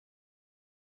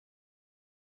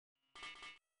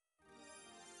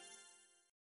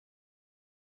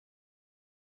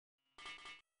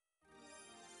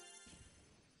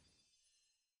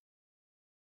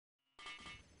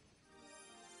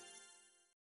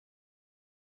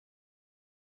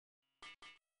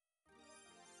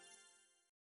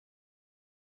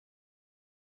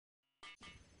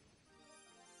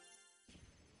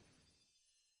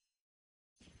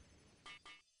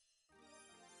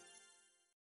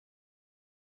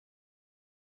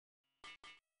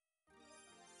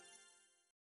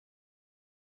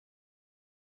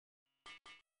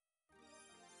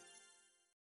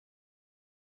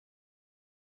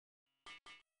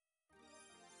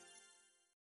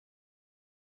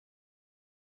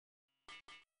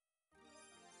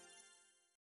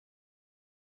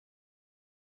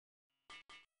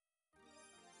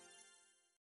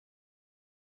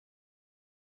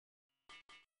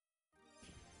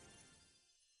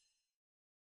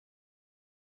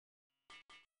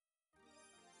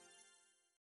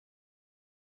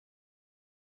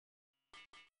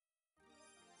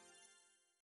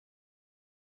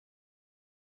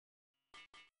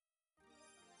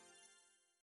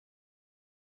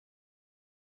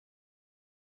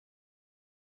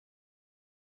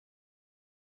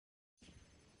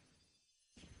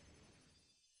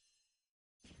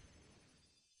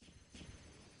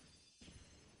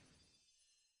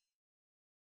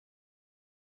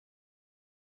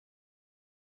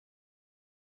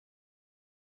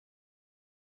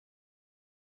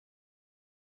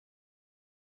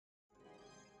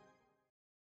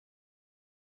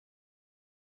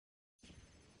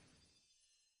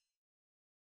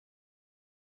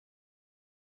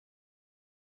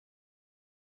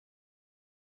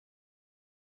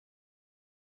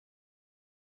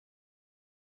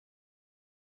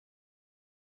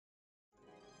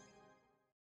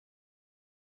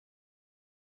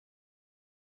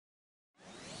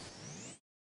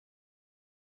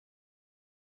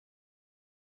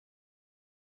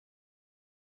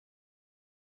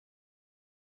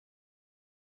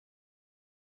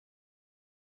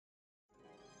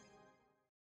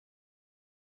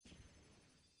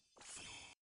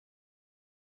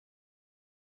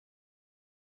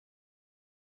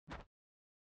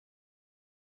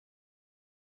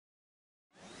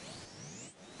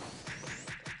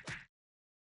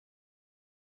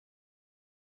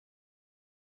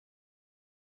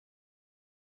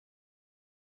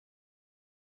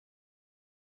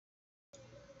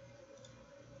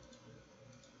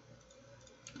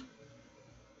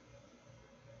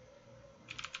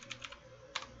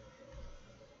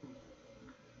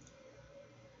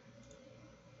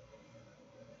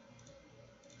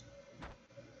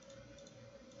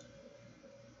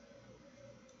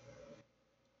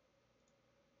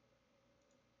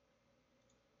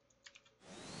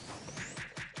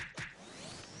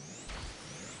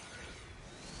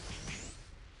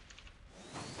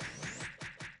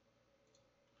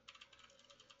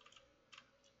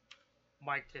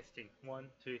Mic testing. 1,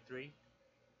 2, 3.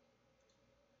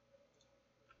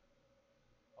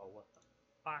 Oh, what the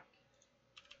fuck?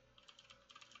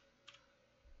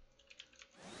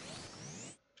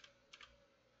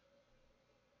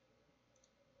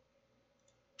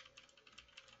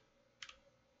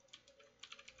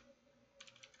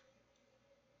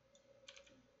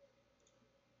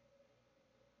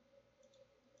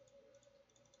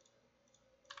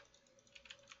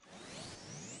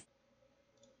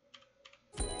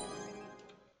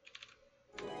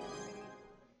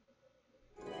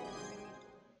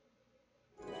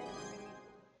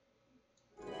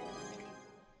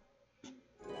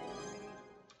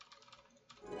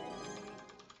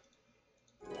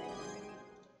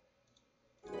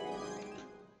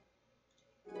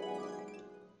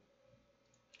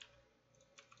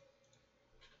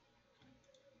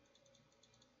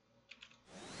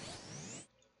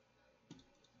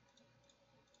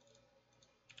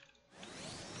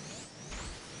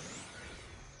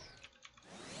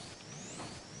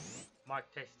 Mic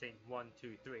testing. 1,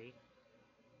 2, 3.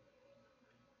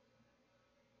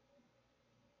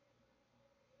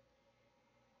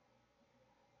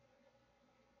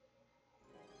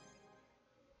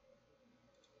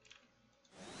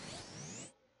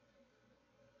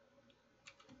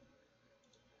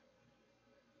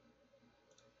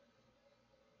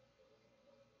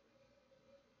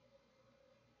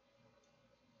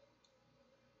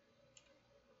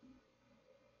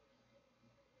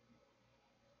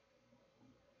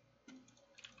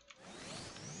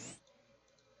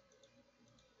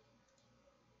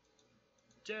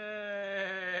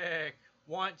 Jack!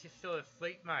 Why aren't you still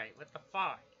asleep, mate? What the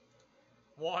fuck?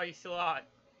 Why are you still out?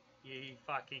 You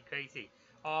fucking crazy.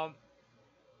 If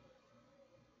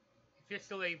you're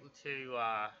still able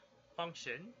to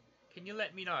function, can you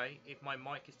let me know if my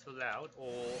mic is too loud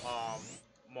or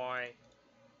my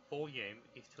volume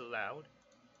is too loud,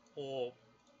 or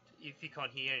if you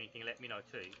can't hear anything, let me know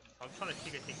too. I'm trying to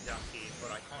figure things out here, but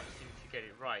I can't seem to get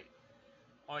it right.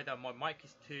 Either my mic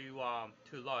is too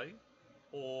low,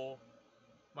 or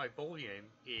my volume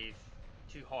is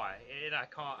too high, and I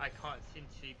can't seem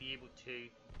to be able to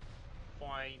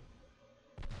find.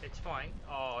 It's fine.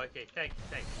 Oh, okay. Thanks.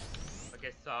 I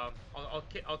guess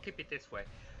I'll keep it this way.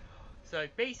 So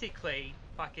basically,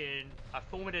 fucking, I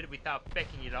formatted it without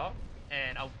backing it up,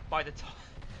 and by the time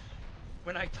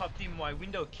when I typed in my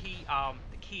window key,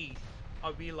 the keys,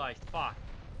 I realized, fuck,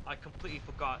 I completely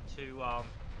forgot to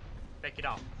back it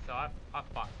up. So I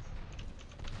fucked.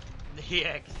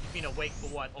 Yeah, because he's been awake for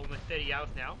what, almost 30 hours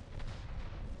now.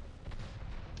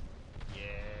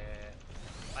 Yeah,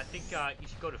 I think you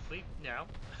should go to sleep now.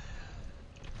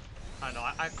 I know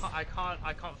I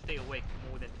can't stay awake for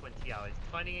more than 20 hours.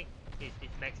 20 is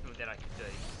maximum that I can do.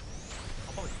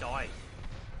 I'll probably die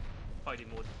if I do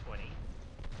more than 20.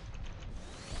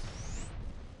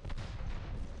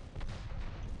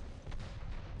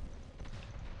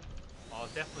 I'll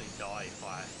definitely die if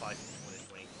I do more than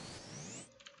 20.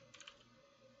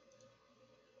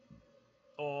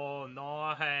 Oh,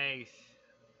 nice.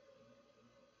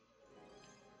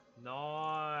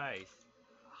 Nice.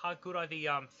 How good are the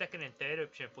second and third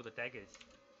option for the daggers?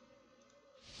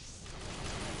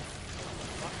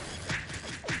 What?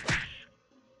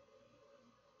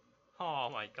 Oh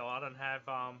my god, I don't have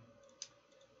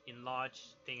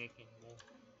enlarged thing anymore.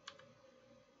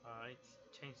 Alright,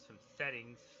 change some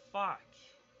settings. Fuck.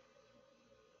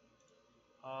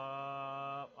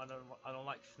 I don't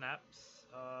like snaps.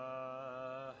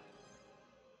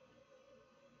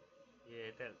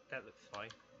 Yeah, that looks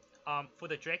fine. For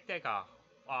the Drake dagger,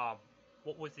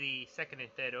 what was the second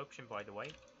and third option, by the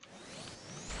way?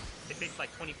 If it's like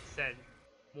 20%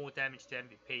 more damage to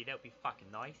MVP, that would be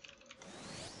fucking nice.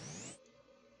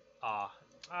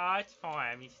 It's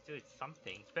fine. I mean, still, it's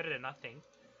something. It's better than nothing,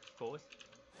 of course.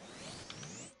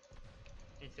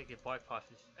 Insect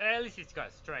bypasses. At least it's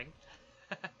got strength.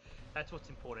 That's what's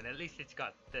important. At least it's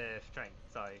got the strength.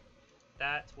 So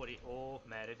that's what it all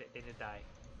matters at the end of the day.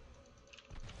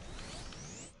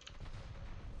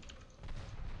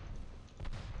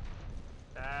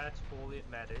 That's all it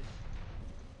matters.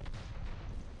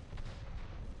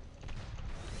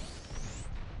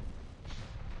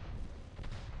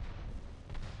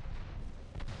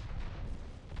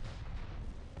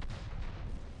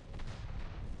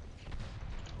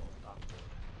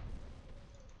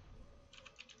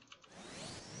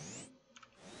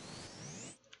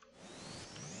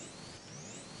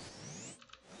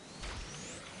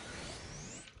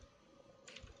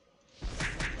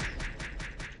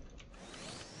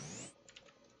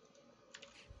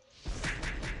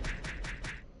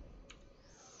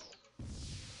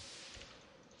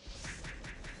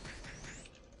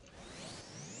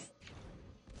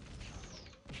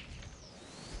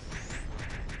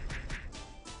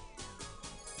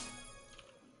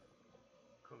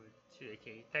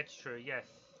 Okay, that's true, yes.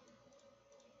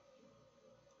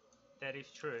 That is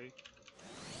true.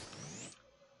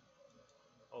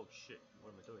 Oh shit,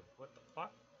 what am I doing? What the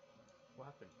fuck? What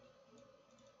happened?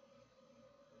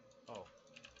 Oh.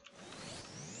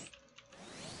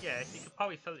 Yeah, so you could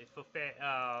probably sell it for fair,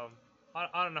 I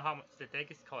don't know how much the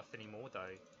daggers cost anymore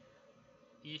though.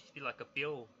 It used to be like a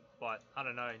bill, but I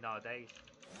don't know nowadays.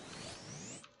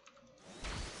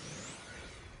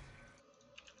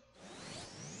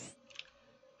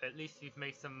 At least you've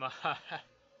made some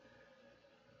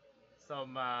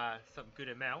some good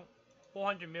amount.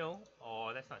 400 mil.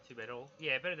 Oh, that's not too bad at all.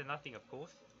 Yeah, better than nothing, of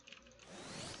course.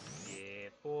 Yeah,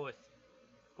 of course.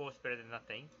 Of course, better than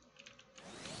nothing.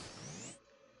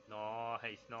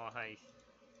 Nice, nice.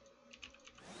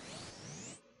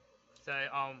 So,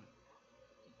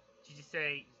 did you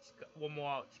say one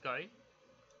more to go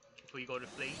before you go to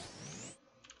sleep?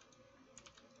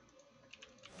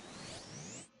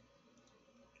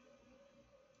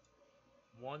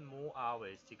 One more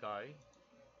hours to go.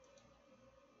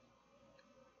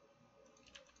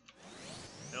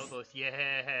 And all those,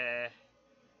 yeah.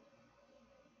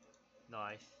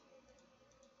 Nice.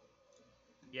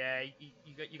 Yeah,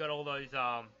 you got all those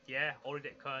yeah,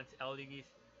 audit currents, LEDs,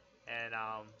 and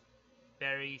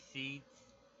berries, seeds,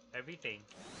 everything.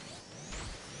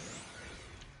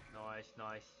 Nice,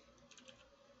 nice.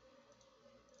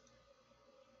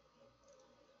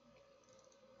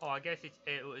 Oh, I guess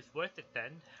it was worth it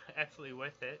then. Absolutely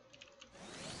worth it.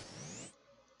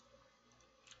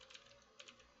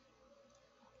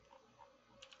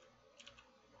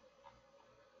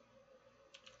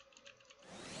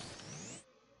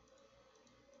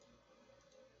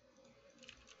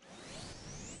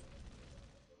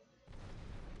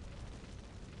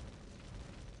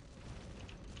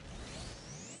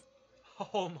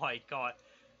 Oh my god.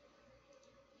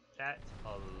 That's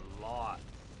a lot.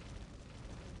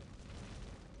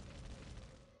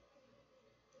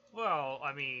 Well,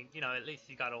 I mean, you know, at least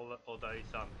you got all those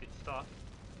good stuff.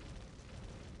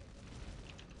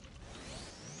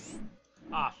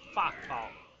 Ah, fuck. Oh,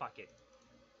 fuck it.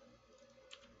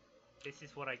 This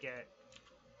is what I get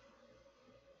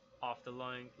after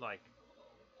loan, like,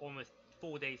 almost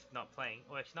 4 days of not playing,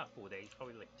 or actually not 4 days,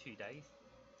 probably like 2 days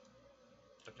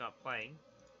of not playing,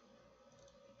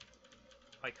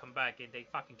 I come back and they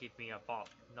fucking give me a bot.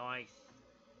 Nice.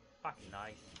 Fucking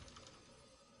nice.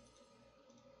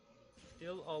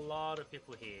 Still a lot of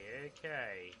people here.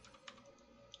 Okay.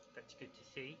 That's good to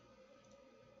see.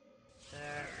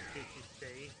 That's good to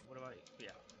see. What about... yeah.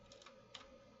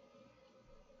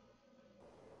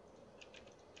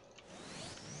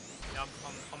 Yeah,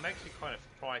 I'm actually kind of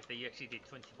surprised that you actually did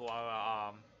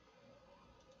 24-hour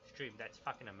stream. That's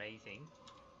fucking amazing.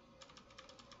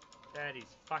 That is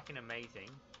fucking amazing.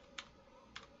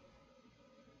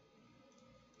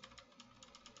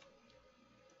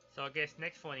 So I guess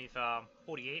next one is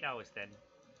 48 hours then.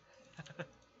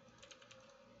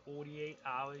 48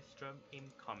 hours stream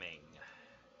incoming.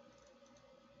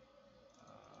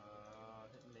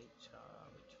 Nature,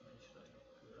 which one should I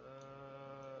go?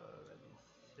 Let me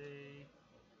see.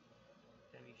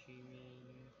 Demi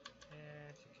human. Yeah,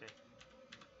 it's okay.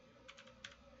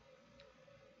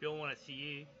 Bill wanna see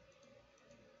you.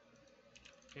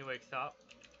 He wakes up.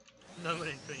 No more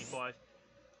than 25.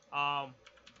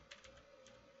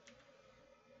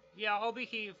 Yeah, I'll be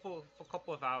here for a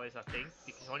couple of hours, I think,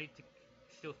 because I need to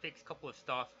still fix a couple of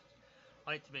stuff.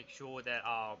 I need to make sure that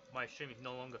my stream is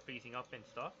no longer freezing up and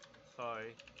stuff. So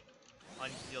I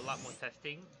need to do a lot more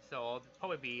testing. So I'll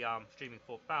probably be streaming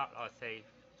for about, I'd say,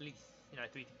 at least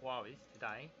 3 to 4 hours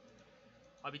today.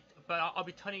 I'll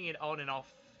be turning it on and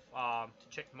off to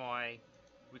check my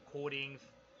recordings,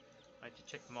 to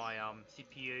check my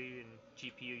CPU and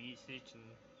GPU usage and.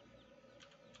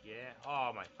 Yeah,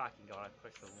 oh my fucking god, I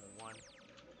pressed the wrong one.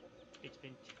 It's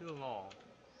been too long.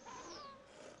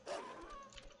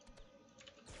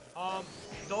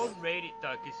 Don't rate it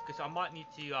though, cause I might need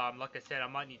to, like I said, I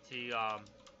might need to,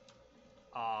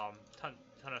 turn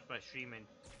off my stream and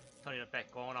turn it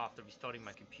back on after restarting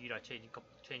my computer, change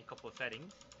a couple of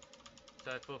settings.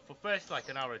 So for first like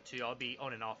an hour or two, I'll be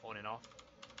on and off. Cause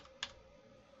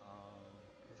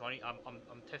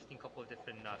I'm testing a couple of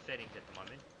different settings at the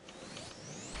moment.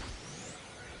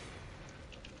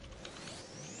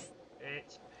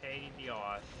 It's pain in the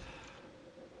ass.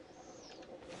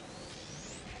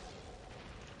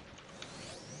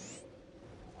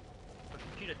 The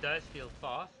computer does feel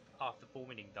fast after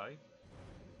formatting though.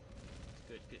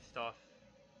 Good stuff.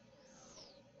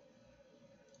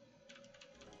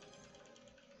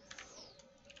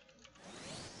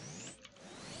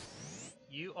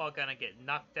 You are gonna get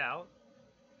knocked out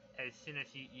as soon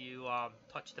as you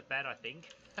touch the bed, I think.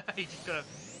 You're just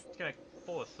gonna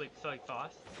fall asleep so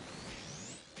fast.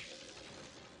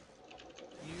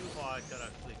 You are gonna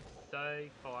sleep so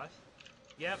fast.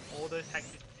 Yep, all those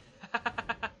hacks. Yeah.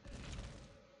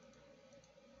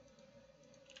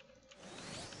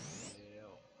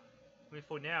 I mean,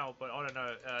 for now, but I don't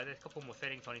know. There's a couple more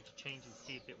settings I need to change and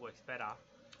see if it works better.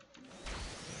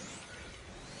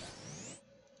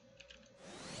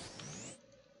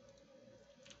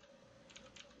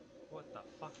 What the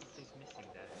fuck is this missing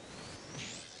there?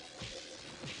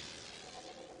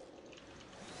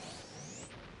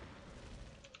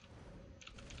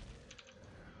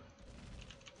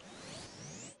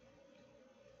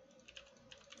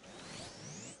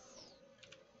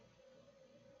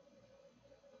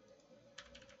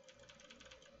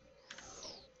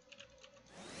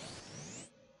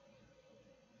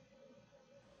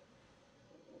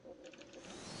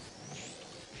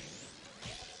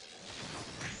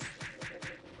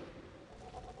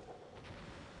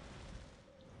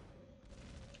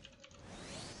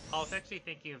 I was actually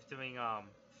thinking of doing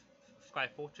Sky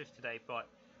Fortress today, but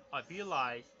I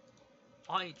realized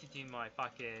I need to do my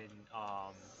fucking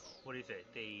what is it?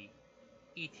 The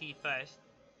ET first.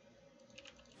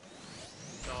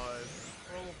 So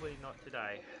probably not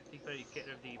today. I think I get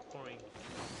rid of the pouring.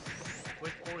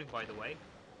 Where's pouring, by the way?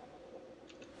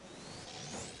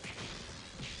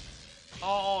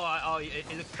 Oh,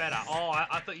 it looks better. Oh,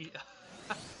 I thought you.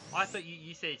 I thought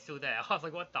you said it's still there. I was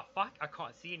like, what the fuck? I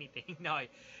can't see anything. No,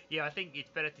 yeah, I think it's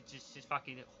better to just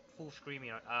fucking full screen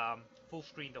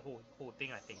the whole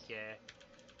thing. I think, yeah.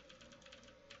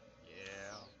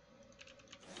 Yeah.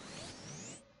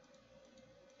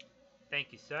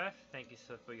 Thank you, sir. Thank you,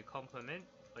 sir, for your compliment.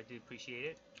 I do appreciate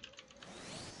it.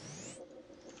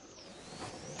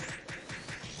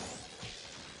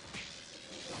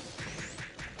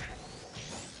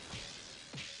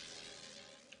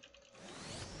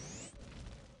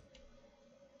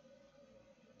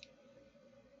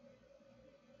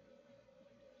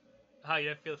 Oh, you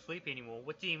don't feel sleepy anymore?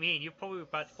 What do you mean? You're probably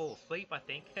about to fall asleep, I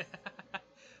think.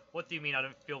 What do you mean I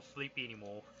don't feel sleepy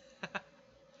anymore?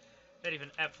 That is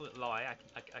an absolute lie.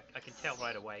 I can tell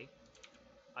right away.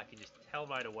 I can just tell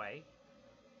right away.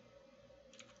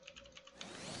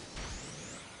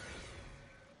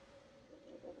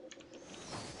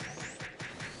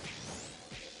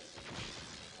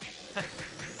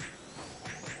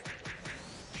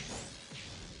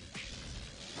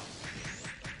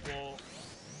 Well,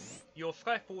 your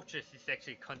Sky Fortress is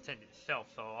actually content itself,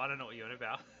 so I don't know what you're on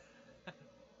about.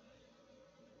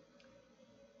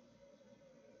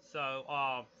 So,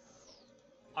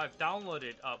 I've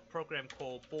downloaded a program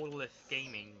called Borderless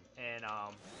Gaming, and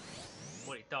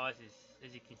what it does is,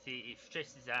 as you can see, it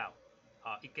stresses out.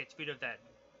 It gets rid of that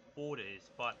borders,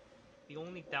 but the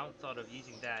only downside of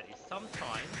using that is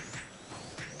sometimes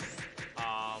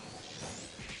that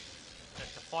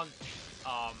the font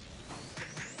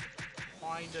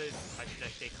kind of, how should I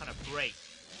say, kind of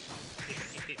breaks,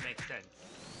 if it makes sense.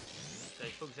 So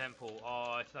for example,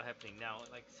 it's not happening now.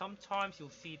 Like sometimes you'll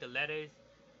see the letters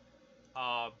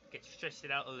get stretched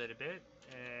out a little bit,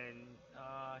 and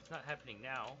it's not happening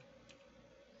now.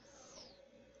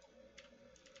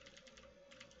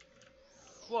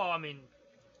 Well, I mean,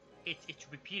 it's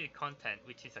repeated content,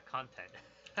 which is a content.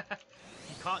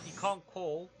 you can't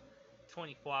call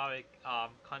 24-hour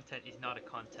content is not a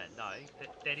content. No,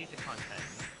 that is a content.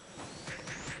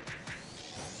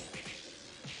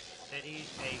 That is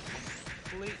a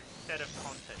complete set of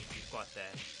content you've got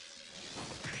there.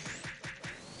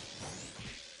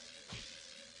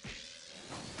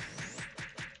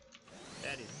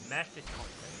 That is massive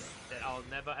content that I'll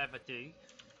never ever do.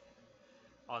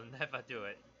 I'll never do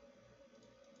it.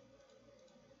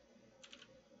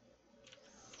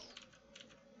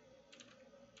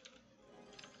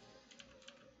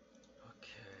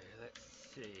 Okay, let's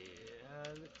see.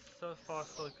 So far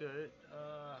so good.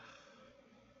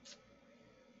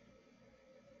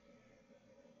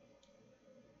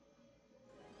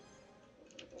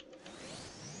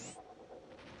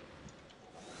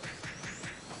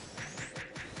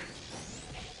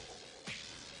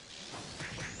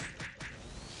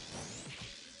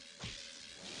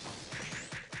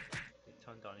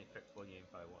 Turn down effect volume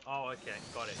by one. Oh, okay,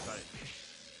 got it.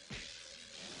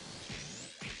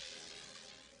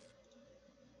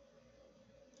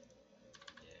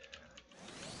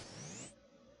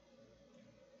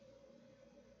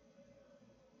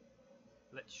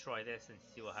 Let's try this and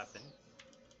see what happens.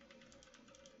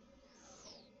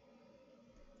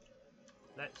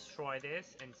 Let's try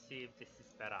this and see if this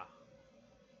is better.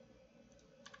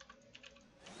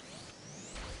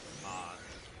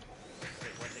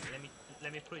 Wait, one second.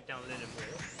 Let me put it down a little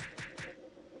more.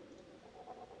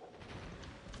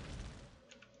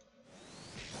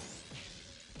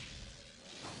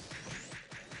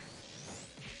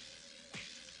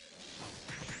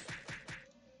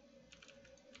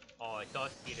 Oh, it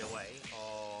does get away.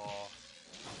 Oh,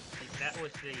 that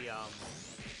was the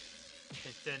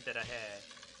concern that I had.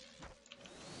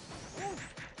 Woo.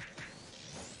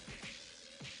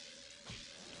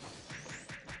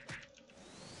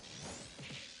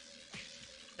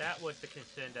 That was the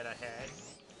concern that I had.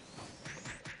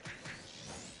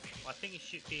 I think it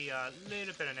should be a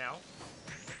little better now.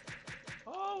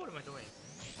 Oh, what am I doing?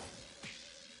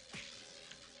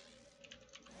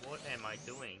 What am I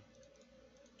doing?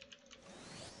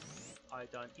 I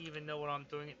don't even know what I'm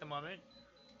doing at the moment.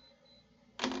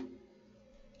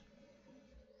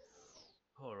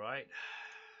 Alright.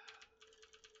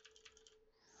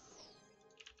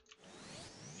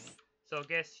 So I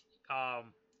guess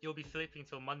you'll be sleeping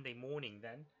till Monday morning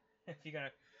then. if you're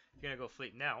gonna go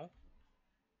sleep now.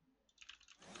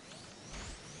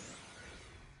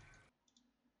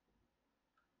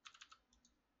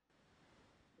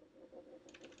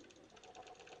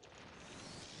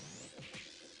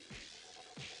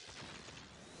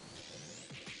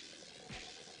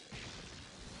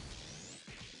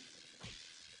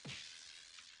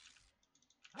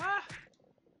 Ah!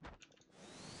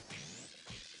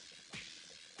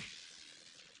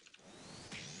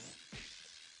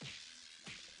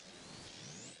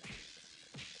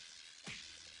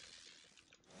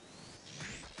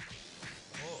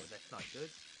 Oh, that's not good.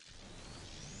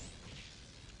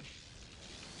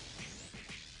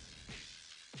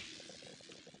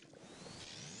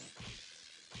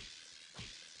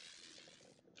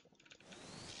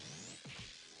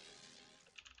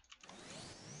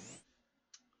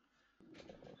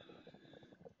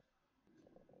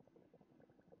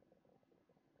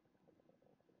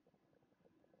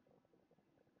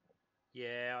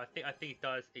 Yeah, I think it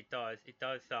does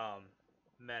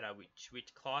matter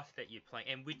which class that you're playing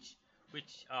and which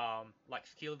like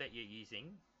skill that you're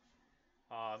using.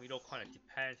 It all kind of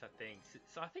depends, I think.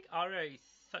 So I think Aria is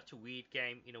such a weird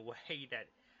game in a way that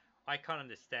I can't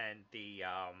understand the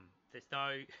there's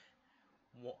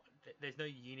no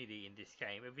unity in this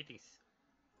game. Everything's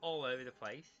all over the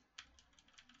place.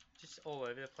 Just all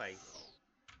over the place.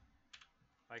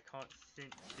 I can't seem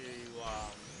to,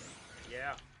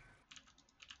 yeah.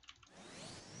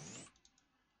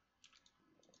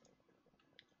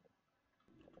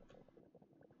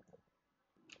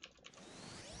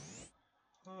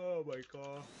 Oh my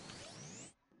god.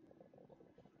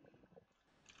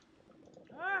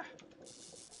 Ah!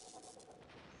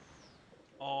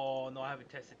 Oh no, I haven't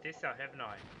tested this out, haven't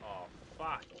I? Oh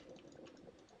fuck.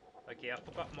 Okay, I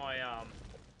forgot my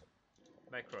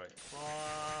macro.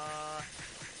 Fuck.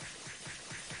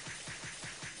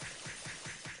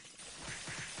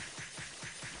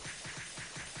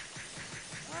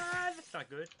 Ah, that's not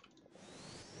good.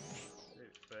 A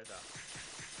little bit further.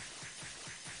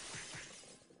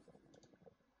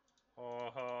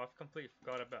 Oh, I've completely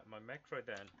forgot about my macro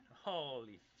then.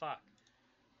 Holy fuck.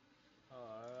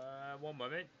 1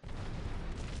 moment.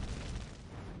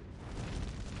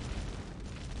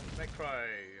 Macro.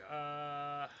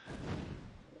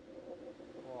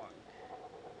 Fuck.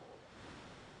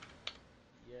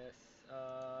 Yes.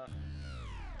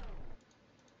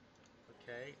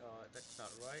 Okay. That's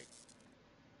not right.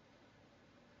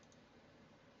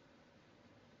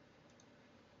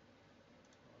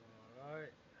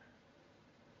 Alright.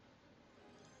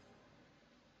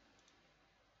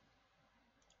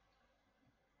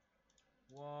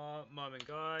 One moment,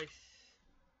 guys.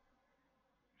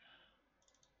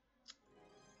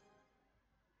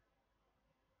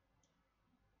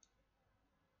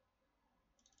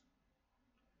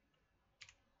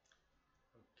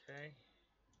 Okay.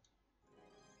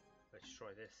 Let's try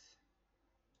this.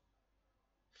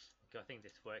 Okay, I think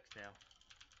this works now.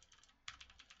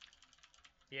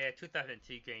 Yeah,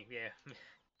 2002 game, yeah.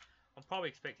 I'm probably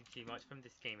expecting too much from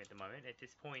this game at the moment. At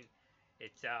this point,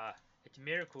 it's a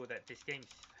miracle that this game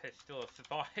has still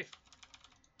survived.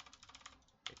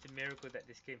 It's a miracle that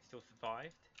this game still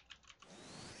survived.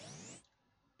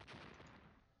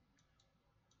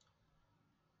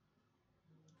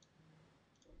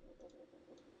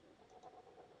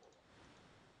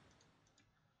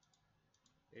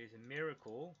 It is a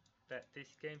miracle that this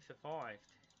game survived.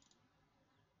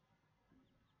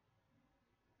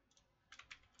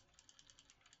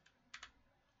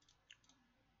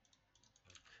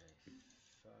 Okay,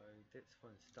 so this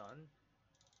one's done.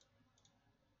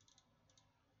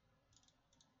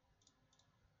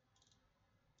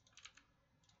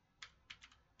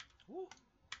 Woo!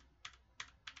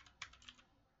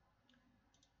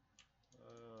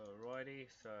 Alrighty,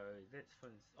 so this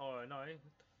one's... Oh no,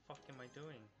 what the fuck am I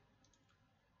doing?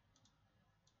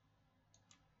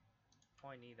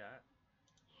 I need that.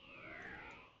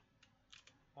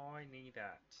 I need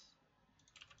that.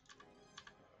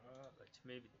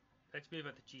 Let's move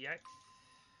on to GX.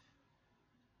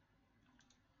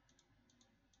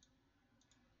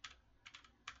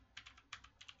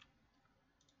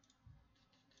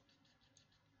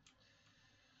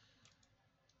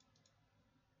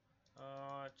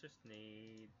 Just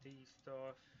need these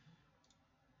stuff.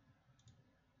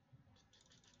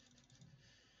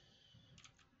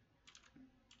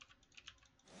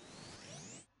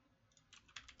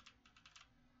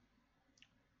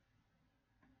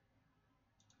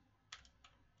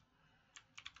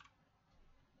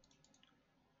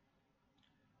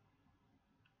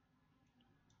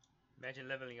 Imagine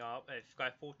leveling up at Sky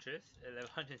Fortress at level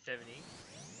 170.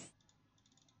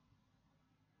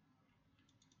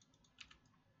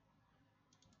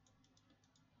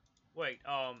 Wait,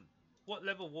 what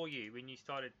level were you when you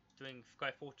started doing Sky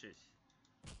Fortress?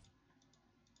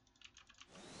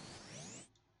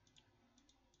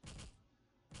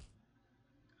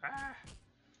 Ah!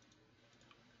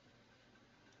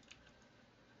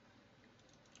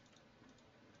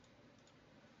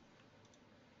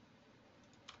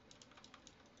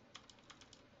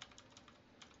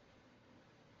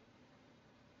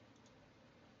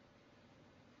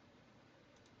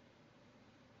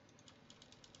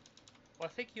 Well,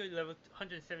 I think you're level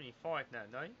 175 now,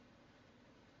 no?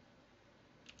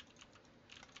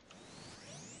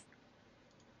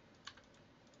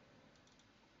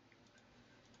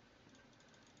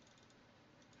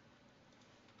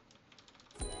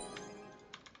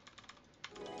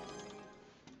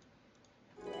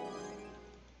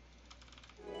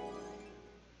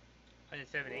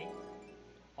 $170.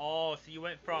 Oh, so you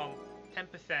went from 10%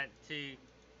 to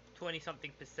 20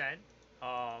 something percent.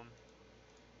 Um,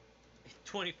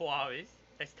 24 hours.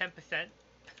 That's 10%.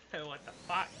 What the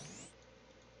fuck?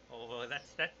 Oh,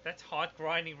 that's hard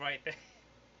grinding right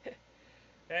there.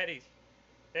 that is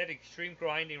extreme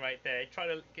grinding right there. Try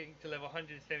to get to level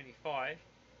 175.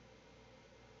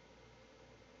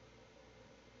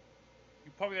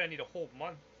 probably gonna need a whole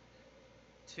month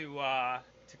to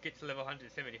get to level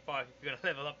 175 if you're gonna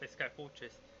level up this guy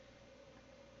fortress.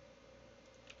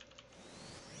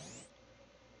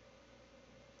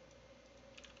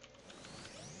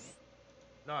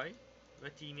 No,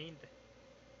 what do you mean?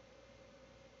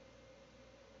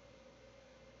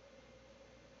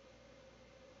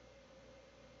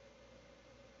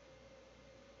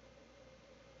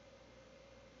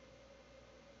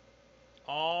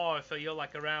 Oh, so you're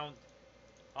like around.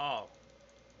 Oh,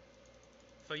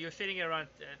 so you're sitting around.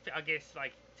 I guess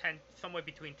like 10, somewhere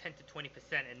between 10 to 20%,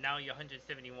 and now you're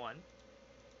 171.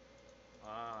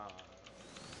 Ah,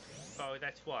 so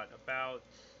that's what, about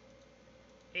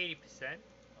 80%.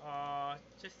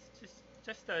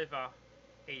 Just over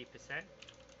 80%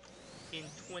 in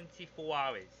 24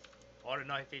 hours. I don't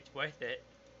know if it's worth it.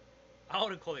 I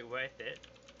wouldn't call it worth it.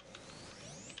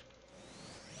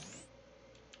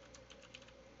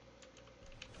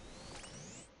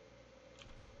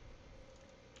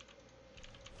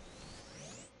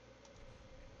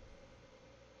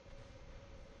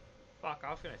 Fuck,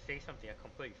 I was gonna say something, I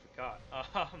completely forgot.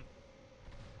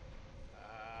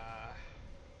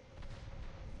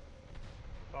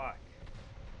 Fuck.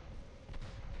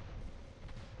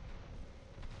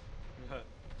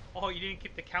 Oh, you didn't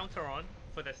keep the counter on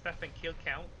for the stuff and kill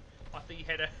count? I thought you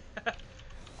had a. I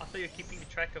thought you were keeping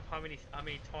track of how many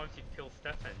times you've killed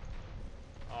Stefan.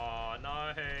 Oh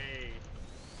no.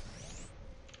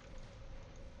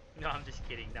 No, I'm just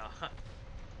kidding. No.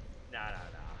 Nah.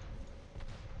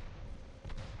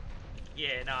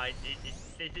 Yeah, no.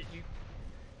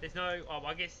 There's no.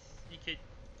 I guess you could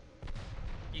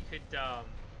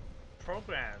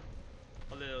program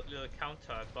a little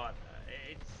counter, but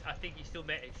it's. I think you still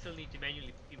need to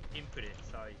manually input it,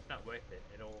 so it's not worth it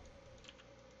at all.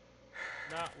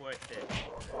 Not worth it.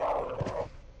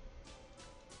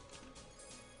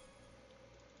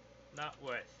 Not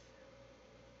worth.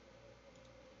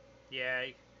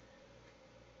 Yeah.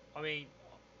 I mean,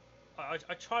 I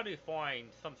tried to find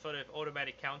some sort of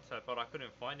automatic counter, but I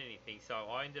couldn't find anything, so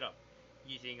I ended up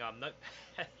using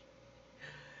Notepad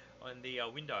on the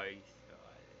Windows.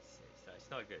 It's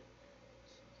not good.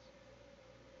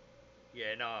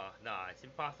 Yeah, nah, it's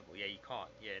impossible. Yeah, you can't.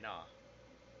 Yeah, nah.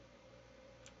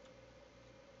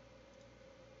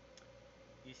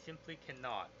 You simply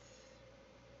cannot.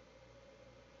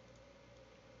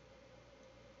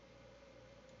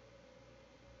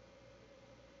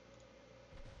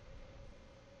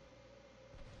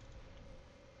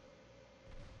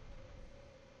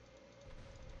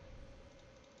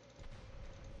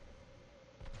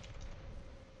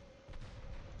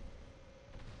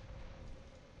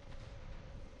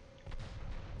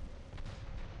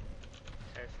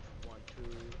 Test 1, 2,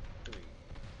 3.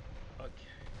 Okay.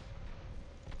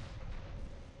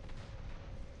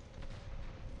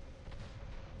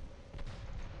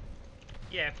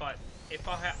 Yeah, but if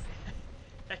I have,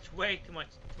 that's way too much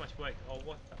work. Oh,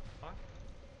 what the fuck?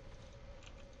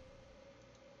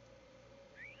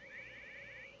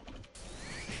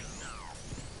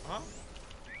 Huh?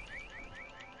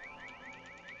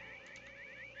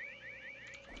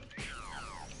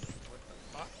 What the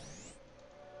fuck?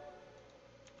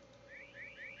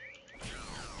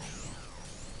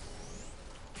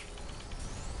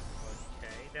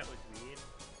 Okay, that was weird.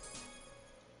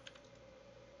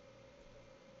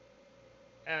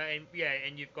 And yeah,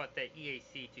 and you've got the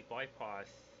EAC to bypass.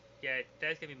 Yeah,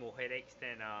 there's gonna be more headaches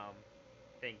than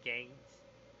gains.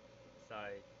 So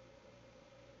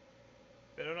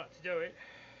better not to do it.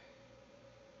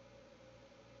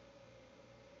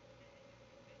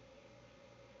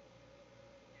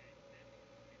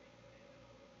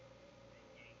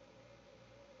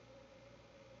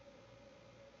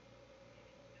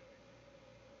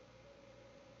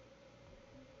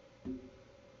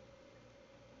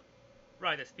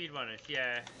 Right, the speedrunners,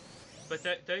 yeah. But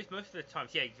those most of the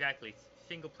times, yeah, exactly.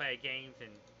 Single player games,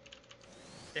 and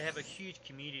they have a huge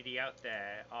community out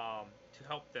there to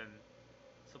help them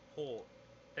support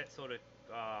that sort of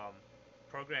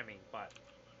programming. But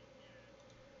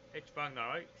it's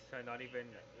Ragnarok, so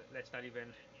let's not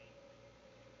even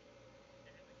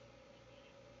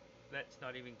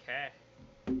care.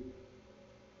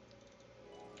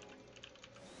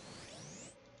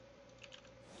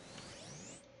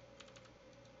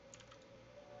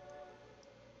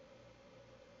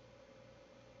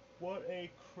 What a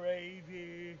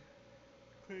crazy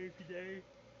day.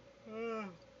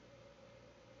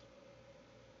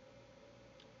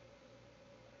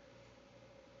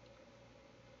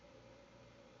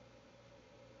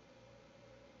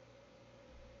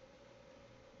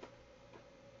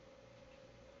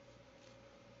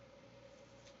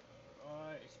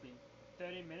 Alright, it's been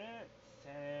 30 3 minutes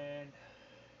and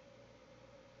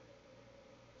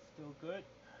still good.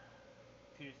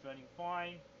 Computer's running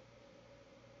fine.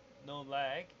 No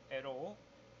lag at all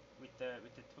with the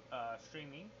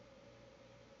streaming.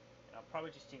 And I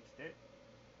probably just jinxed it.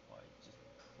 I just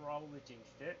probably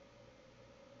jinxed it.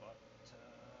 But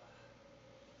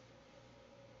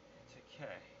it's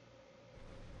okay.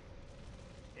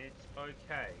 It's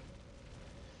okay.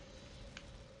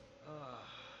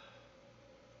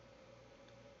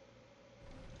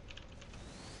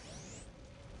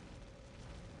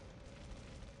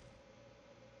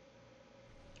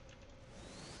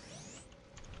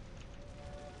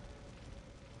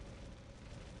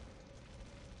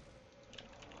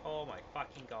 Oh my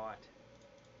fucking god.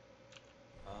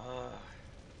 Oh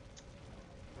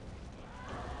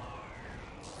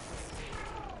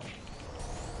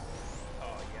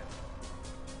yes.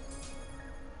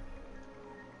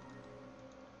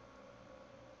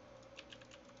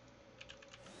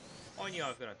 I knew I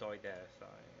was gonna die there, so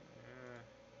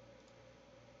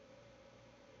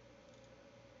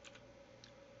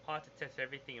hard to test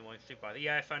everything in one stream, but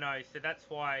yes, I know. So that's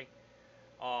why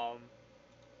I'm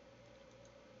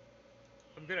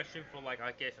gonna stream for like,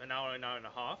 I guess, an hour and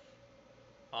a half.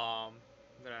 I'm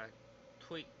gonna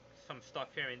tweak some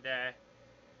stuff here and there,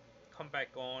 come back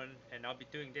on, and I'll be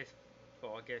doing this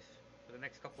for, I guess, for the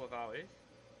next couple of hours.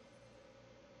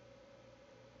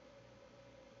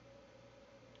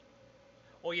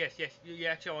 Oh yes, yes.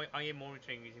 Yeah, actually, I am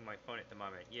monitoring using my phone at the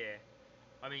moment. Yeah,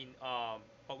 I mean,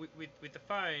 but with the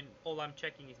phone, all I'm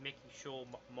checking is making sure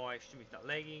my stream is not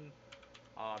lagging,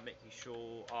 making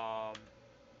sure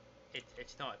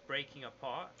it's not breaking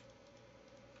apart,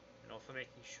 and also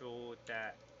making sure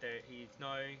that there is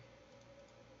no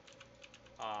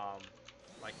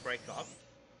like breakup.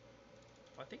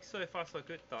 I think so far so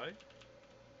good though,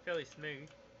 fairly smooth.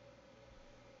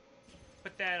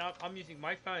 But then I'm using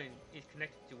my phone is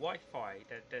connected to Wi-Fi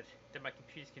that my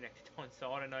computer's connected on,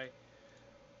 so I don't know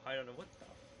what the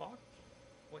fuck.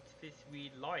 What's this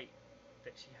weird light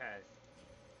that she has?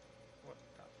 What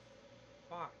the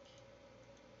fuck?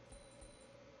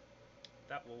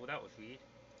 That was weird.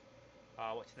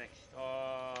 What's next?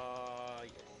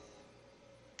 Yes.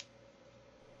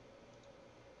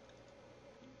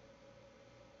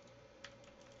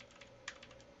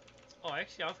 Oh,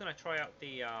 actually, I was gonna try out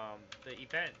the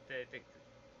event. There's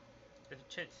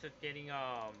a chance of getting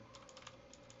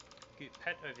good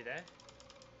pet over there.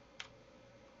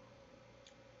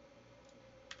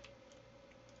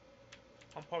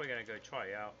 I'm probably gonna go try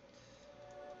it out.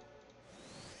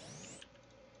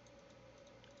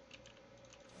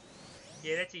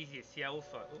 Yeah, that's easy to see.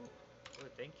 Also, oh,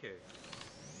 thank you.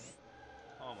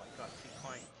 Oh my god, too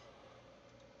kind.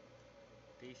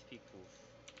 These people,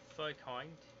 so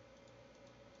kind.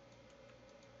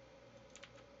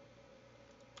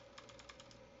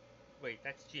 Wait,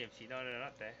 that's GMC. No,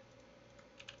 not there.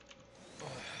 Oh,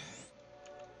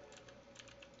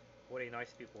 what a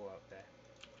nice people out there.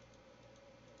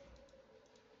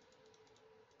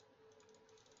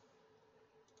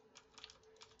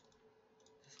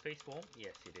 Is the space warm?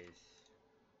 Yes, it is.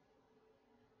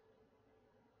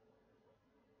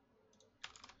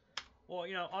 Well,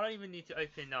 you know, I don't even need to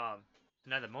open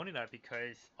another monitor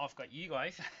because I've got you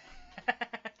guys.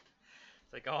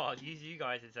 It's like, oh, I'll use you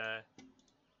guys as a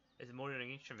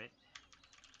monitoring instrument.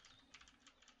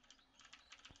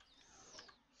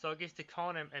 So I guess the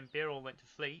Khan and Beryl went to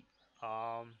sleep.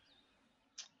 I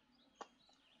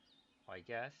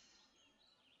guess.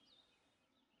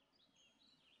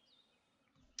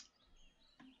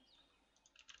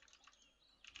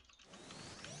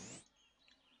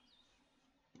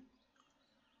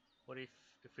 What if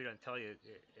we don't tell you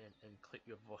and clip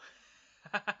your voice?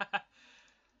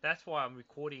 That's why I'm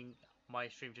recording my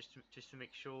stream just to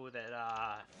make sure that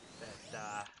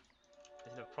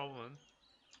there's no problem.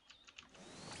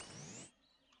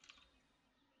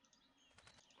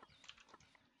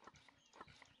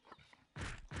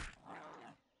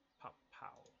 Pow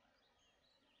pow.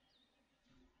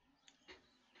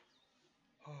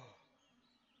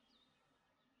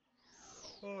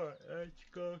 Alright, let's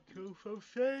go kill some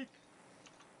snake.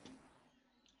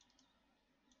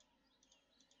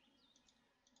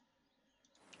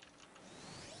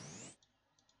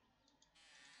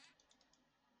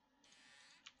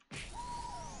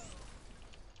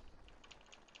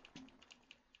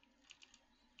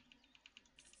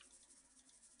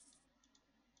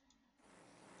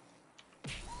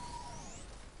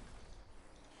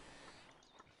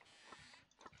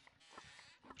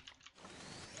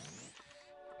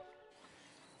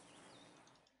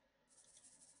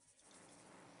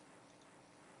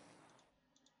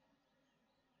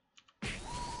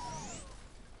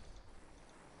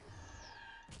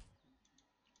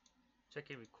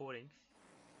 checking recordings.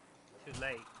 Too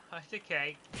late. It's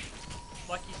okay.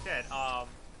 Like you said, not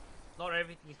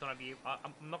everything is gonna be.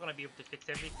 I'm not gonna be able to fix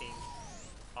everything.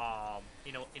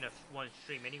 In a one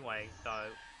stream anyway. So,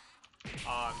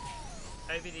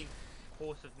 over the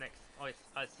course of next,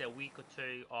 I'd say a week or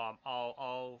two,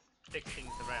 I'll fix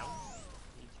things around.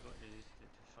 Need to do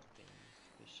something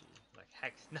fishy, like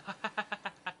hacks.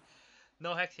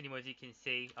 No hacks anymore, as you can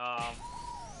see. I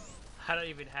don't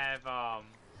even have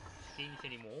skins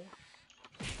anymore.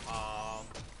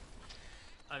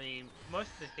 I mean, most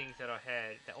of the things that I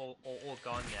had, they're all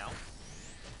gone now.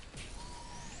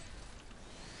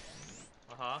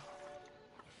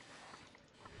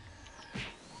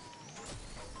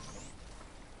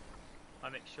 I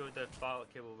make sure the file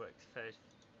cable works first.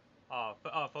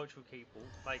 Virtual cable.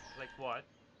 Like what?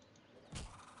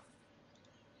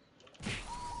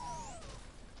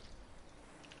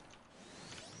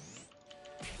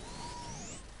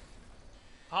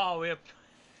 Oh, we have.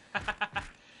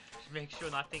 Just make sure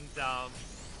nothing's Yeah.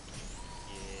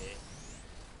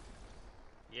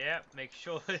 Yeah. Make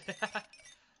sure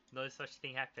no such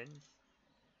thing happens.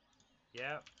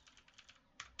 Yeah.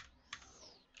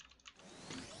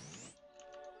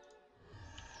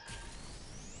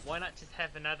 Why not just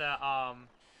have another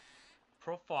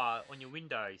profile on your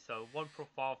window? So one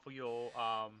profile for your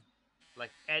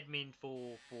like admin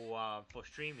for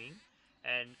streaming,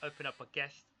 and open up a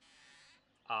guest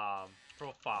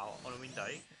profile on a window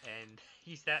and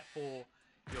use that for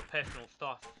your personal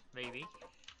stuff, maybe.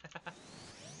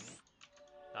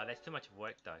 No, that's too much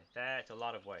work though. That's a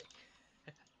lot of work.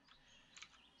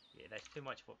 Yeah, that's too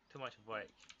much work.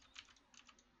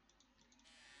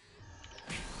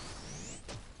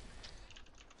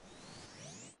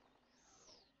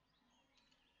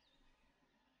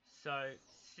 So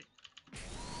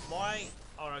my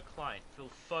RO client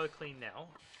feels so clean now.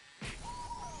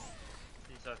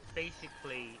 Since I've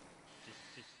basically just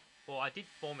well, I did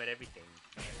format everything,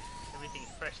 so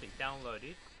everything's freshly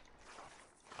downloaded.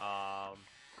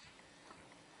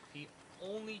 The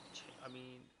only I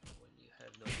mean, when you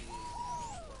have no views,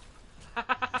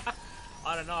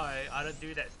 I don't know. I don't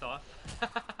do that stuff.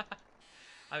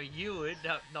 I mean, you would,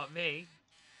 not me.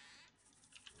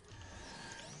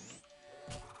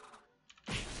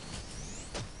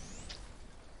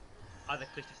 Other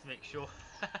clicks just to make sure.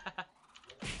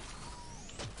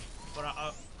 but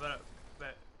I'm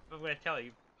gonna tell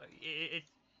you, it's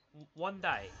one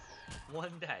day,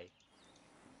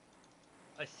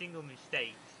 a single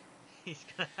mistake is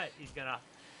gonna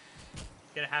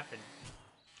happen.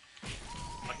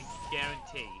 I can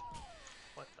guarantee.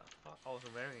 What the fuck? I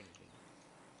wasn't wearing anything.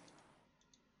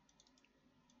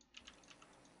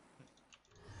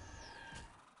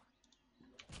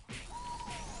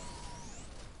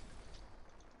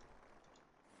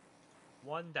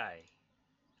 One day.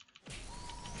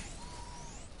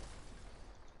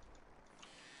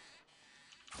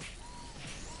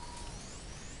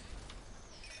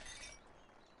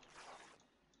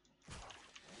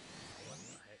 What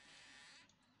the heck?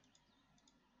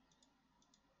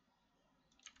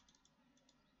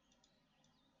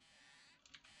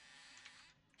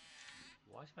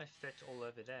 Why is my stretch all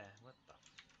over there? What the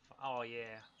f— oh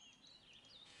yeah.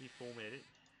 He formatted it.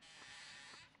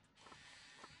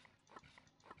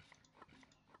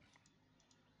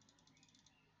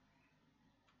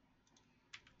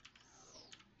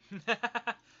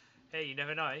 Hey, you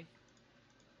never know.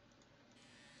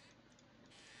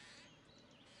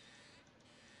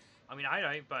 I mean, I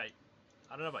don't, but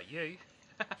I don't know about you.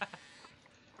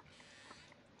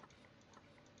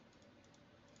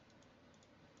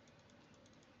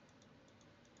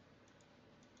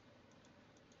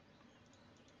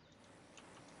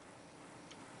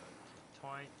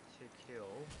 Time to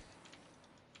kill.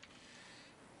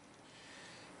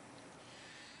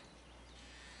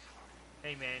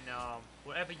 Hey man,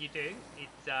 whatever you do,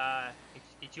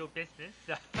 it's your business.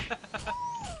 I'm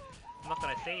not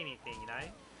gonna say anything, you know.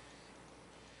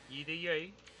 You do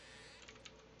you.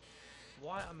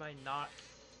 Why am I not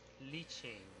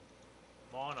leeching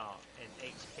mana and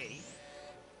HP?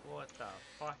 What the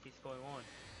fuck is going on?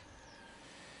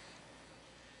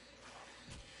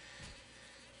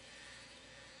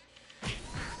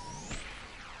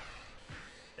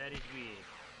 That is weird.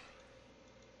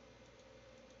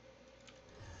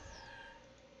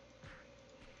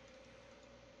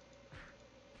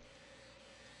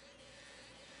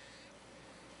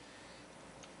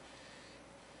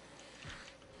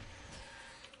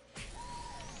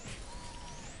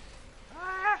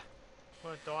 Ah! I'm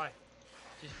gonna die.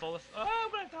 Just fall asleep. Oh,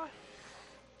 I'm gonna die.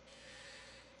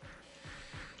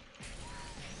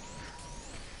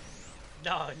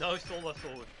 No, no solar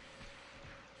sword.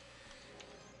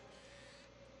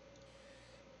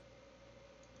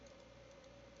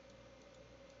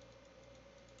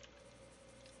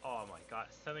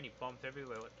 many bombs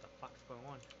everywhere. What the fuck's going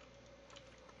on?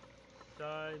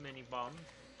 So many bombs.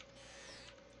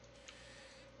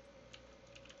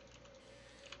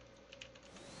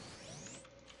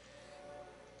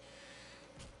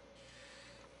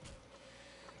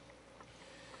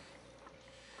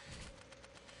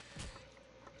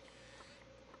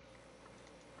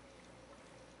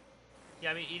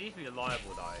 Yeah, I mean, it is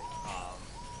reliable though.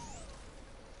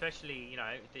 Especially, you know,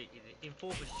 in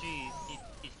 4 shoes,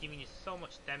 it's giving you so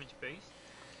much damage boost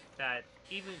that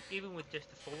even with just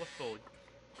the solar sword,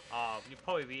 you'll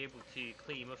probably be able to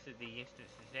clear most of the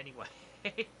instances anyway,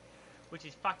 which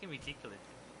is fucking ridiculous.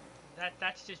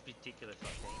 That's just ridiculous, I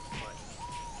think. But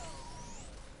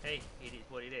hey, it is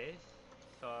what it is.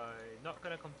 So not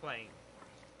gonna complain.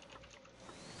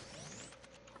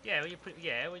 Yeah, when you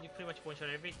pretty much one shot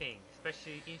everything,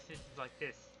 especially instances like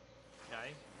this, you know.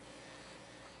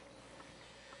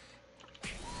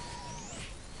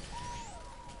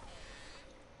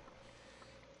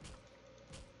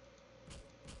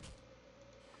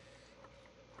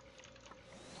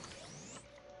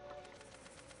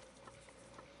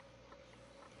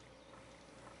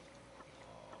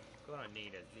 I'm gonna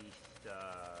need at least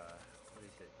what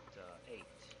is it? 8.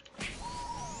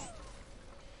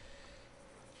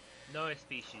 No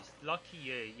species. Lucky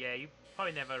you. Yeah, you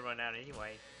probably never run out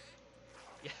anyway.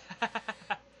 Yeah.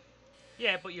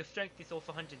 Yeah, but your strength is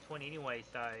also 120 anyway,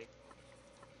 so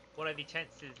what are the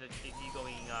chances of you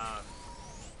going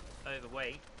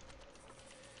overweight?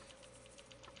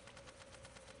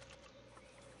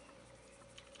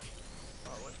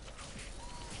 Oh, what?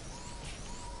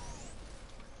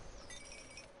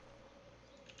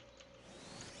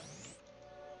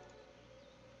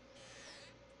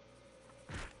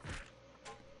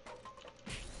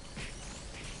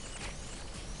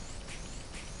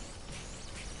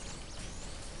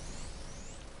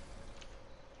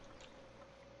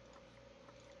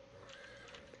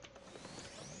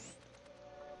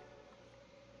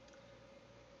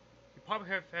 You probably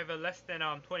have less than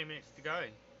 20 minutes to go,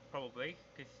 probably,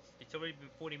 because it's already been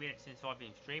 40 minutes since I've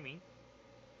been streaming.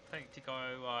 Planning to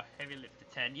go heavy lift to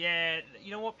 10. Yeah,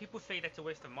 you know what? People say that's a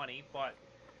waste of money, but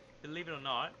believe it or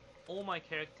not, all my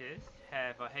characters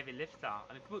have a heavy lifter.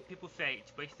 I mean, people say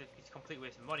it's complete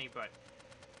waste of money, but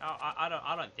I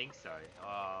don't think so.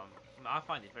 I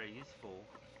find it very useful.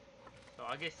 So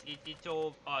I guess it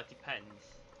all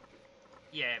depends.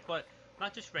 Yeah, but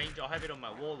not just ranger. I have it on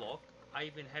my warlock. I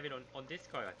even have it on this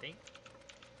guy, I think.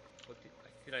 Or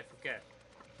did I forget?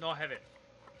 No, I have it.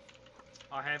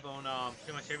 I have on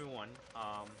pretty much everyone.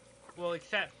 Well,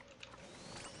 except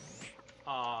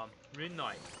Rune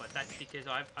Knight, but that's because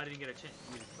I didn't get a chance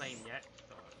to really play him yet.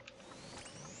 So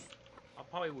I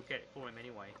probably will get it for him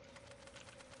anyway.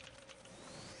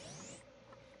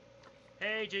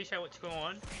 Hey G-Show, what's going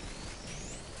on?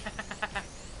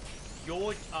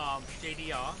 Your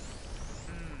JDR?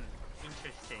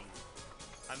 Interesting.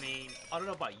 I mean, I don't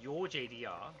know about your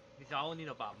JDR, because I only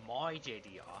know about my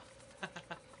JDR.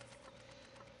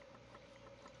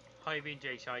 How you been,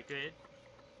 J-Show? Good?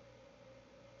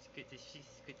 It's good to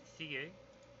see you.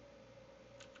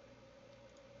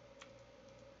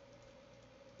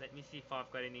 Let me see if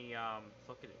I've got any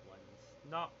socketed ones.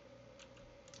 No.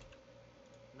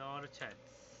 Not a chance.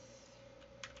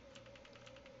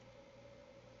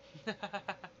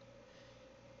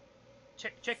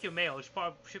 check your mail. It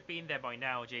should be in there by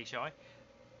now, J Shy.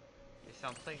 Yes,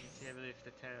 I'm playing to lift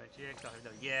the 10 GX. I have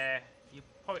no. Yeah, you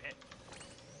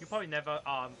probably never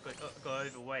go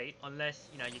overweight unless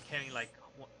you know you're carrying like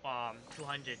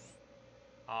 200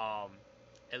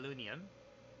 aluminium.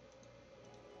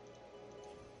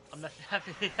 I'm not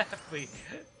happy,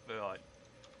 but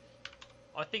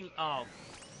I think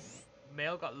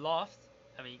mail got lost.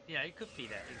 I mean, you know, it could be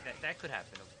that could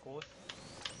happen, of course.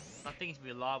 Nothing's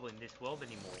reliable in this world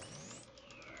anymore.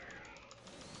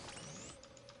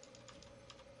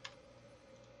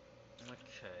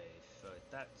 Okay, so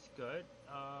that's good.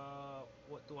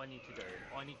 What do I need to do?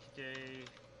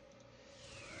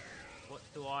 What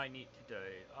do I need to do?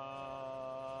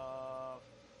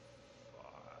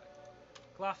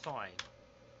 Glass sign.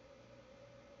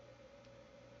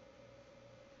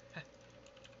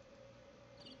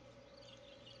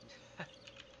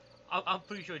 I'm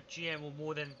pretty sure GM will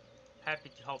more than happy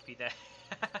to help you there.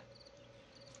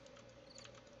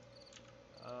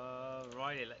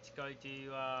 Righty, let's go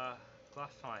do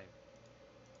glass time.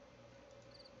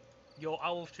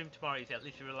 I will stream tomorrow is at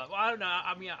least reliable. Well, I don't know.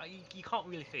 I mean, you can't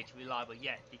really say it's reliable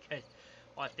yet because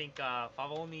I think I've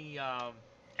only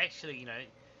actually, you know,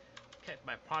 kept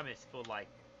my promise for like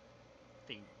I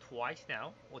think twice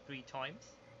now or 3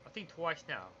 times. I think twice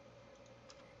now.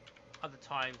 Other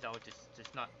times I would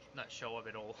just not show up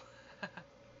at all.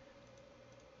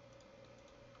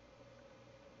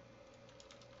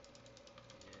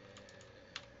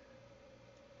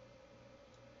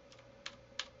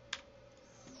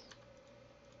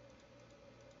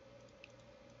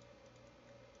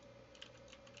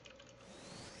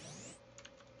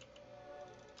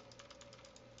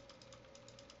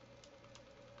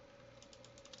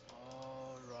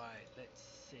 Alright, let's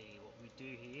see what we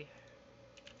do here.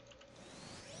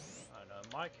 I don't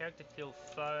know, my character feels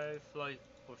so slow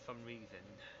for some reason.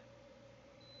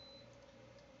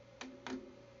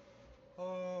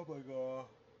 Oh my god.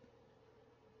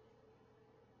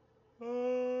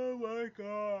 Oh my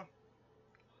god.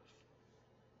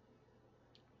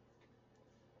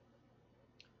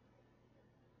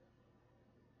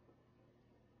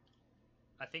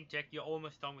 I think, Jack, you're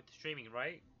almost done with the streaming,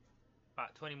 right?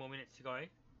 About 20 more minutes to go.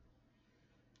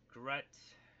 Great.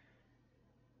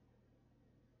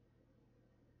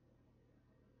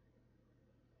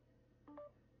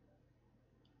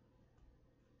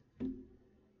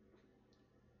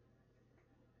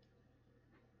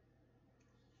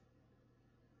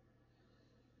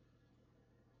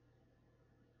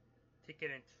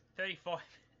 Ticket in 35.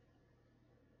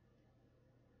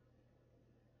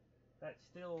 That's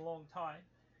still a long time.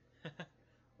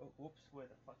 Oh, whoops, where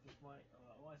the fuck is my...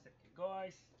 1 second,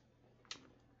 guys.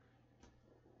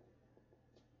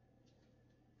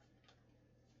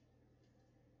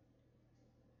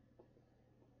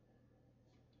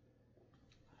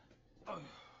 Oh.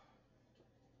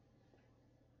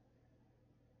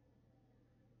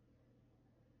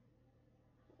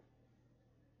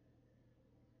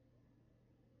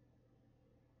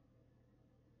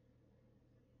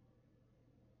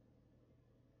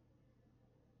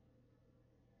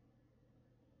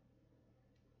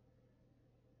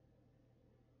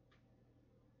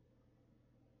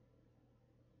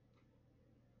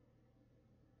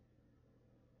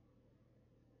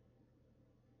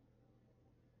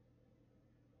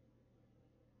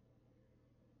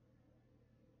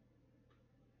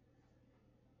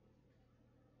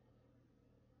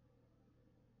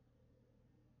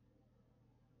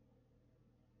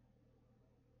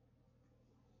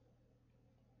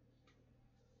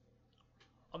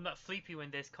 I'm not sleepy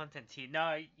when there's content here. No,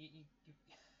 I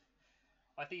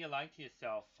think you're lying to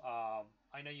yourself.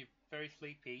 I know you're very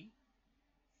sleepy,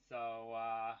 so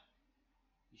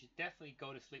you should definitely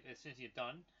go to sleep as soon as you're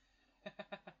done.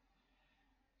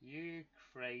 You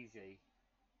crazy.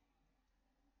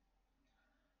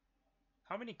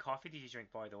 How many coffee did you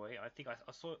drink, by the way? I think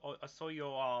I saw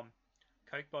your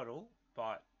Coke bottle,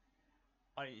 but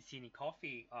I didn't see any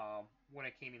coffee when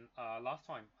I came in last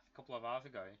time, a couple of hours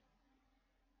ago.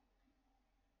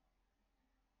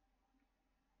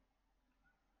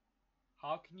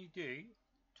 How can you do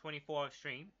 24-hour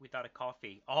stream without a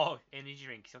coffee? Oh, energy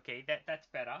drinks. Okay, that's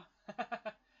better.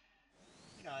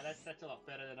 You know, that's a lot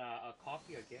better than a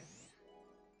coffee, I guess.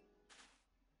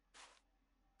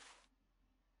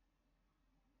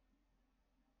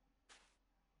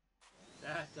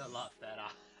 That's a lot better.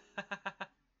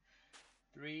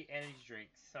 3 energy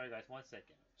drinks. Sorry guys, 1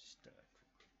 second. Just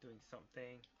doing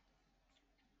something.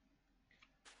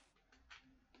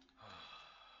 Oh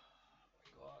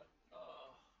my god.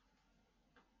 Oh.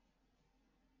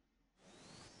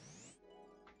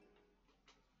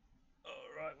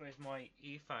 Alright, where's my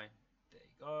earphone? There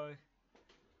you go.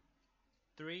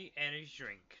 3 energy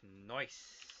drink. Nice.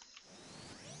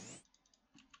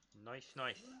 Nice,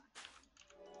 nice.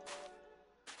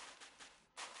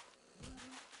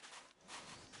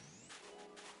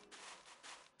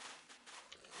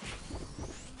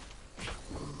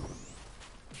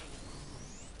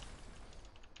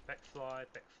 Backslide,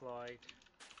 backslide.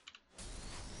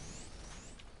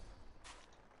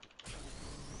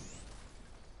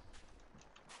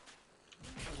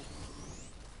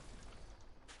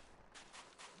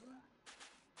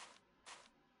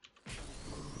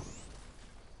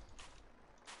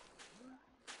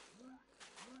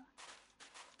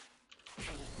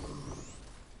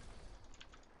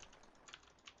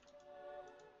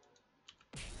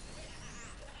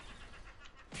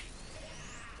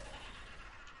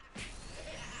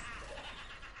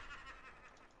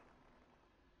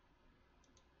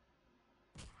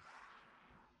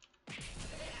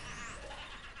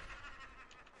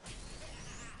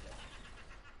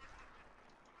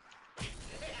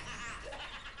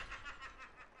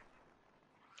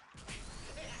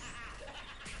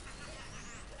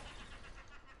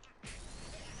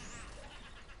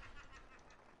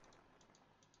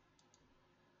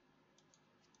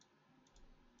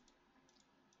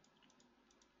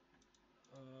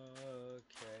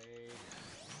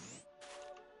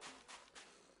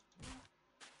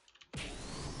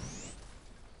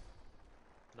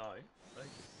 Oh, okay.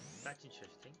 That's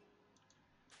interesting.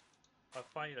 I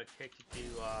find it okay to do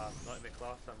Nightmare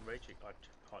class. I'm raging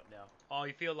hot now. Oh,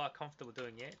 you feel like comfortable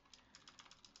doing it?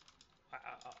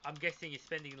 I'm guessing you're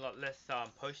spending a lot less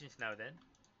potions now then.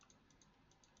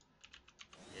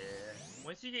 Yeah.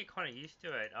 Once you get kind of used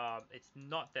to it, it's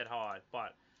not that hard.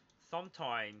 But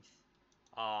sometimes,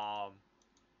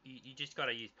 you just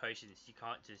gotta use potions. You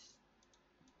can't just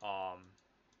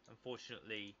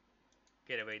unfortunately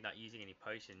get away not using any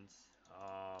potions.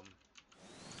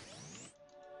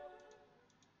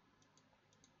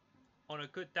 On a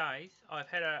good days, I've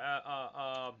had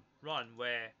a run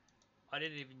where I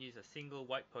didn't even use a single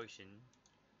white potion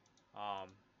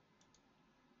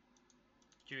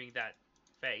during that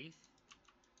phase,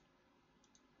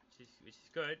 which is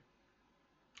good.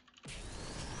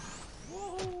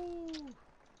 Woohoo!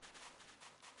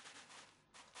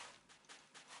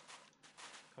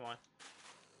 Come on.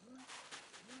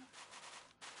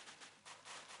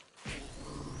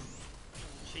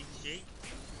 Cheat sheet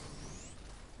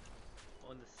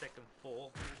on the second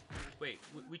floor. Wait,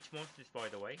 which monsters, by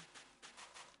the way?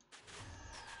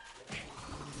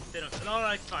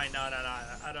 No, it's fine. No,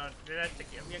 I don't. That's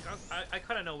okay. I mean, I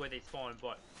kind of know where they spawn,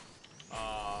 but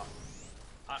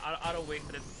I don't wait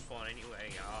for them to spawn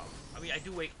anyway. I mean, I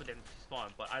do wait for them to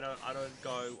spawn, but I don't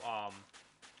go.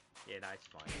 Yeah, no, it's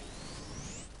fine.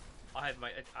 I have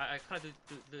my. I kind of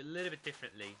do a little bit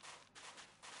differently.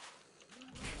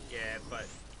 Yeah, but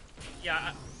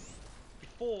yeah.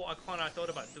 Before I kind of thought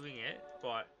about doing it,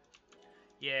 but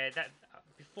yeah,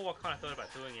 before I kind of thought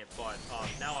about doing it, but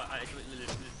now I do it a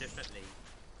little differently.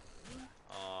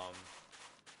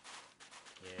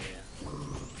 Yeah.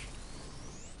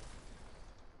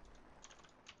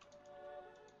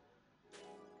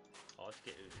 Oh, let's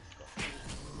get rid of this guy.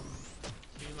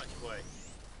 Too much work.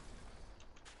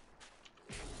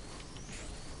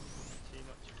 Too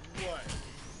much work.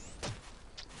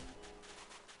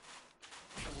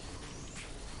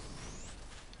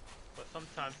 But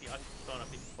sometimes the archers spawn a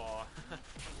bit far.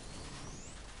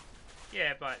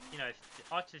 Yeah, but you know,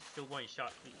 archers still one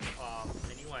shot.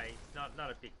 Anyway, it's not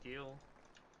a big deal.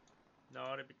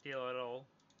 Not a big deal at all.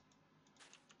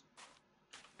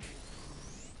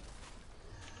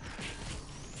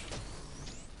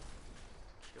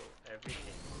 Kill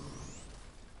everything.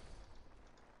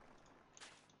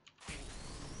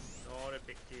 Not a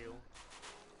big deal.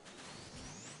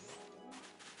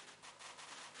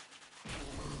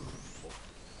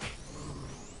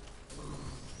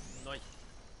 Nice.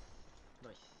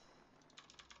 Nice.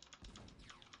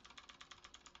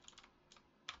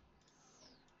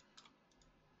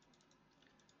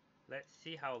 Let's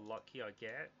see how lucky I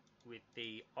get with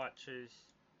the archers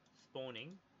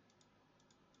spawning.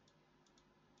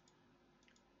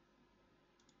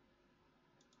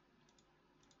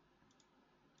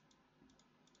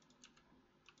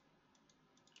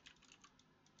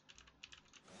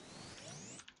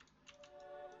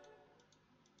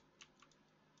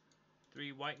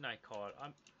 Three white knight card.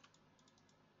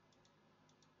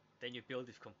 Then your build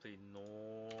is complete.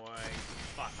 Nice.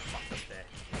 Fuck up there.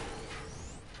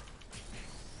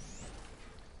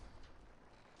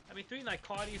 I mean, 3 knight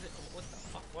card isn't. What the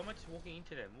fuck? Why am I just walking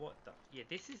into them? What the? Yeah,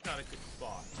 this is not a good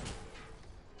spot.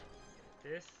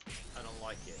 This, I don't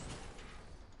like it.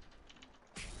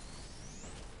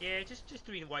 Yeah, just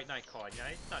 3 white knight card. You know,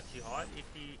 it's not too hard. If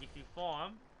you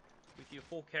farm with your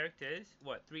 4 characters,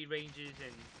 what 3 ranges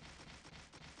and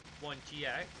 1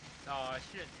 GX,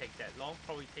 shouldn't take that long.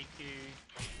 Probably take you.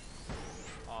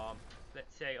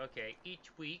 Let's say okay,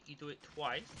 each week you do it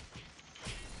twice.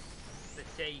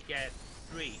 Let's say you get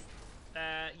 3.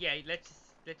 Yeah, let's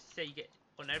say you get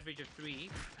on average of 3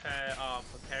 per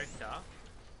character.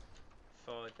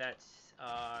 So that's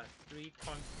 3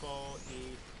 times 4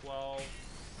 is 12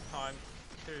 times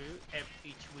 2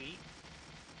 each week.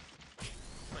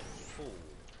 24.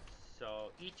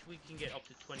 So each week you can get up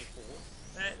to 24.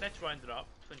 Let's round it up.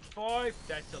 25.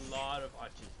 That's a lot of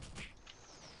archers.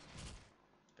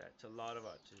 That's a lot of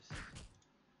archers.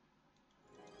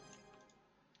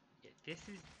 Yeah,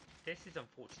 this is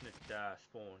unfortunate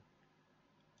spawn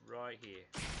right here.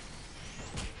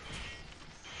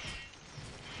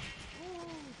 Woo.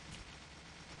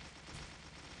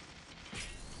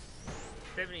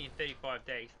 70 in 35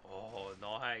 days. Oh,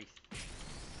 nice.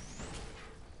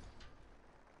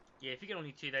 Yeah, if you get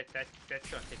only 2, that's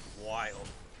gonna take a while.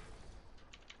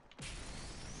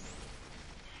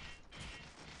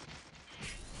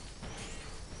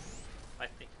 I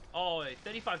think. Oh,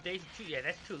 35 days too. Yeah,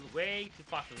 that's way too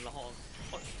fucking long.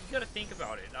 But you gotta think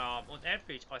about it. On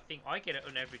average, I think I get it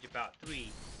on average about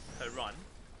 3 per run.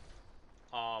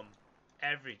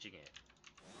 Averaging it.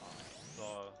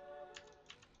 So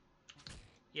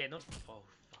Yeah, not. Oh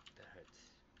fuck, that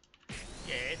hurts.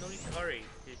 Yeah, no need to hurry.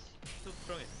 He's still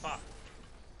strong as fuck.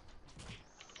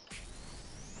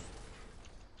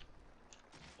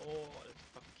 Oh, let's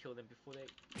fucking kill them before they.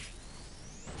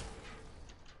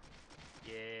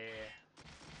 Yeah.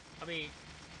 I mean,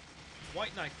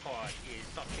 White Knight card is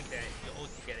something that you're all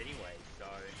to get anyway, so.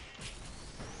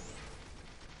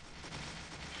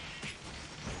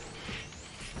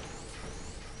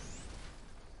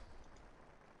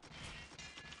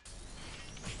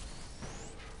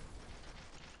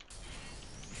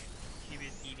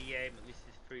 Cubist EDA,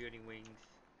 Melissa's Freeloading Wings.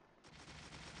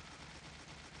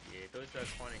 Yeah, those are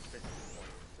quite expensive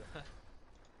ones.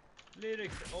 Little,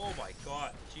 oh my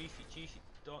god, juicy, juicy.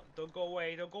 Don't go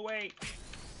away, don't go away.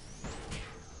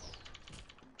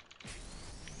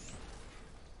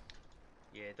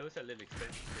 Yeah, those are a little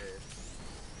expensive.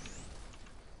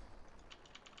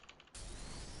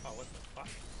 Oh, what the fuck?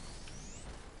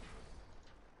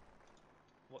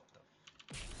 What the?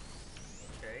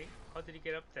 Okay, how did he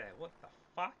get up there? What the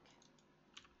fuck?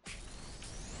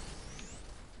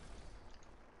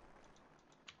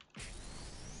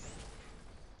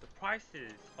 The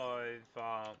prices of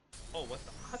oh, what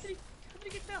the? How did he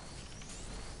get down?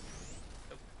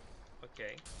 Oh,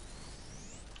 okay.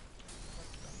 What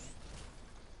the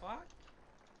fuck?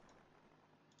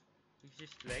 He's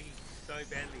just lagging so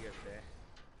badly over there.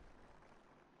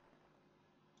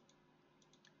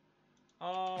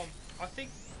 I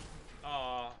think,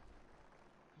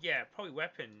 yeah, probably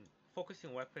weapon.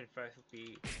 Focusing on weapon first would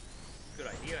be a good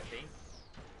idea, I think.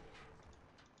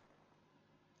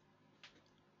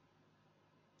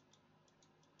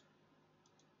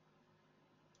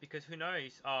 Because who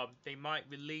knows, they might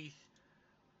release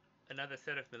another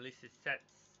set of Melissa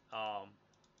sets,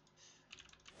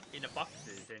 in the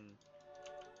boxes, and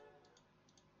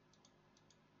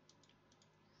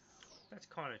that's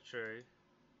kind of true.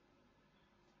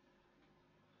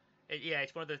 Yeah,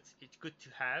 it's one of the, it's good to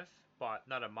have, but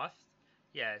not a must.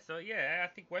 Yeah, so yeah, I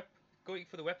think going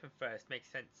for the weapon first makes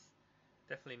sense.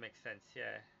 Definitely makes sense,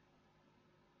 yeah.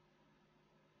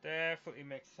 Definitely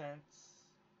makes sense.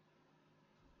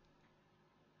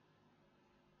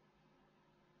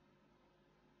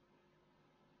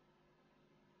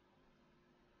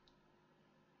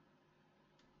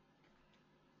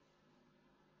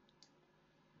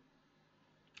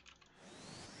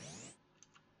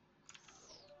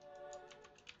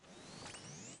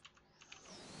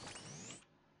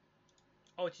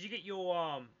 Oh, did you get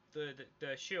your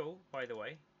the shield, by the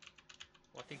way?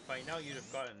 Well, I think by now you'd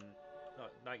have gotten,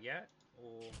 not yet,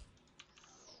 or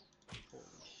holy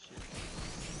shit.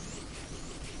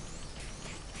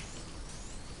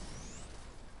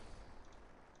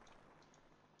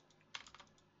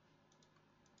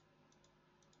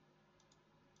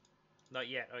 Not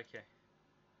yet, okay.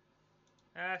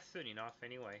 Soon enough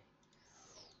anyway.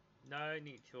 No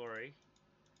need to worry.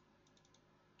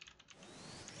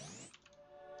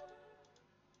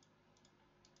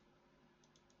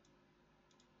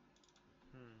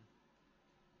 Hmm.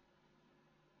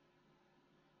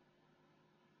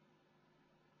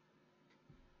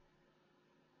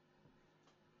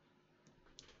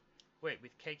 Wait,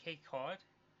 with KK card?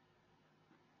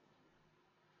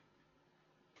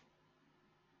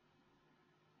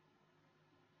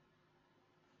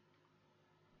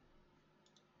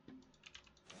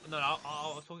 No,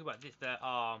 I was talking about this, the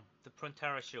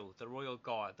Prontera shield, the Royal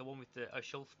Guard, the one with the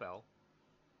shield spell.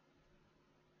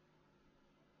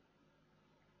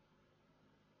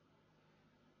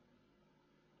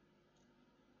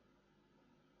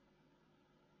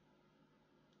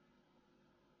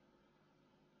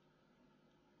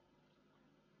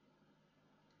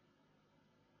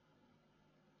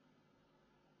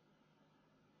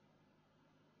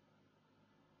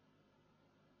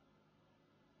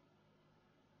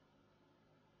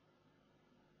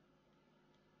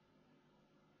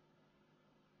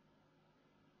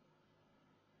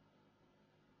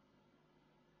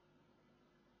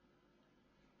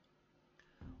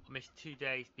 I missed 2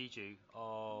 days, Bijou.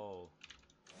 Oh.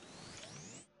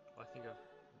 I think I've...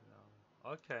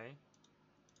 No. Okay.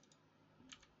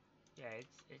 Yeah,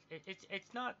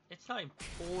 it's not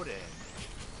important.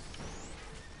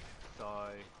 So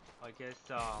I guess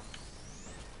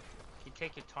you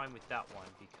take your time with that one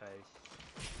because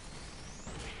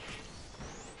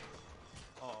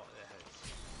oh that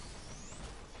hurts.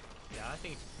 Yeah, I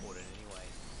think it's important anyway.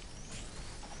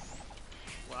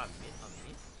 What I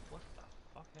missed? What the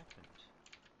fuck happened?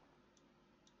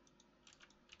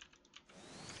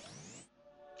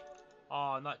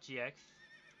 Oh, not GX.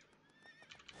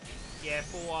 Yeah,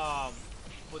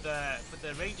 for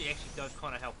the ranger actually does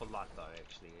kind of help a lot though.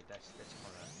 Actually, that's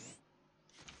kind of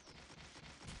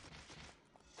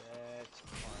Let's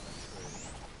climb a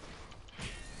tree.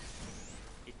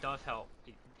 It does help.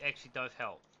 It actually does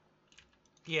help.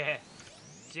 Yeah,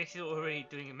 Jax is already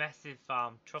doing a massive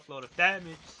truckload of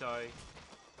damage, so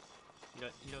you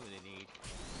don't really need.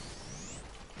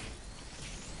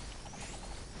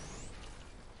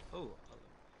 Oh,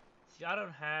 see, I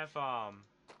don't have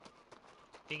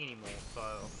thing anymore,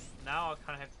 so now I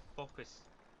kind of have to focus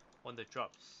on the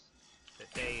drops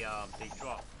that they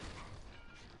drop.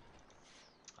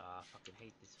 I fucking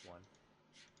hate this one.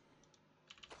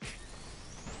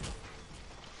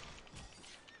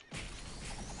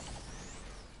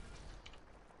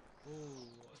 Ooh,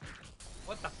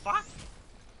 what the fuck?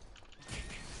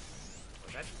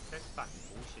 Well, that's fucking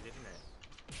bullshit, isn't it?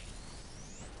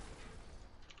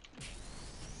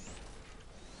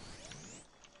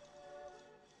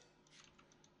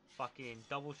 Fucking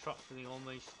double shot doing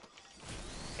almost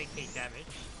 10k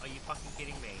damage. Are you fucking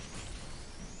kidding me?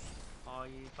 Are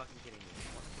you fucking kidding me?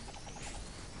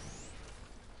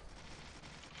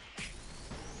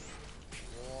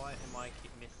 What am I missing? What am I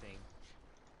keep missing?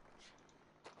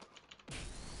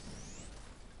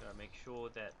 Gotta make sure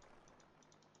that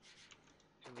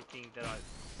everything that I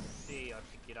see, I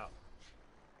pick it up.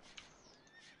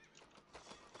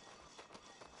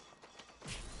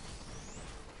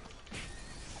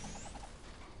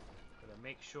 Gotta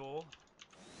make sure.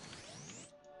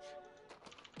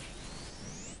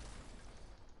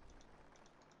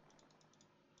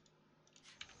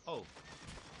 Oh.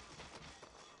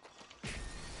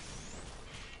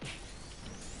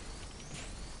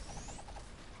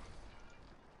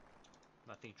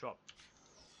 Nothing dropped.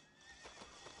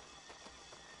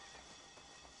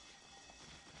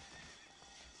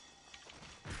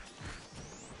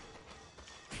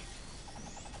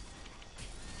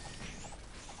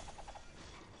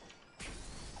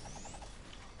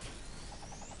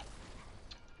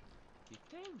 Did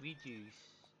they reduce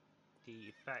the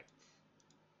effect?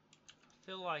 I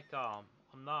feel like I'm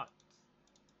not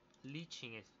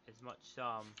leeching as much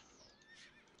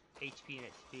HP and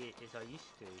XP as I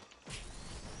used to.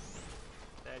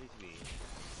 That is weird.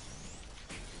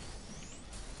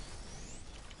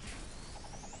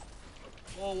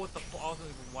 Oh, what the fuck? I wasn't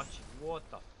even watching. What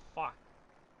the fuck?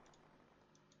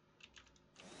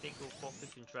 I think we'll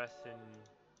focus interest in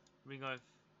Ring of...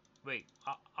 Wait,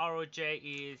 ROJ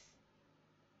is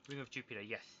Ring of Jupiter,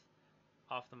 yes.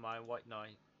 After my White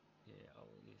Knight. Yeah, oh,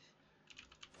 it is.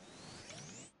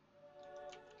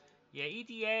 Yeah,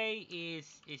 EDA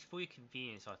is for your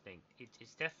convenience, I think.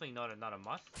 It's definitely not a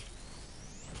must.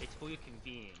 It's for your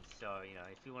convenience, so, you know,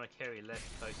 if you want to carry less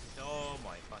potions... Oh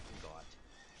my fucking god.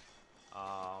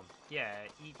 Yeah,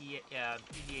 EDA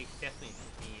is definitely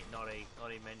convenient, not a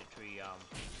mandatory,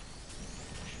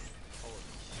 holy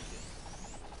shit.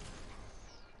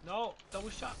 No, double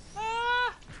shot.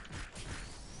 Ah!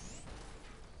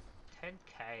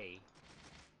 10k.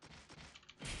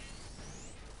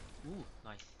 Ooh,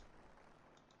 nice.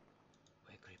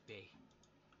 Where could it be?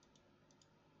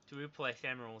 To replace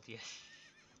emeralds, yes.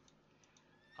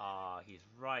 Ah, he's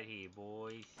right here,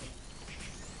 boys.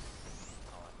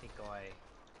 Oh, I think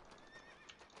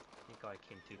I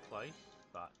came too close,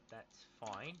 but that's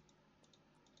fine.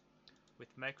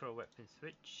 With macro weapon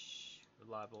switch,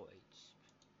 reliable H.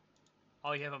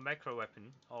 Oh, you have a macro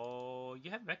weapon. Oh,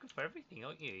 you have macro for everything,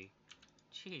 don't you?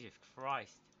 Jesus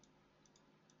Christ.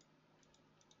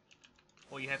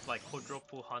 Or you have like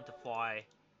quadruple hunterfly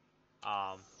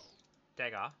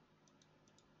dagger.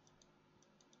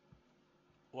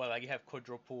 Or like you have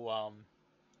quadruple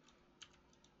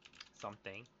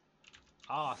something.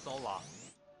 Ah, solar.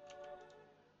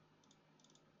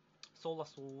 Solar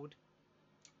sword.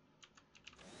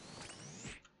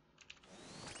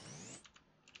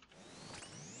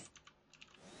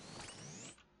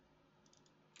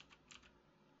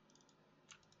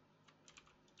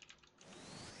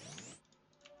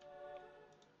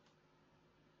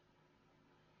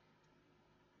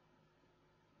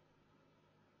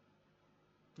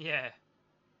 Yeah.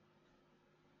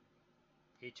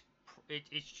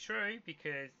 It's true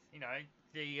because, you know,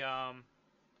 the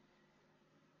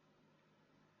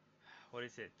what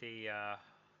is it? The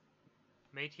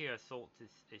meteor assault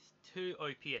is too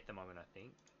OP at the moment, I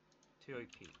think. Too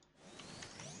OP.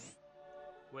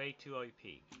 Way too OP,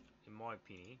 in my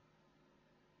opinion.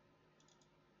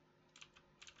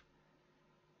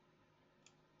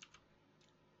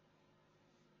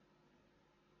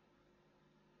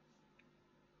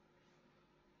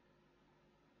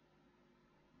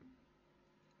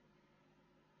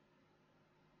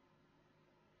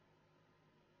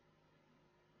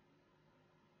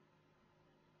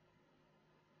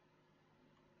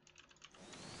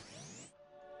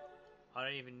 I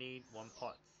don't even need 1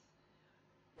 pot.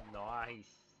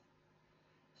 Nice.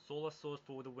 Solar Sword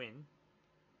for the win.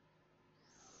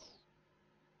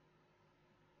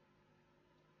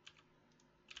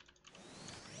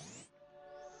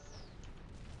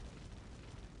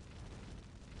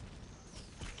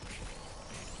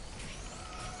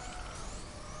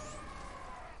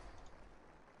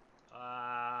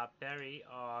 Berry.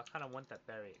 Oh, I kind of want that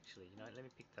berry actually. You know, let me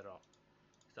pick that up.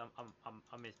 Cause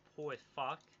I'm as poor as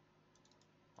fuck.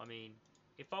 I mean,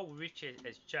 if I were rich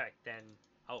as Jack, then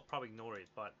I would probably ignore it.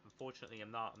 But unfortunately,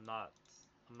 I'm not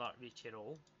rich at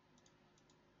all.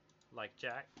 Like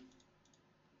Jack.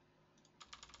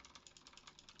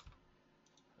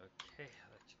 Okay,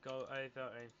 let's go over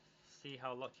and see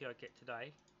how lucky I get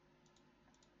today.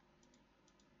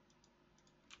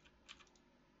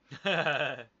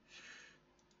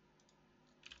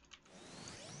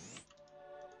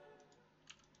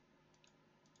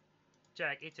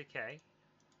 Jack, it's okay.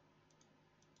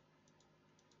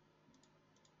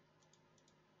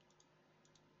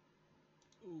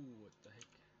 Ooh, what the heck?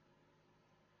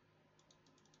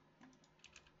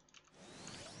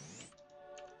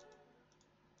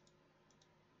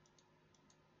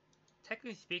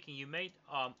 Technically speaking, you made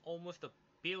almost a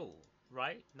bill,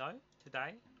 right? No,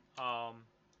 today.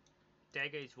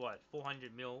 Dagger is what,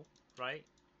 400 mil, right?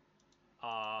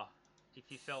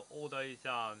 If you sell all those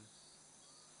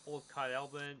old card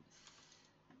albums,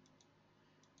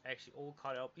 actually old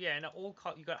card album, yeah, and old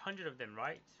card, you got 100 of them,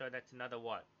 right? So that's another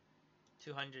what,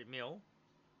 200 mil,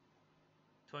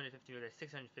 250 mil, that's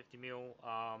 650 mil.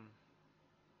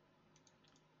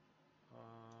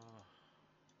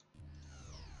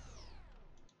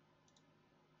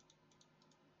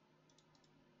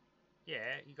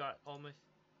 Yeah, you got almost.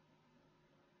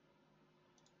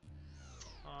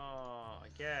 I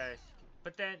guess.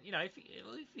 But then, you know, if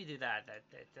you do that,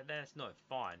 that's not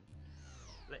fun.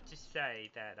 Let's just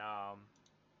say that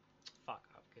fuck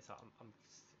up, because I'm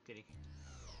getting.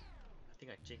 I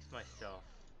think I jinxed myself.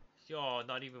 Oh,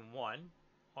 not even one.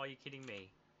 Are you kidding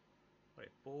me? Wait,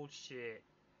 bullshit.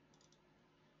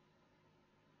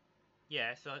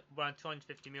 Yeah, so around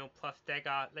 250 mil plus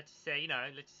dagger. Let's just say, you know,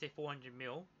 let's just say 400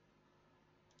 mil.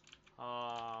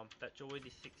 That's already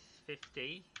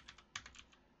 650.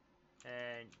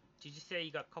 And did you say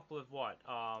you got a couple of what?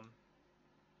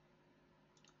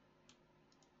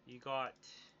 You got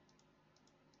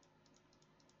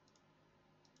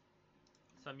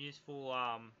some useful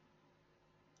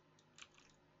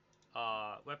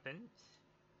weapons.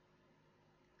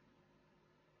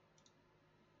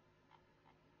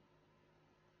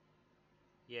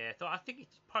 Yeah, so I think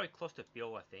it's probably close to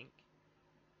bill. I think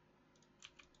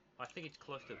it's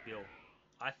close to bill.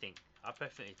 I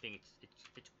personally think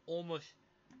it's almost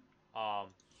a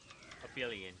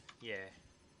billion. Yeah,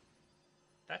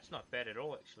 that's not bad at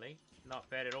all. Actually, not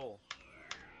bad at all.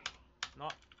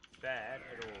 Not bad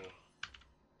at all.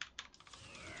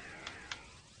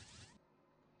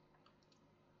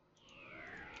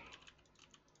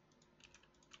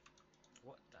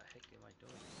 What the heck am I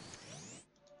doing?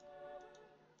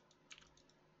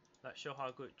 Not sure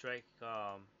how good Drake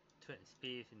twin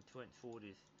spears and twin sword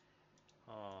is.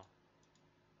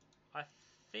 I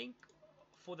think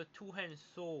for the two-hand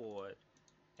sword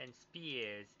and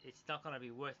spears, it's not gonna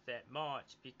be worth that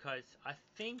much because I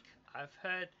think I've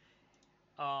heard,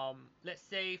 let's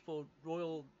say for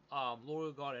Royal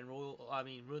Guard and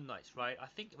Rune Knights, right? I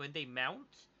think when they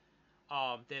mount,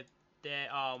 their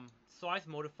size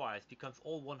modifiers becomes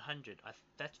all 100.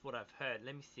 That's what I've heard.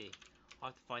 Let me see. I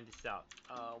have to find this out.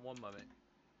 One moment.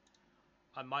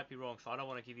 I might be wrong, so I don't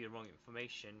want to give you the wrong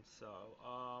information. So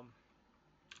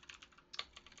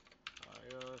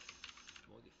iOS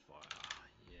modifier.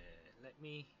 Yeah, let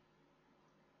me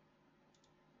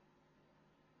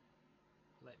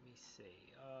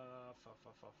see.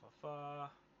 Fa.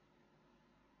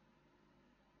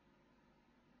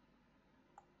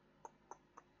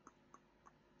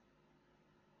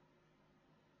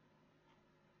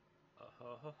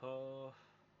 Ho.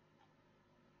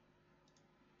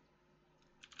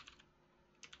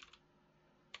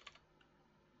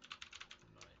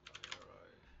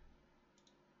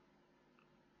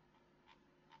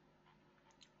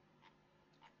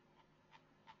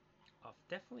 I've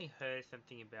definitely heard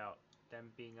something about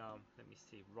them being let me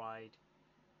see, ride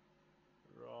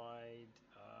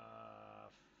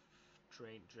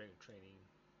training.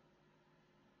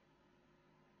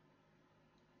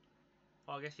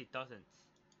 Oh, I guess it doesn't.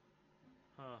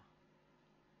 Huh.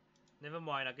 Never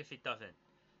mind, I guess it doesn't.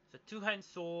 So two-hand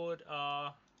sword,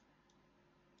 and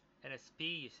a spear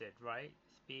you said, right?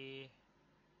 Spear.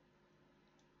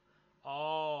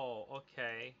 Oh,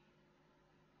 okay.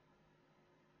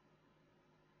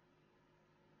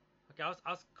 Okay,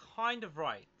 I was kind of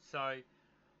right. So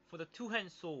for the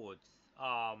two-hand swords,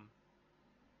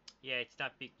 yeah, it's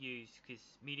not big use because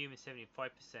medium is 75%,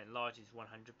 large is 100%.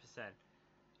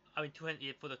 I mean, two-hand,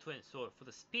 yeah, for the two-hand sword. For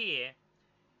the spear,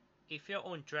 if you're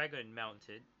on dragon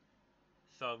mounted,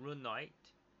 so rune knight,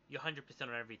 you're 100% on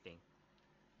everything.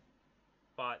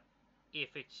 But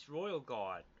if it's royal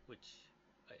guard, which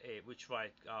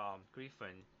like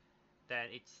griffin, then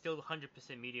it's still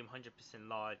 100% medium, 100%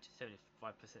 large, 75%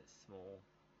 small.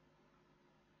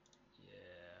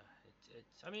 Yeah,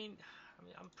 it's. I mean,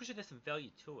 I'm pretty sure there's some value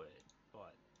to it,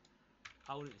 but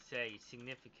I wouldn't say it's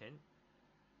significant.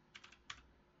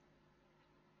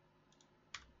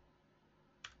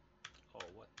 Oh,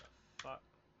 what the fuck?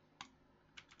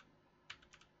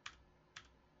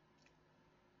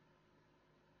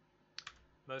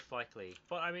 Most likely,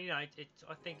 but I mean, it's.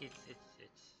 I think it's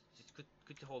just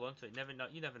good to hold on to it. Never know.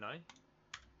 You never know.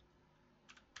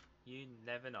 You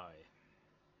never know.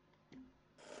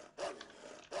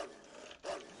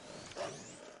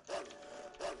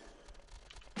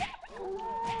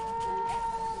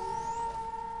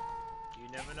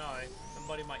 You never know.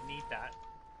 Somebody might need that.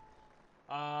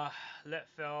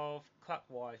 Left valve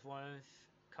clockwise once,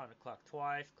 counterclock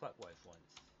twice, clockwise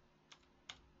once.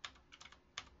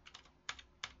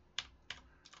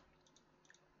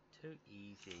 Too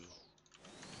easy.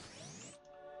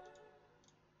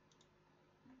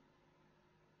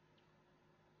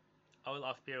 I will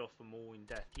ask Beryl for more in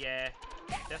depth. Yeah,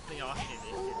 definitely ask him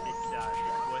if it's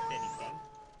worth anything.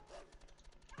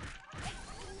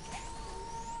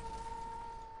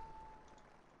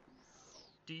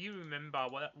 Do you remember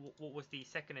what was the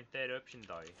second and third option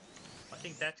though? I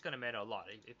think that's gonna matter a lot.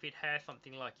 If it has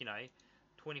something like 20%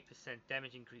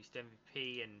 damage increase to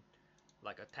MVP and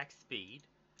like attack speed,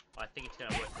 I think it's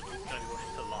gonna worth. It's gonna be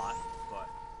worth a lot, but.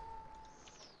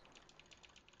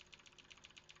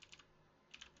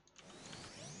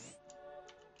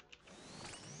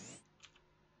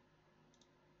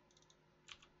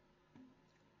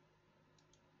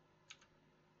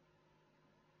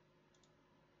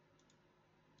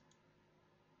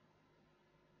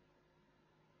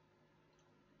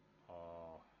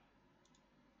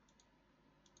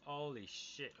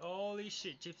 Holy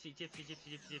shit, Gypsy,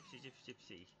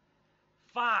 Gypsy.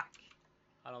 Fuck!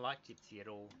 I don't like Gypsy at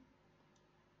all.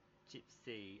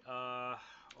 Gypsy,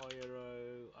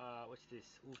 Oiro, what's this?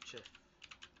 Ulcha.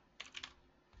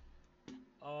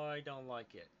 I don't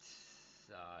like it.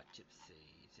 Gypsy.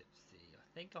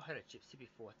 I think I had a Gypsy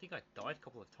before. I think I died a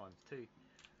couple of times too.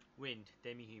 Wind,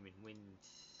 demi-human, wind.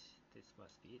 This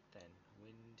must be it then.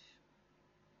 Wind,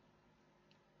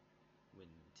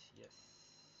 yes.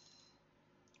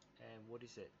 And what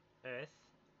is it? Earth.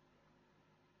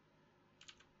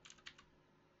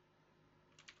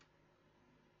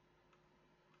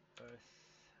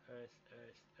 Earth.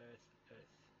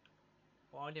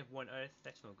 Well, I only have one Earth.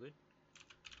 That's not good.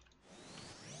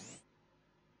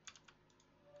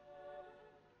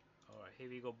 Alright, here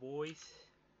we go, boys.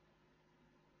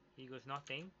 Here goes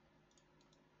nothing.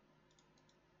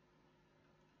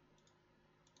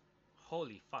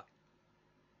 Holy fuck.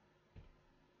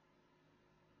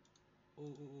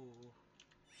 Ooh.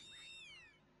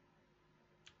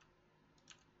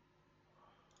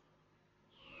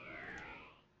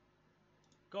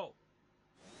 Go.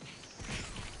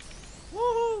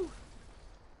 Woohoo!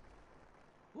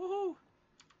 Woohoo!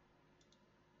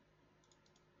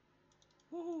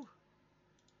 Woohoo!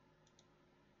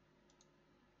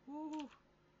 Woohoo!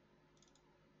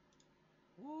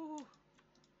 Woohoo!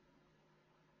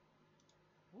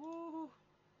 Woohoo!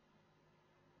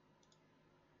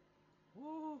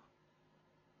 Woohoo!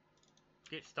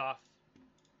 Get stuff.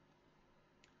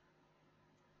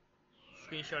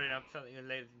 Screenshot it up, something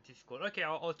later in Discord. Okay,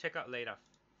 I'll check out later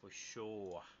for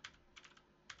sure.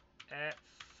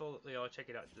 Absolutely, I'll check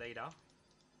it out later.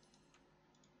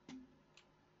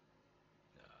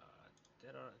 That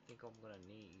I don't think I'm gonna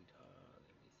need. Let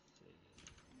me see.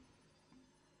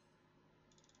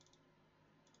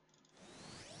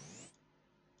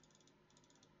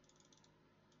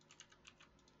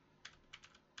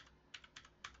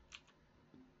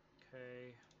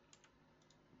 Okay.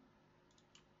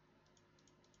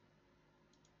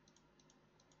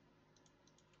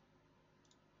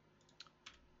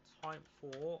 Time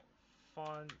for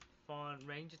fun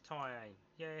ranger time.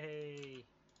 Yay!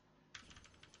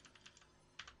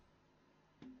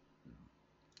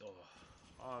 Oh,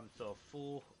 I'm so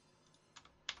full.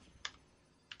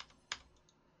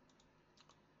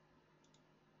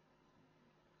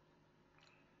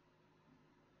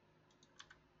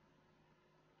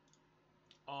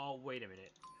 Oh, wait a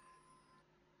minute.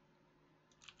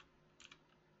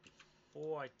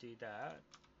 before I do that,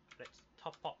 let's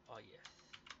top up. Oh yes,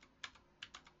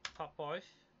 top off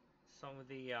some of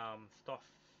the stuff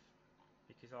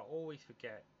because I always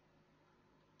forget.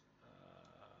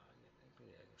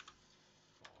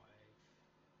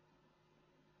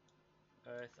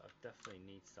 Earth, I definitely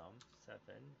need some. 7.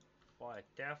 Fire,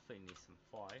 definitely need some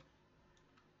 5.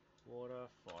 Water,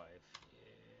 5.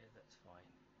 Yeah, that's fine.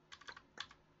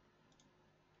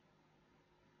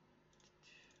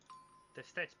 The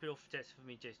stats build stats for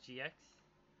me just GX.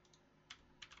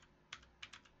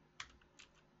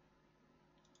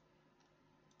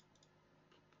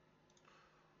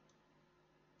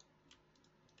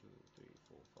 2, 3,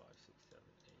 4, 5, 6, 7,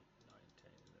 8, 9,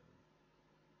 10, 11,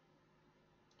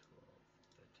 12,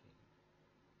 13.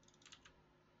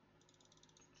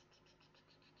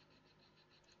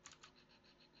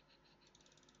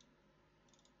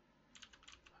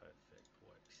 Perfect,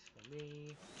 works for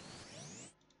me.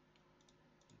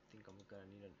 You think I'm gonna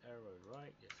need an arrow,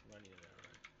 right? Yes, I'm gonna need an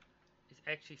arrow. It's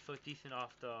actually so decent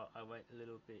after I went a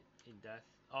little bit in depth.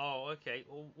 Oh, okay.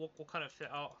 Well, what kind of set?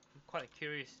 Oh, I'm quite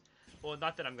curious. Well,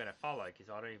 not that I'm gonna follow, because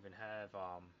I don't even have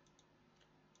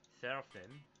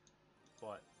Seraphim.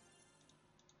 But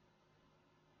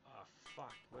oh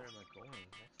fuck, where am I going?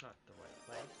 That's not the right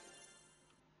place.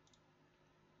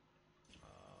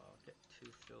 Get 2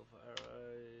 silver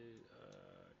arrows.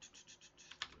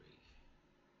 3.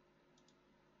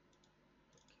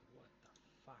 Okay, what the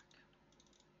fuck?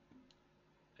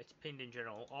 It's pinned in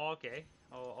general. Oh, okay.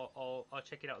 I'll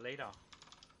check it out later.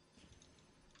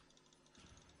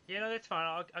 Yeah, no, that's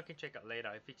fine. I can check it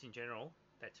later. If it's in general,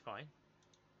 that's fine.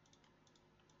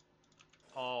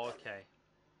 Oh, okay.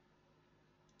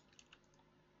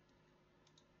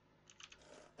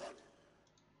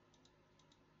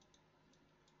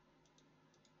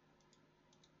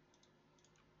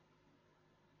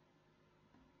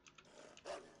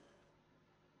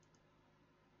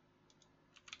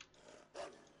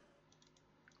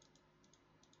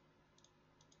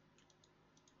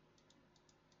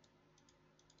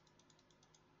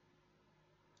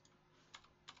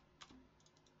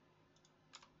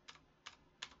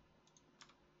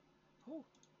 Ooh.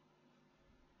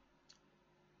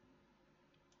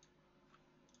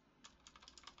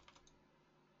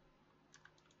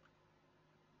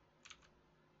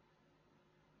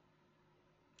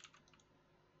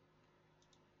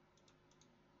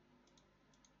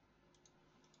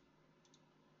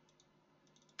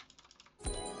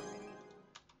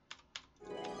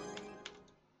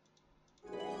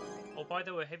 Oh, by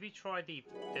the way, have you tried the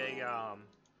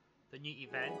new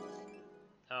event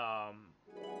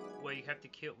where you have to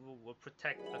kill will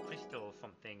protect a crystal or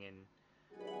something and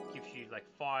gives you like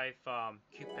 5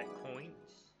 Cupid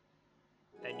coins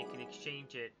and you can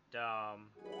exchange it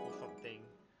for something.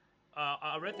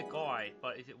 I read the guide,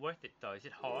 but is it worth it though? Is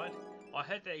it hard? I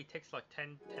heard that it takes like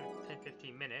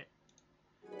 15 minutes.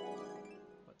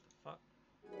 What the fuck?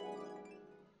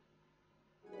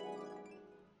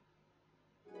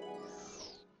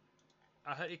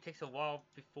 I heard it takes a while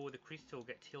before the crystal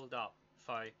gets healed up.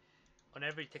 So on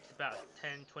average it takes about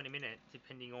 10-20 minutes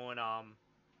depending on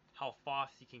how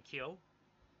fast you can kill.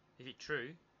 Is it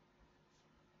true?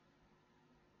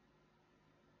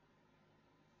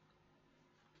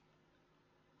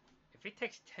 If it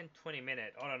takes 10-20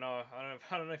 minutes, I don't know.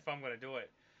 I don't know if I'm gonna do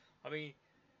it. I mean,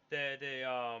 the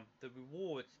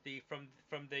rewards from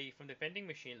the vending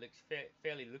machine looks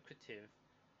fairly lucrative,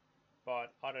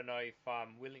 but I don't know if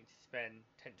I'm willing to spend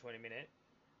 10-20 minutes.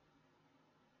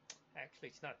 Actually,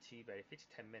 it's not too bad. If it's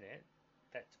 10 minutes,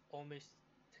 that's almost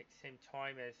takes the same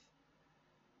time as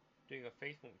doing a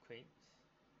Facebook queen.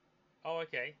 Oh,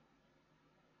 okay.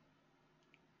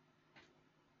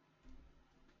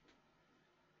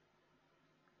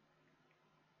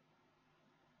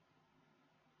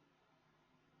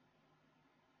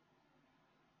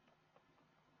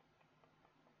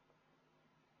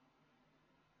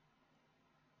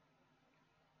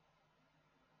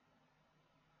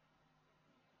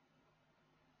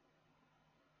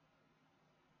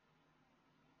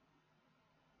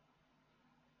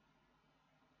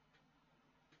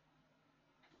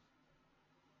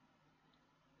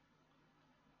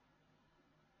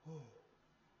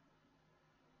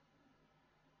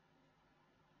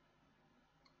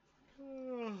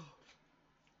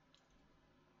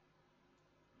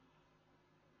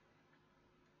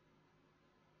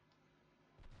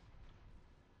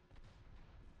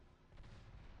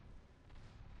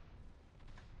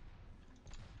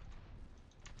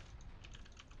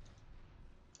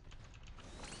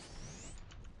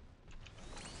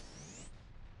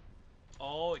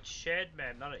 Oh, it's shared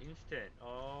map, not an instant.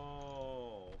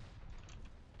 Oh.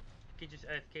 can just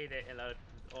AFK there and let.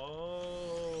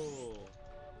 Oh.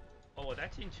 Oh,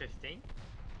 that's interesting.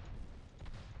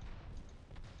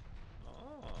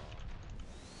 Oh.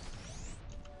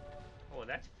 Oh,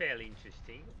 that's fairly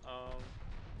interesting.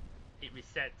 It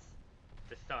resets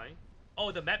the stone.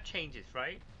 Oh, the map changes,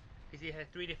 right? Because it has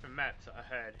 3 different maps, I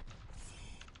heard.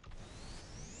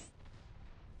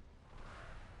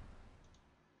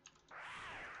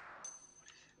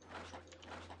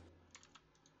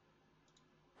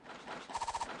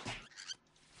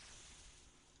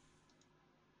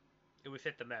 It will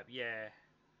set the map, yeah.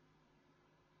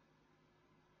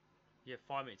 Yeah,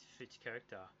 5 minutes to switch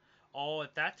character. Oh,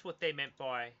 that's what they meant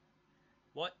by...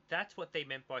 What? That's what they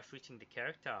meant by switching the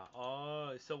character.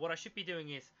 Oh, so what I should be doing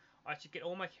is... I should get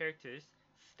all my characters,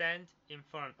 stand in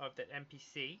front of that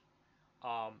NPC,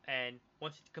 and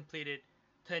once it's completed,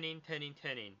 turn in, turn in,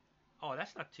 turn in. Oh,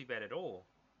 that's not too bad at all.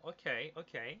 Okay,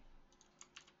 okay.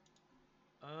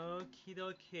 Okie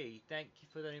dokie. Thank you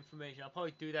for that information. I'll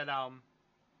probably do that a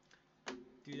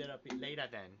bit later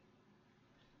then.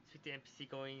 Speak the NPC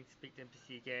going, speak the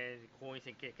NPC again, coins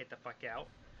and get the fuck out.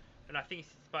 And I think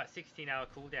it's about 16-hour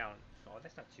cooldown. Oh,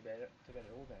 that's not too bad at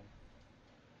all then.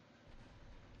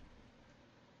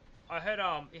 I heard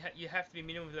you have to be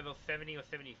minimum level 70 or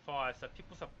 75, so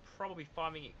people are probably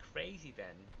farming it crazy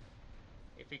then.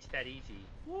 If it's that easy.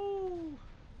 Woo!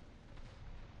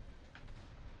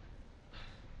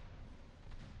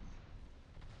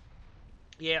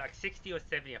 Yeah, like 60 or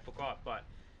 70, I forgot, but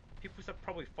people are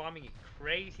probably farming it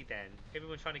crazy then.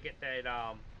 Everyone's trying to get that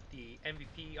the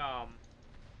MVP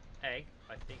egg,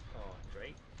 I think. Oh,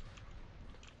 great.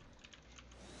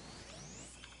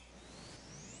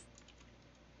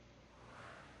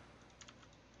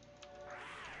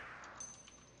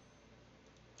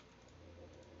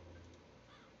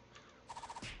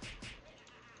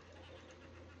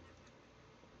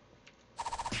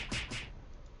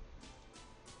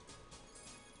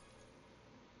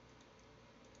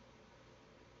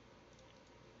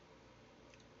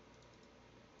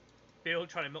 Bill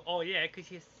trying to milk. Oh yeah, because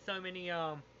he has so many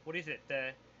what is it,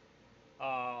 the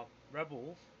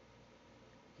rebels.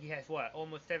 He has what,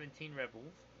 almost 17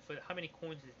 rebels. So how many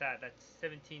coins is that? That's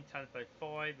 17 times by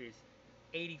 5 is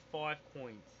 85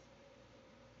 coins.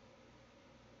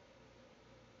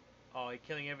 Oh, you're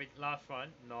killing every last one.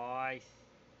 Nice.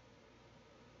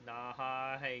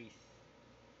 Nice.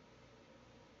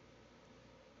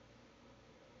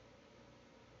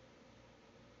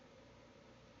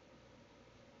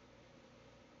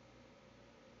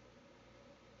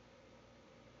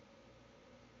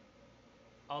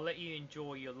 I'll let you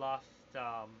enjoy your last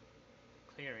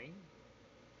clearing.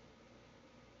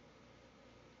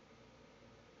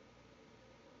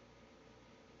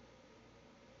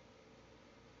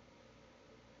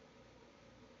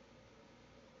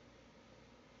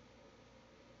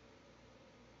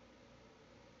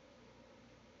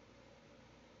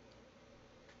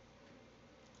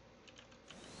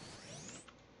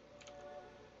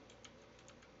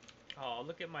 Oh,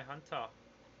 look at my hunter.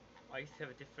 I used to have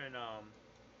a different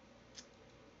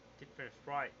different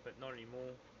sprite, but not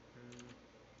anymore.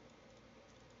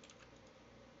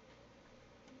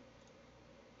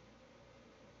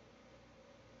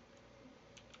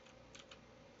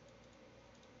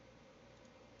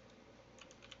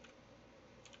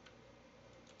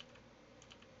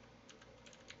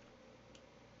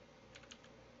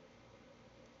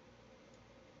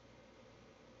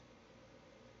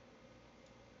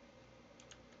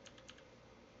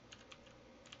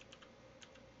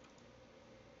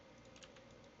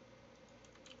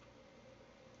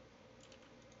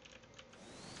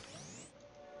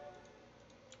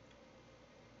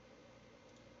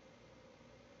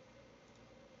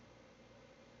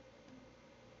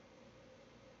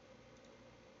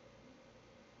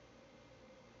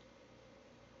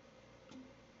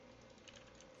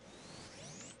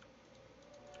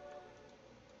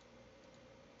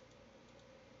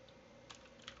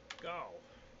 Go.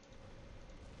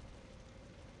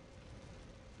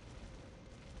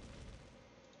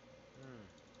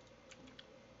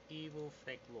 Evil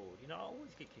Snake Lord. You know, I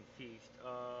always get confused.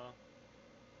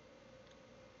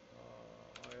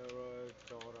 Aero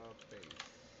database.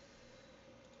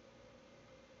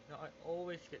 No, I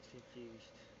always get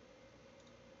confused.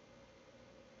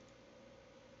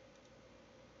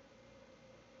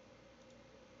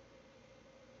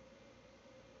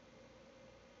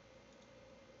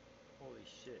 Holy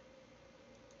shit.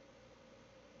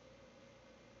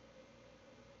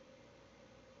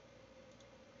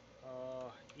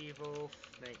 Evil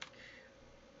Snake.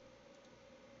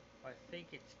 I think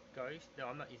it's Ghost. No,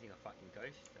 I'm not using a fucking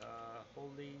Ghost.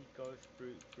 Holy Ghost,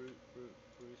 Brute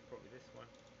is probably this one.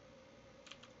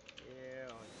 Yeah,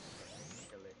 I'll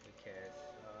just kill it, who cares?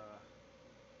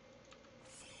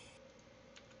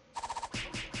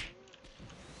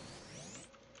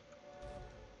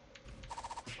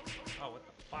 Oh, what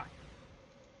the fuck?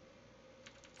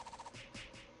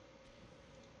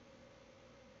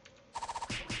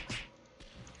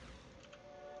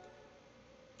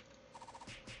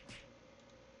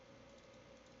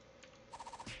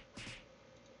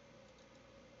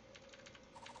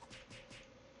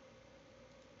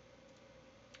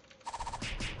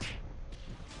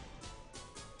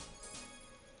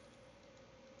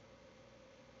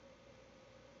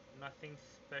 Nothing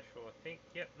special, I think.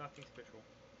 Yep, nothing special.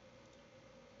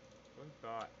 Going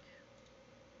back.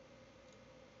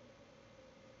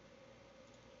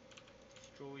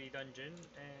 Destroy dungeon,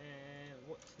 and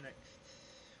what's next?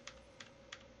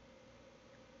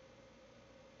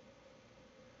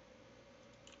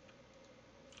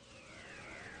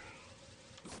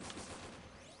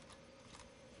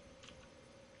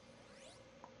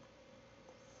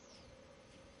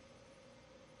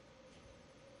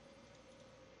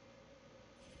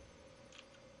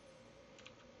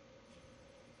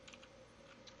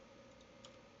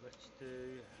 Let's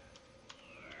do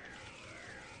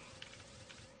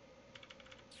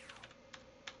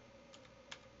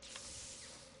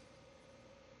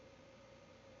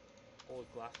old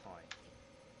glass eye.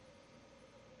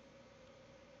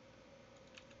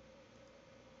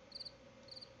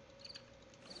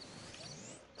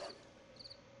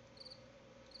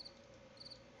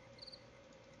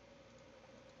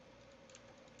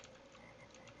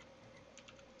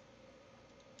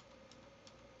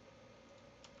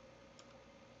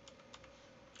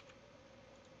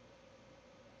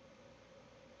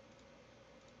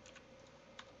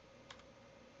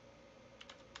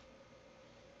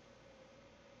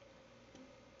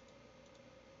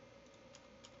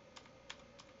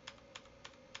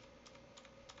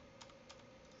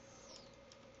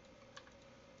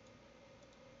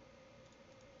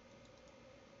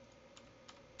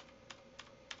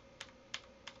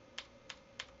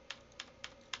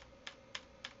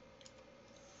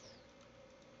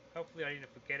 Hopefully I didn't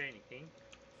forget anything.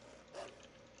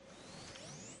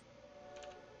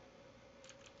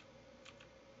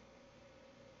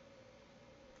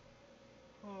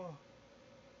 Oh.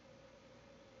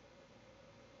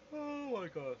 Oh my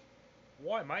god.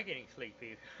 Why am I getting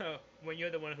sleepy? When you're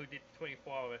the one who did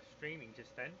 24-hour streaming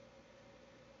just then.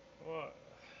 What?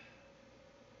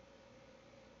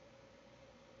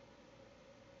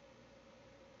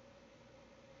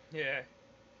 Yeah.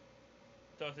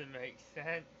 Doesn't make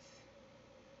sense.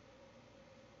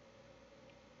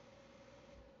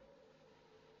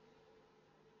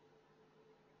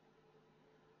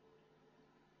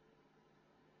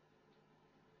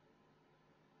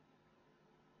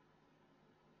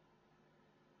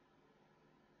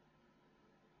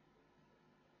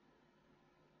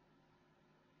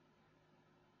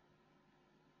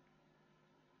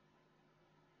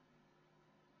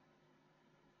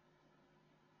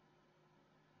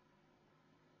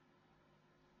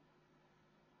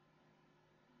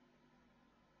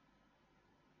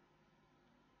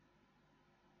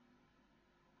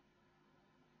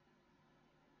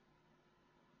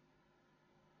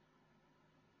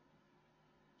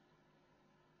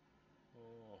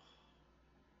 Oh.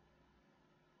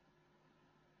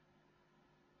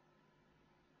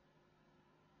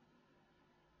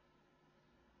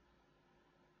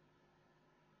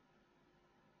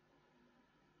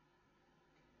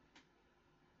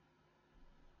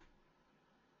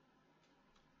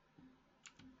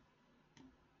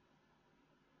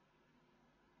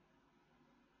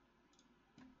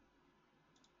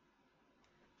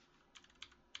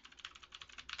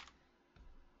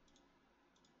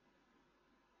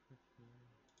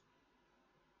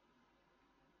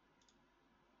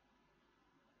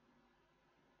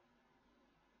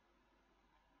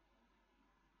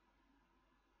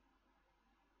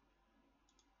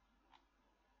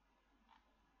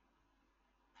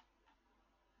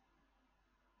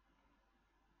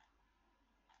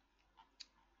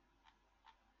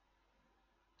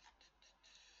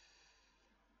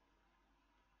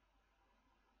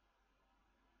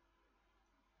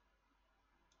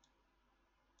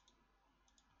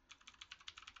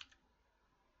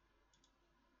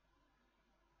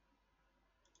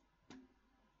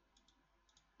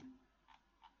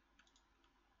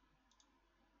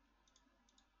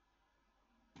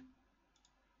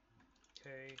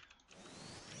 Okay.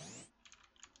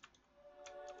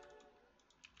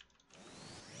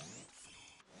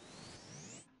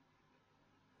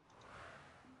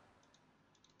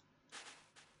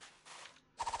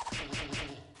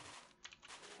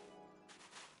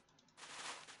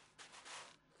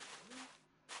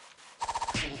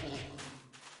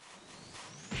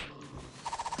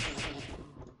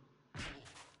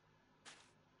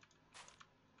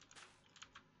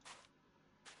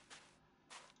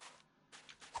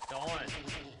 Done.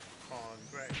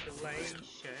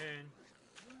 Congratulations.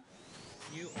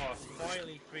 You are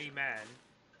finally free, man.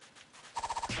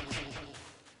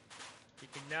 You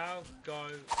can now go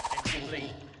and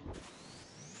sleep.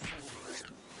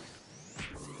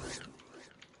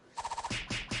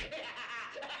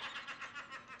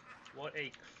 What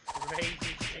a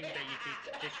crazy thing that you did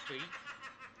this week.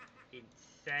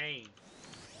 Insane.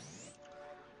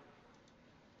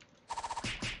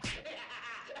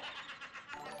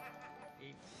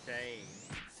 Insane.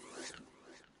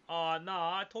 Oh no,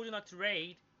 I told you not to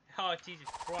raid. Oh Jesus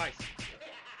Christ.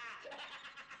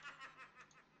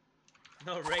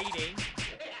 No raiding.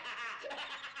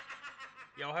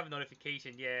 Yeah, I'll have a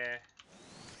notification, yeah.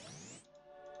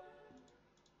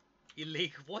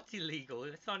 Illegal? What's illegal?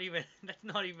 That's not even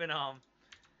a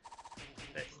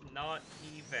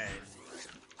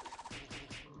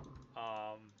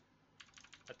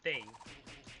thing.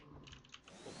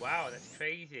 But wow, that's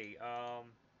crazy.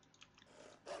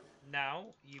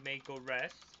 Now you may go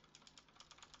rest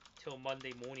till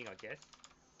Monday morning, I guess,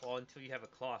 or until you have a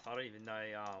class. I don't even know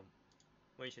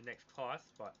when's your next class,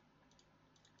 but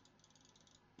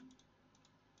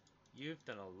you've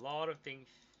done a lot of things.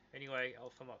 Anyway,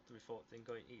 I'll sum up the results and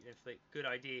go and eat and sleep. Good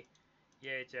idea.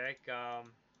 Yeah, Jack.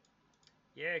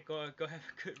 Yeah, go have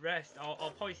a good rest.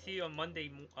 I'll probably see you on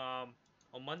Monday. On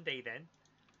Monday then.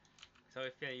 So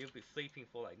if you'll be sleeping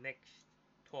for like next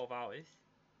 12 hours.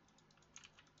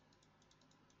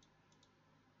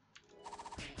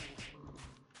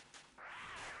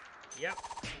 Yep.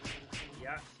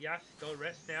 Yes. Go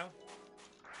rest now.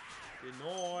 Good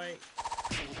night.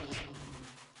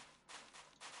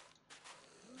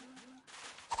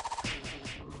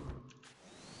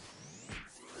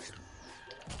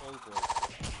 Oh boy.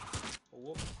 Oh,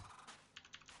 whoops.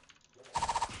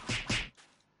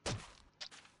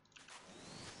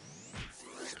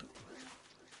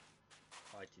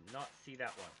 I did not see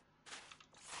that one.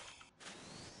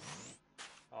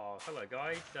 Oh, hello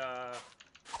guys.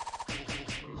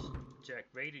 Jack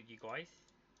raided you guys.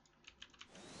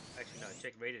 Actually, no,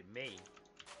 Jack raided me.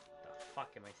 The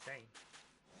fuck am I saying?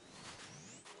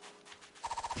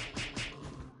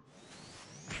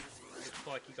 Looks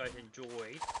like you guys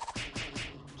enjoyed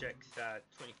Jack's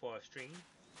 24-hour stream.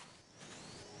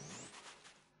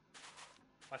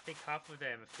 I think half of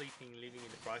them are sleeping, living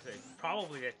in the price zone.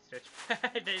 Probably that's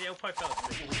they'll probably fall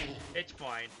asleep. It's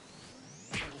fine.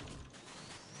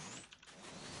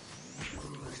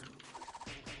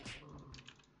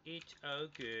 It's all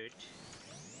good.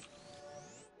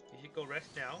 You should go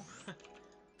rest now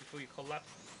before you collapse.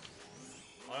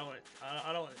 I don't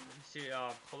want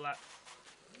to collapse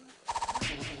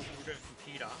your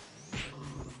computer.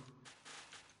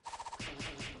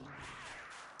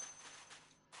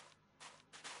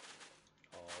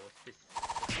 Oh, what's this?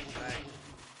 Lag?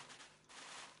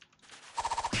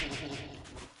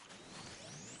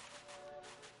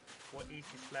 What is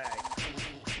this lag?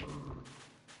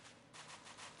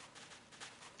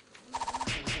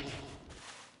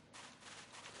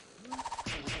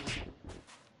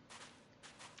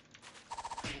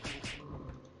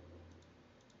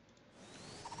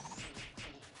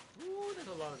 Ooh, there's a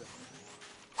lot of them.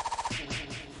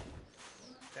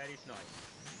 That is nice.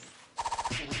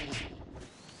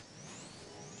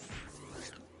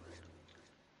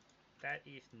 That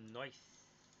is nice.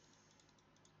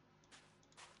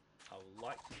 I would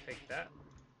like to take that.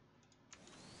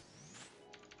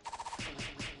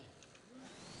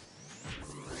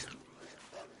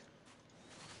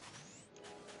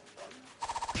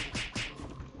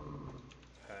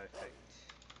 Perfect.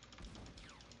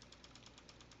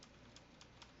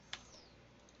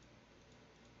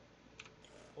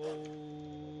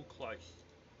 Oh, close.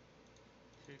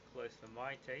 Too close for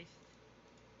my taste.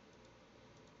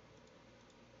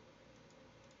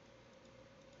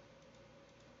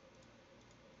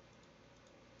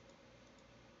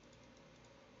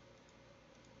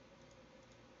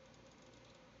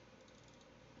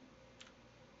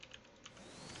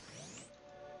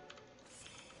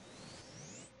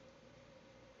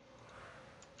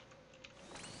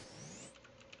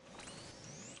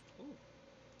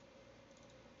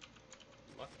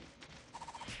 Lucky.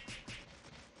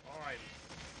 Alright.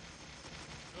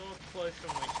 So close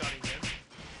from one-shotting them.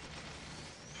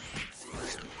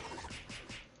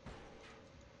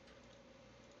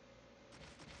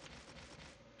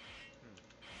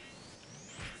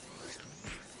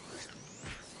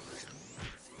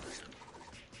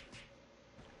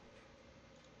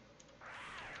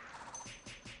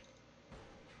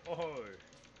 Oh.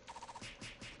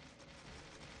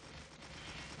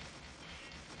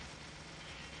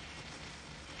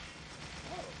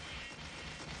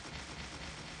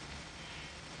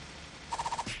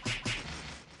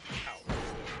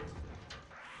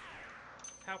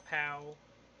 pow.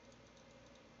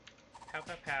 Pow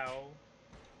pow pow.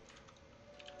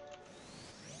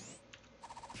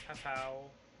 Pow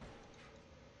pow.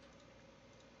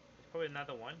 There's probably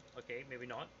another one. Okay, maybe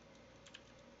not.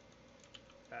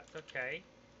 That's okay.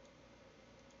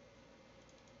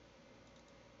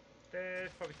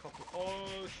 There's probably a couple.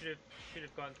 Oh, should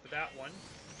have gone for that one.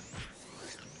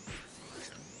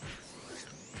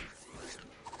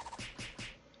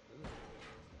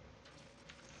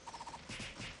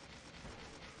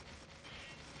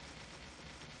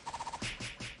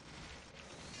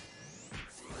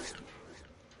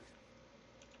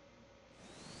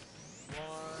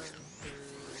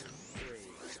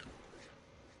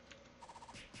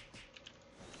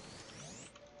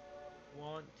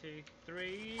 One, two,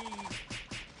 three.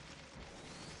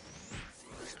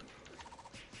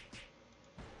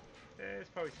 There's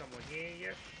probably someone here,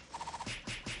 yes.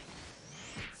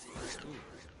 Ooh,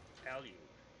 value.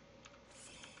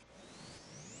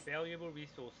 Valuable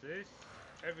resources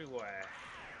everywhere.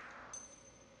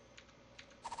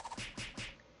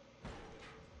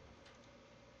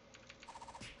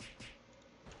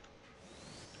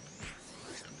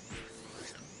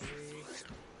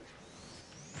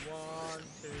 One,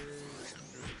 two,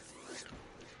 three.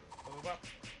 Over.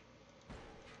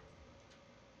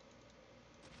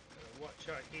 Gotta watch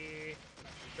out here.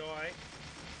 Not to die.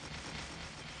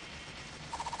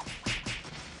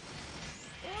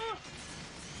 Ah!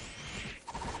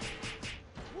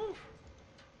 Woo!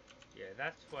 Yeah,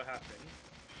 that's what happened.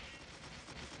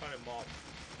 Just trying to mob.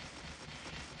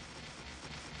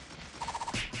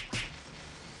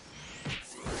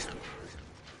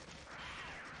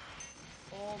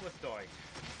 Almost died.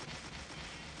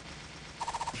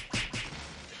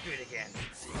 Let's do it again.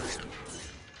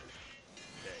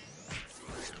 There you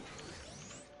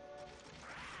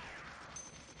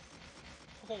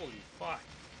go. Holy fuck.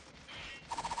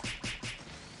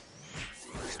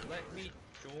 Let me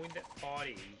join the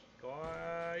party,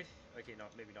 guys. Okay, no,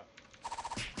 maybe not.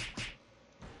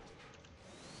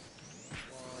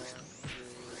 One, two,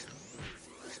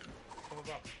 three. Come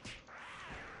up.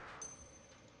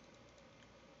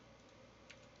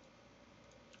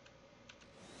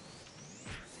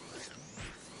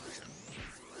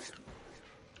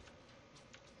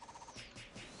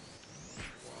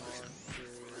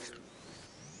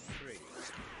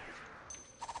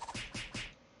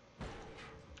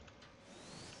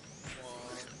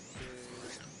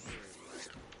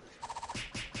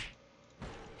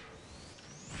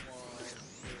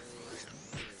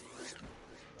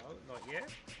 Yeah?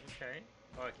 Okay.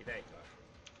 Okay, there you go.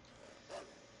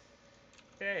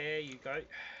 There you go.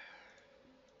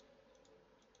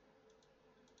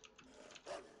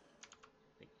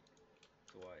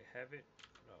 Do I have it?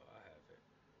 No, I have it.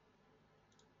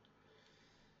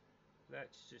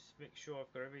 Let's just make sure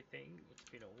I've got everything. It's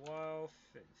been a while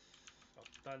since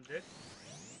I've done this.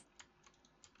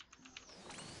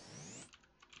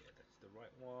 Yeah, that's the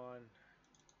right one.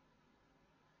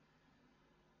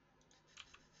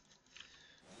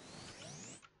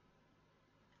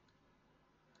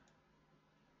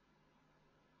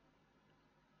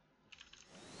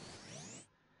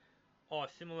 Oh,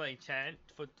 similar enchant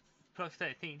for plus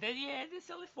 13. Then yeah, they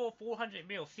sell it for 400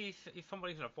 mil. See if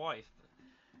somebody's gonna buy it.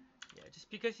 Yeah, just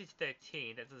because it's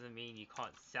 13, that doesn't mean you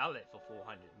can't sell it for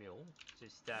 400 mil.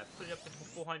 Just put it up to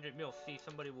 400 mil. See if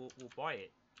somebody will buy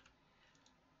it.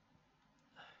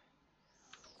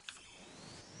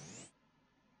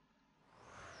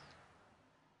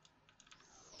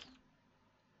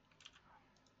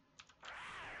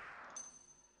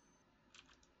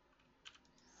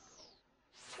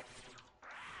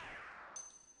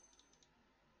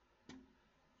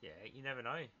 Yeah, you never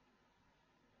know.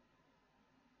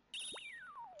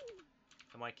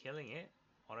 Am I killing it?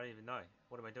 I don't even know.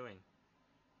 What am I doing?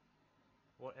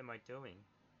 What am I doing?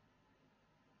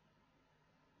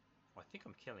 I think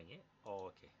I'm killing it. Oh,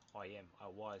 okay. I am. I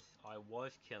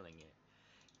was killing it.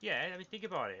 Yeah, I mean, think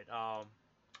about it.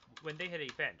 When they had an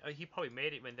event, he probably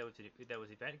made it when there was an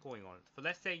event going on. So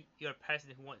let's say you're a person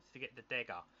who wants to get the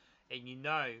dagger, and you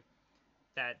know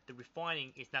that the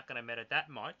refining is not gonna matter that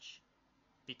much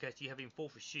because you have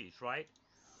enforcer shoes, right?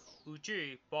 Would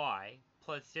you buy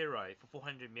plus 0 for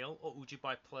 400 mil, or would you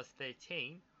buy plus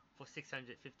 13 for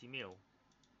 650 mil?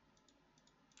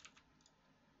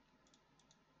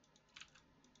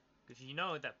 Because you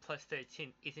know that plus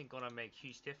 13 isn't gonna make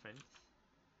huge difference.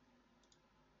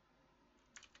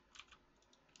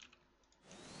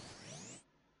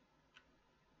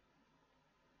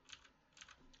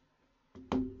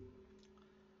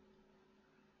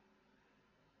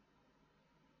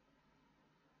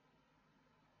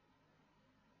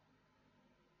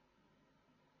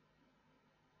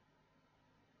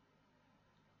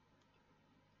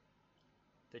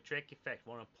 The Drake effect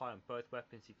won't apply on both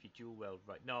weapons if you dual wield,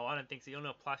 right? No, I don't think so. It only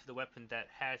applies to the weapon that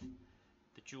has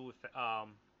the dual effect,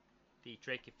 the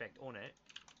Drake effect on it.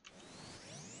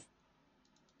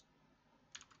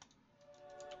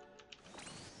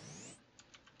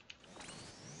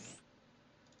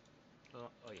 Oh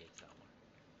yeah, it's that one.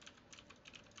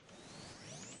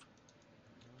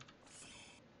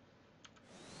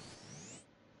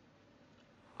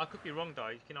 I could be wrong though.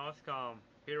 You can ask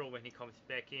Hero when he comes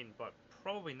back in, but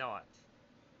probably not.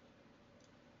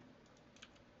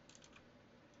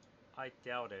 I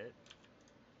doubt it.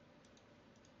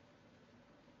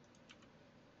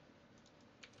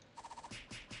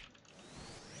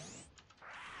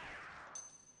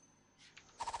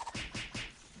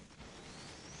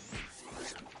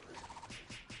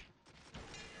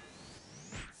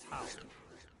 How?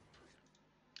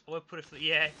 I would put it,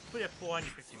 yeah, put it at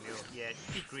 450 mil. Yeah,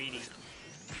 just be greedy.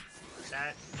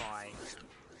 That's fine.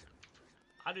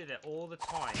 I do that all the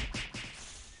time.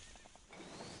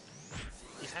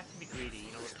 You have to be greedy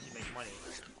in order to make money.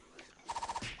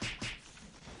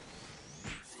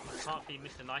 You can't be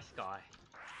Mr. Nice Guy.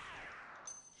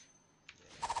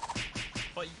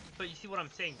 But you see what I'm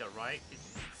saying though, right?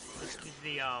 It's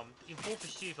the in 4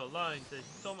 pursuits alone, there's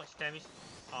so much damage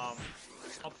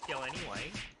upscale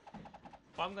anyway.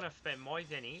 If I'm gonna spend more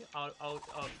Zenny, I'll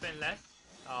spend less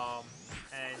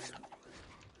and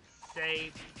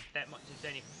save that much of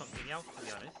Zenny for something else, to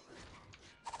be honest.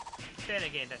 Then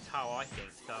again, that's how I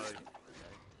think, so you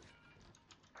know,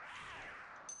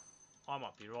 I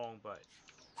might be wrong, but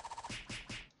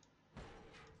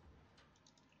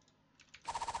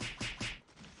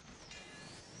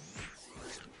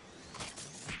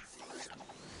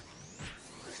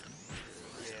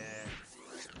yeah.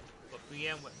 But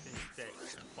VM weapons that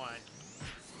fine.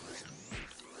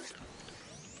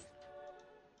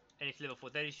 And it's level 4.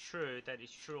 That is true. That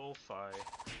is true also.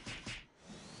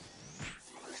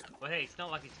 But hey, it's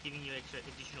not like it's giving you extra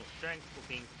additional strength for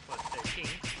being plus 13.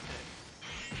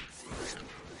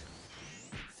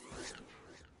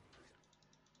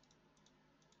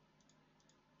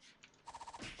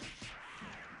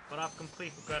 But I've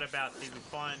completely forgot about the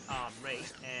refine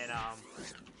rate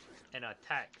and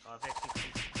attack. I've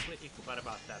actually completely forgot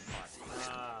about that part.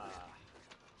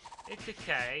 It's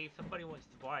okay. If somebody wants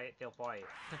to buy it, they'll buy it.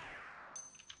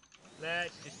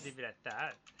 Let's just leave it at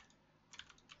that.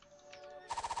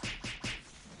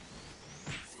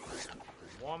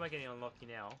 Why am I getting unlucky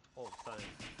now? All of a sudden.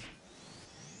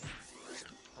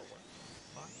 Oh, what the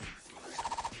fuck?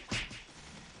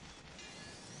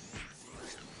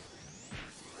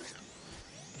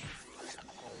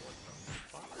 Oh, what the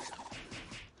fuck?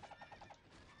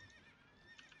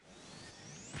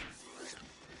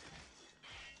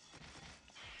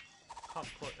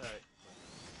 Can't put,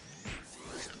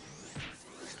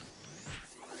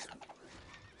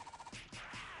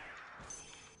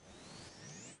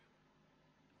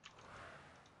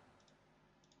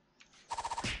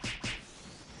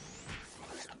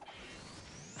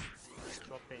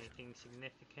 drop anything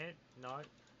significant? No. I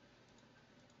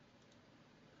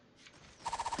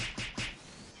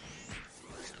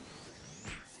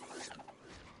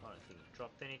don't think it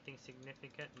dropped anything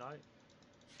significant, no.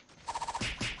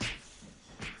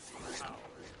 Oh,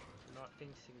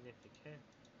 nothing significant.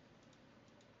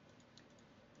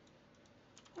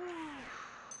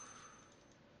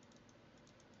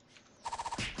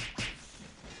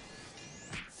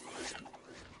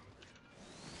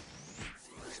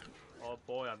 Oh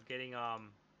boy, I'm getting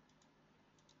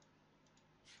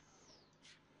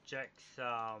Jack's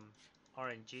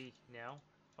RNG now.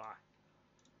 Fuck.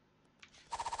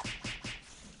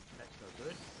 That's no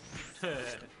good.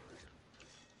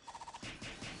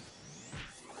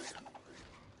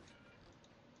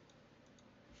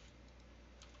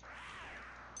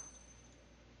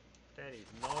 That is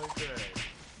no good.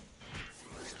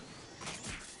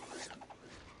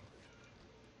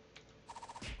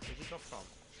 Where'd he come from?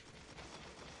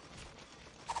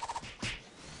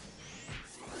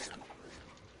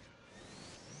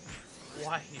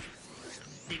 Why?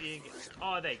 He didn't get...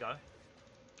 Oh, there you go.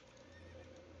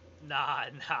 Nah.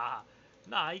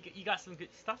 Nah, you got some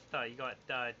good stuff though. You got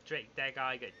Drake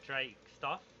Dagger, you got Drake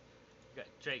stuff. You got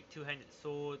Drake two-handed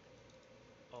sword.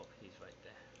 Oh, he's right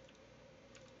there.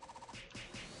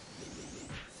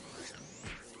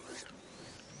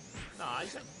 Nah, you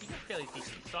got fairly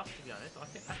decent stuff to be honest. I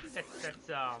think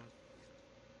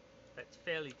that's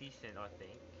fairly decent, I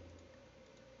think.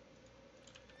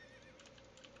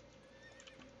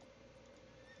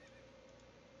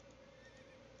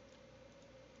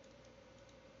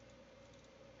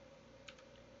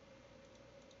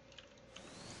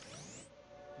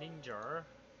 Ninja.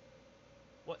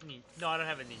 What ninja? No, I don't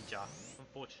have a ninja,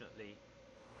 unfortunately.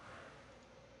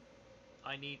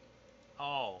 I need...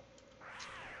 Oh.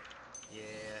 Yeah,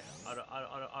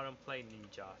 I don't play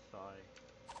ninja, so...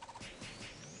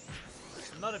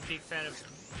 I'm not a big fan of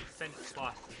extended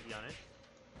class, to be honest.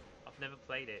 I've never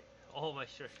played it. Oh my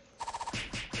sure.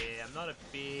 Yeah, I'm not a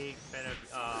big fan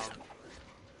of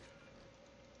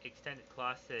extended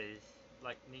classes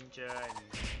like ninja and...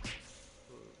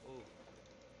 Ooh, ooh.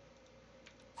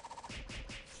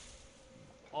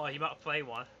 Oh, you might play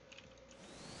one.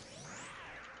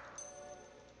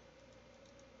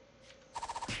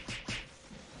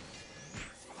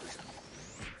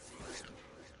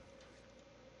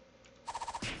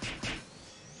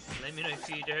 Let me know if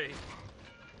you do.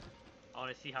 I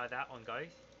want to see how that one goes.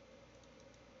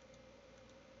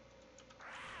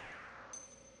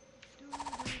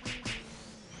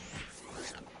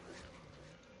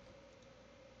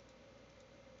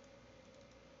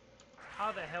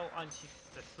 How the hell aren't you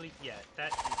asleep yet?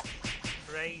 That is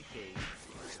crazy.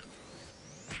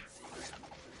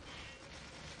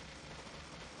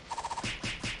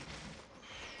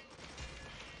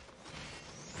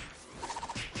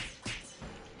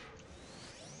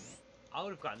 I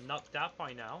would have gotten knocked out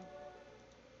by now.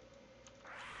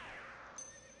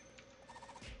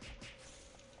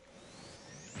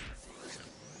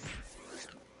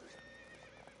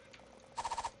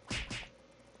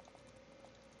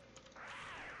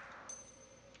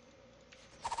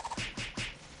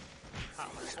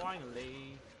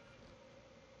 Finally.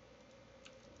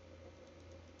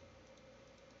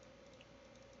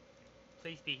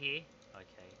 Please be here.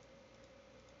 Okay.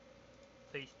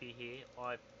 Please be here.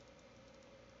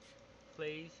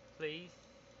 Please, please.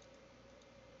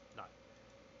 No.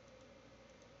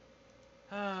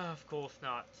 Of course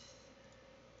not.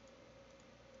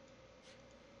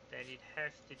 Then it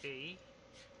has to be.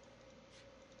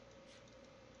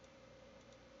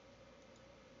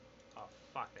 Oh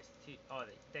fuck, that's too... Oh,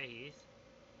 there he is.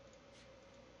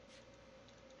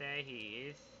 There he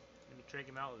is. Let me drag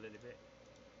him out a little bit.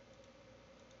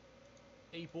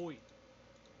 Hey boy.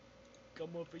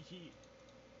 Come over here.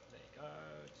 There you go.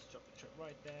 Just drop the trap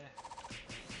right there.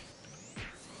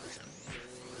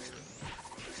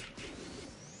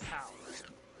 Pow.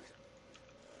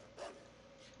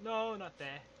 No, not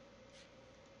there.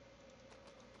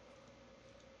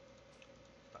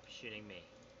 Stop shooting me.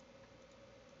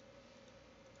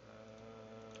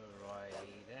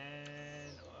 Righty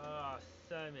then. Oh,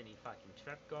 so many fucking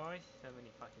trap guys. So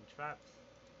many fucking traps.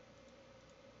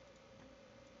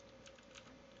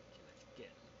 Okay,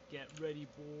 let's get ready,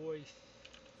 boys.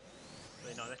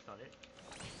 Wait, no, that's not it.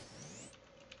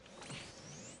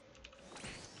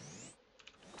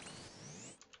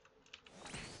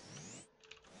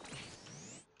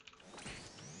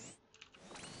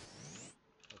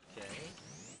 Okay.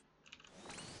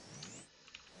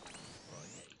 Oh,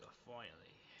 there you go,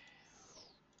 finally.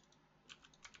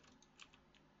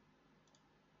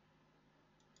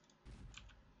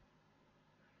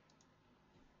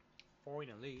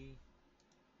 Finally.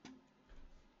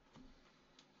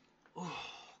 Oh,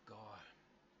 God.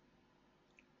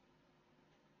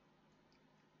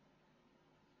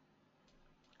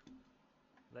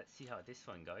 Let's see how this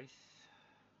one goes.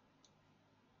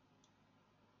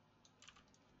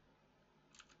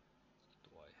 Do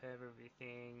I have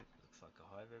everything? Looks like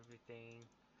I have everything.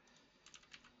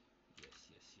 Yes,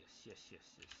 yes, yes, yes, yes,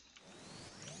 yes.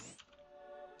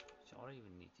 So I don't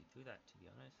even need to do that, to be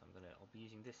honest. I'll be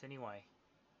using this anyway.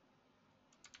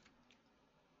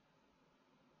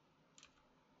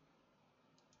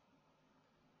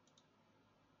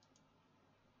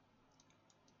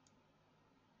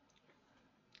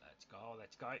 Let's go,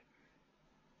 let's go.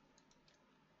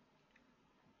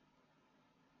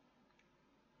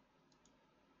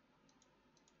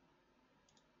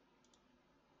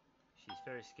 She's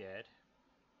very scared.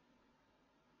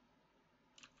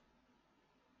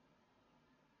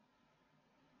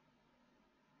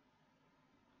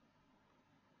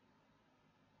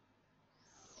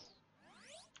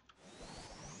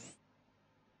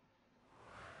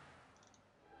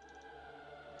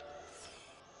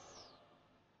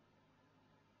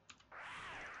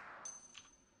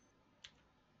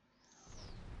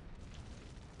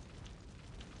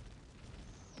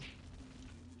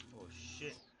 Oh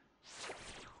shit.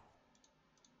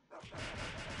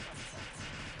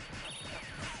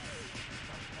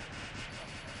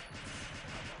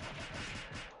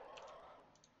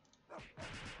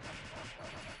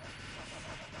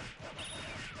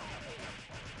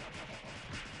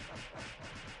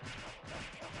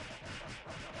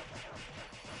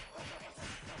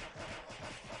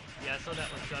 Yeah, I saw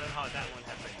that one, so I don't know how that one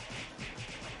happened.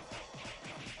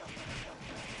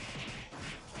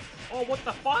 Oh, what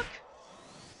the fuck?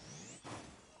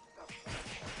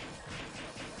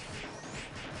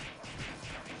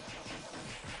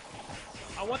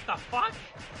 Oh, what the fuck?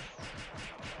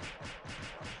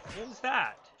 What was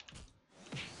that?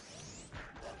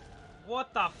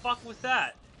 What the fuck was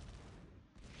that?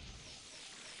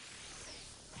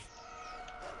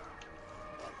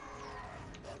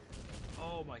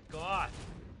 Oh my god.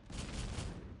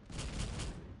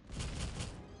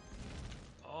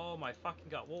 Oh my fucking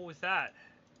god, what was that?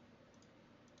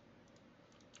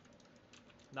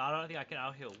 No, I don't think I can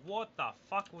outhill. What the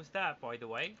fuck was that, by the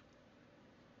way?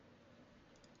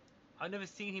 I've never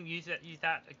seen him use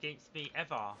that against me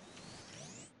ever.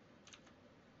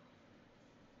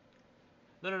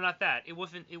 No, not that. It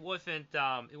wasn't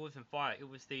fire. It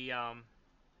was the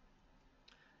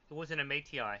it wasn't a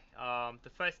Metii. The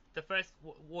first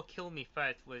what killed me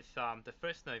first was the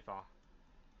first Nova,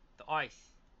 the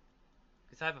ice,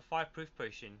 because I have a fireproof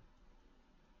potion.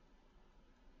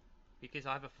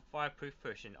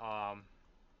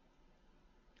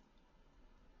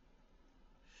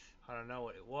 I don't know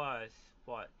what it was,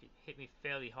 but it hit me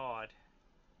fairly hard.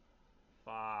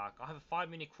 Fuck, I have a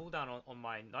 5-minute cooldown on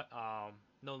my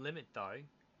no limit though.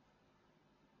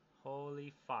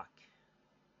 Holy fuck.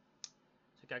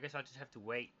 So okay, I guess I just have to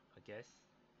wait, I guess.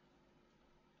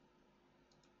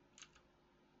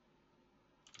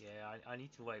 Yeah, I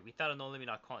need to wait. Without a no limit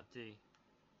I can't do.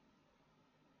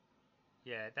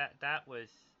 Yeah, that was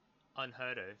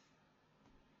unheard of.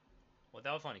 Well,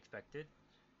 that was unexpected.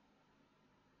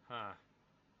 Huh.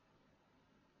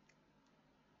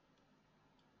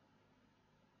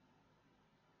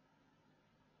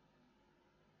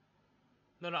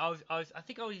 No, I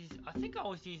think I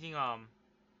was using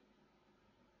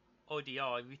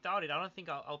ODR. Without it, I don't think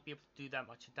I'll be able to do that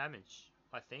much damage.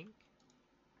 I think.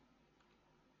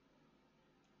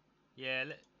 Yeah.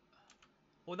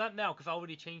 Well, not now because I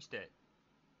already changed it.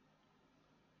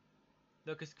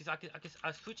 No, because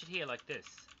I switch it here like this.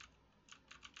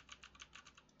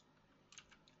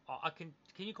 I can.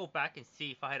 Can you go back and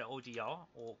see if I had an ODR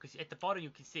or because at the bottom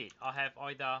you can see it. I have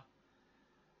either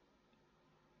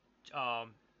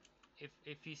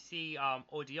if you see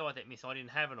ODR, that means I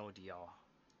didn't have an ODR.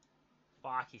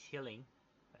 Fuck, he's healing.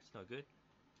 That's no good.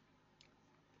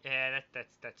 Yeah,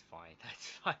 that's fine. That's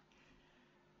fine.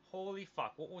 Holy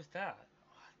fuck, what was that?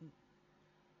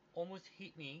 Almost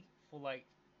hit me for like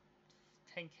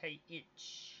 10k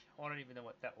each. I don't even know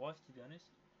what that was, to be honest.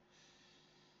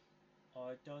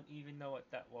 I don't even know what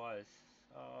that was.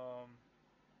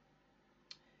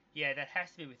 Yeah, that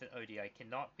has to be with an ODR. It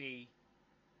cannot be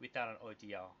without an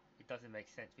ODR. It doesn't make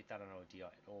sense without an ODR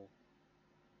at all.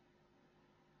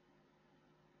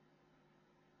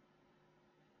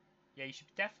 Yeah, you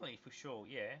should definitely, for sure,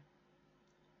 yeah.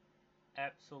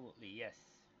 Absolutely, yes.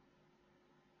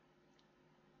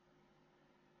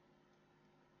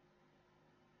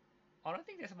 I don't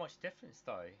think there's much difference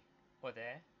though, or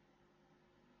there.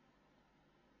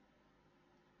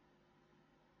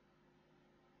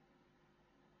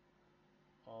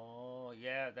 Oh,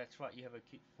 yeah, that's right. You have a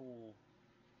kit full.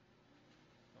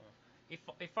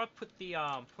 If I put the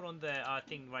put on the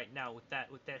thing right now, would that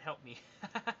help me?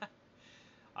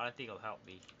 I don't think it'll help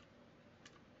me.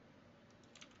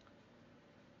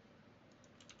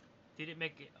 Did it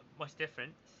make much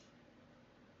difference?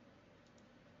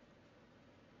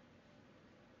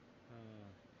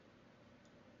 Hmm.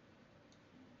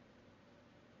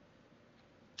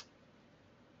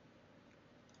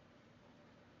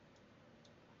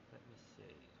 Let me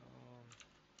see.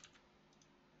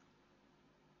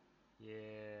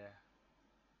 Yeah.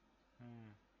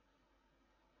 Hmm.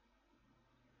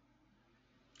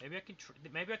 Maybe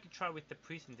I can try with the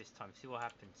prison this time. See what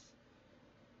happens.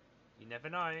 You never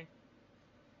know.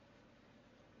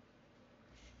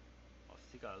 I've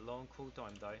still got a long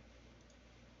cooldown though.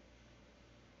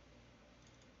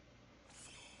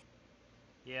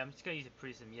 Yeah, I'm just gonna use a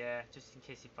prism. Yeah, just in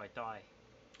case if I die.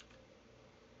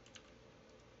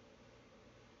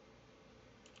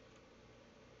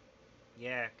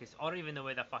 Yeah, because I don't even know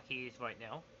where the fuck he is right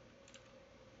now.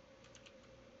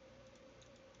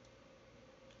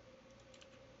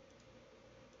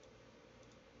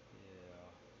 Yeah.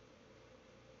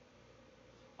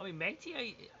 I mean,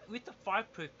 matey, with the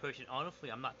fireproof potion,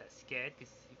 honestly, I'm not that scared.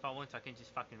 Because if I want to, I can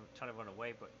just fucking try to run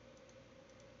away. But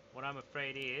what I'm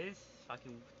afraid is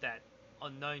fucking that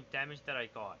unknown damage that I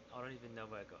got. I don't even know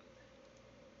where I got.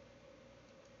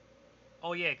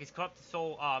 Oh yeah, because corrupted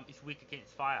soul is weak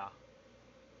against fire.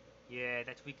 Yeah,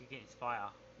 that's weak against fire.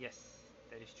 Yes,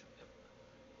 that is true.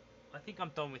 I think I'm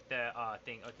done with the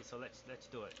thing. Okay, so let's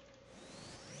do it.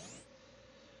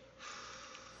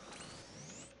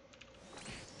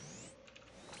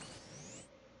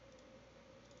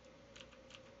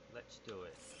 Let's do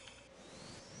it.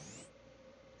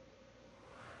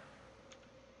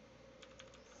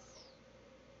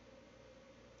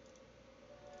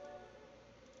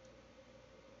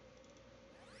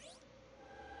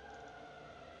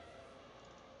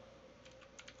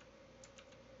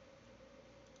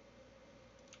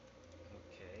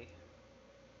 Okay.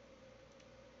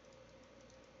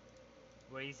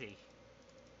 Where is he?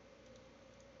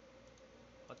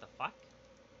 What the fuck?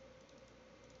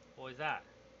 What is that?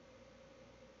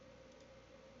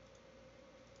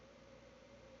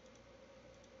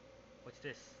 What's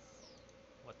this?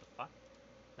 What the fuck?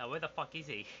 Now where the fuck is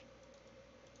he?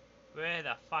 Where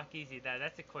the fuck is he?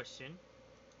 That's a question.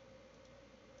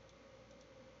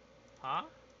 Huh?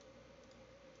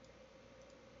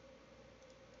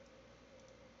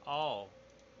 Oh.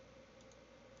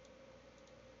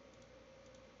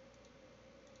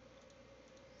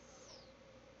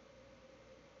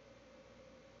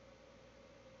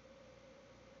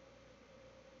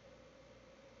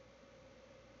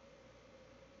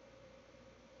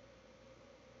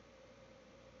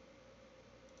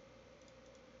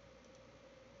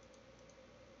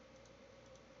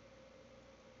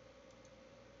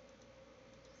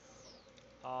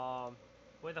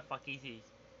 Where the fuck is he?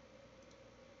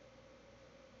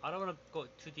 I don't want to go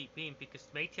too deep in because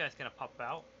Meteor is gonna pop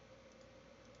out.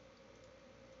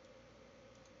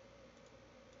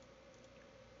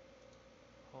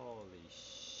 Holy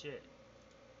shit.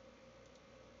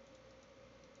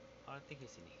 I don't think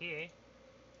he's in here.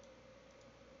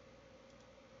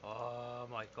 Oh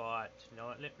my god.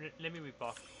 No, let me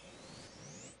rebuff.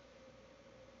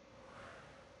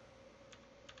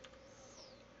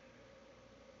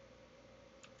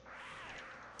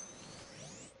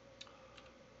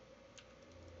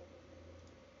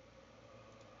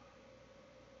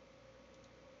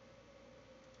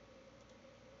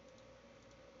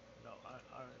 No, I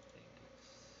don't think it's...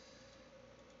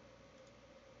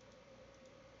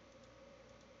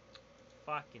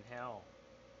 Fucking hell.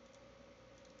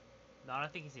 No, I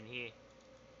don't think he's in here.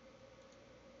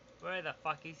 Where the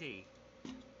fuck is he?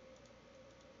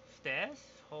 Stairs?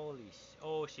 Holy sh...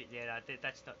 Oh shit, yeah,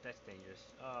 that's not... That's dangerous.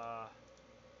 Oh,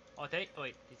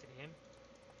 wait, is it him?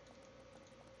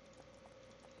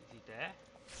 Is he there?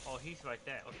 Oh, he's right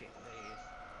there. Okay, there he is.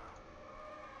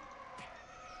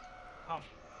 Come.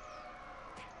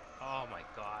 Oh my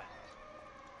god.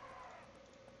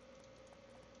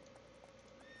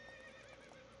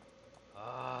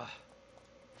 Ah.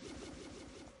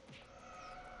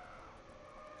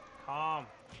 Calm.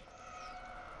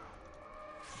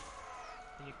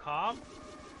 Can you calm?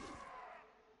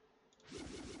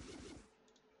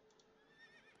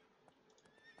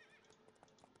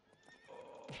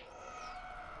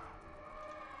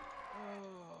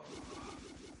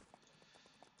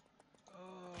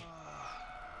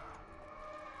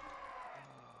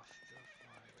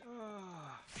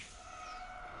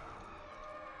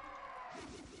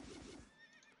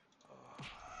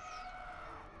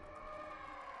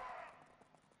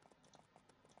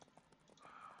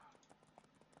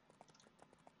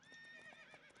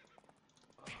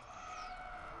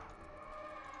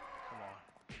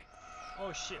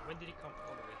 Oh shit, when did he come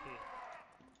all the way here?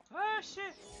 Ah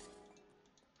shit!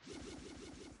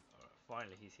 Alright,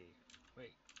 finally he's here.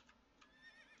 Wait.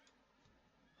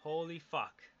 Holy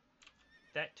fuck.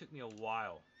 That took me a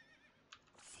while.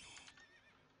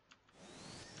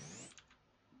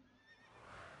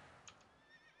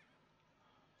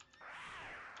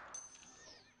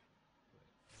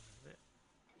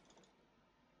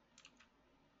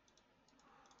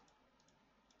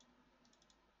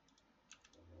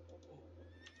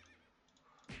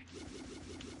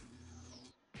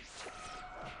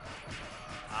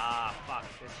 Ah, fuck,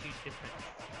 there's a huge difference.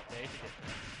 There is a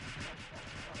difference.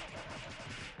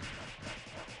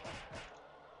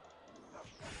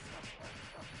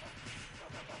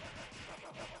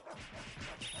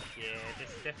 Yeah, this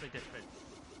is definitely different.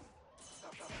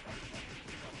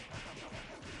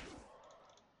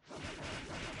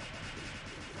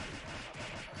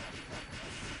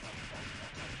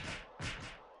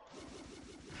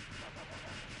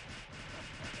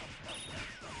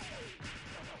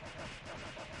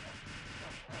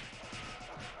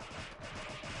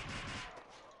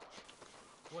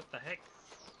 What the heck?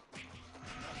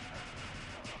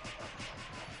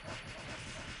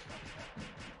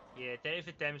 Yeah, there is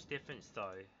a damage difference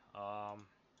though.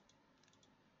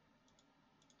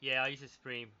 Yeah, I used to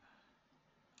stream.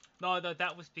 No,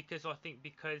 that was because I think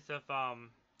because of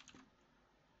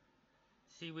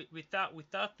see without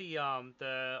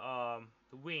the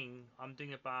wing, I'm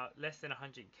doing about less than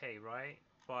 100k, right?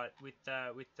 But with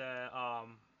the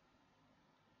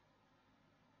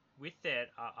with that,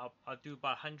 I'll do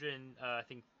about 100, I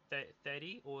think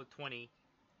 30 or 20.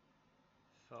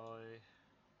 So,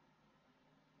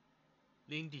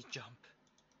 Lindy jump.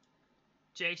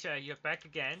 Jason, you're back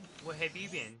again. Where have you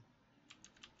been?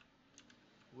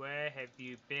 Where have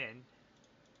you been?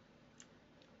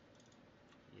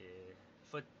 Yeah.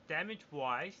 For damage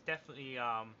wise, definitely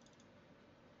yeah,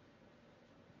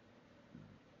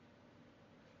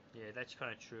 that's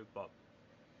kind of true, but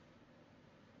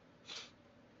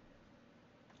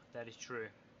that is true.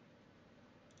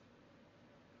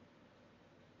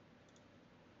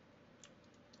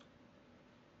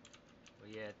 But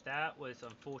yeah, that was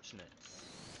unfortunate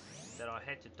that I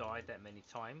had to die that many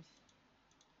times.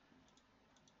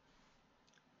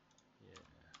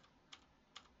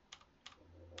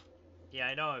 Yeah,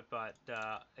 I know, but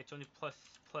it's only plus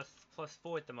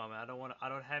 4 at the moment. I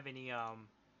don't have any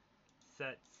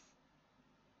sets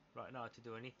right now to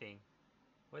do anything.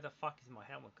 Where the fuck is my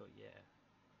helmet go? Yeah.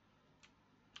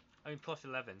 I mean plus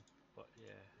 11, but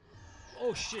yeah.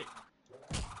 Oh shit!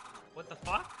 What the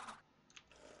fuck?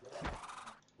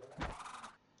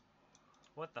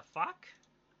 What the fuck?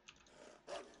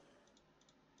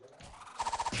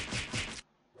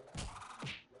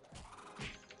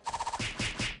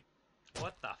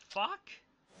 What the fuck?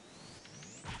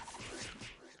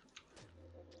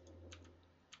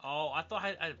 Oh, I thought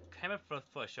I came up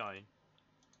for a shine.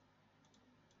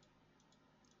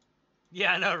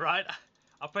 Yeah, I know, right?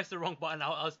 I pressed the wrong button.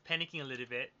 I was panicking a little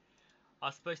bit. I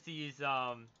was supposed to use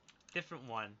different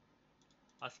one.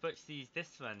 I was supposed to use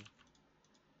this one.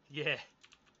 Yeah,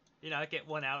 you know, get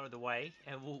one out of the way,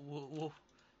 and we'll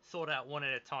sort out one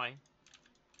at a time.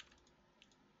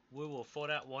 We will sort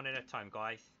out one at a time,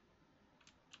 guys.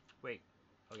 Wait.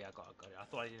 Oh yeah, I got it. I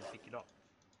thought I didn't pick it up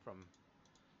from.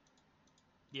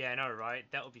 Yeah, I know, right?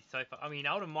 That would be so fun. I mean,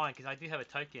 I wouldn't mind because I do have a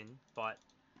token, but.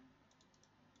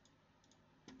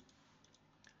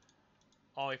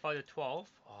 Oh, if I do 12?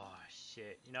 Oh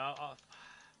shit. You know,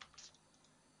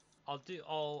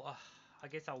 I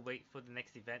guess I'll wait for the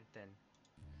next event then.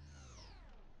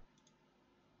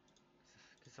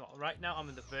 Because right now I'm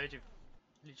on the verge of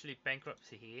literally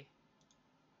bankruptcy here.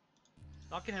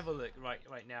 I can have a look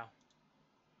right now.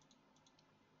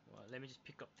 Well, let me just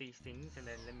pick up these things and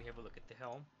then let me have a look at the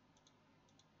helm.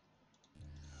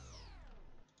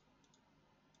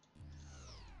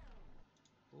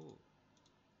 Ooh.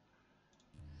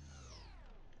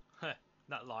 Huh,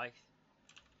 not like.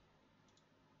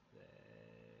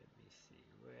 Let me see,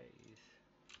 where is...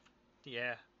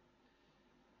 Yeah.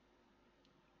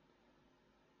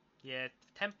 Yeah,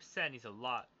 10% is a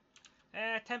lot.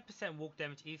 10% walk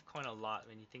damage is kind of a lot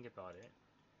when you think about it.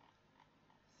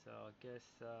 So I guess,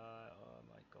 oh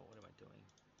my god, what am I doing?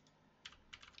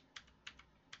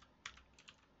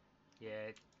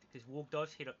 Yeah, because walk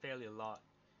does hit up fairly a lot.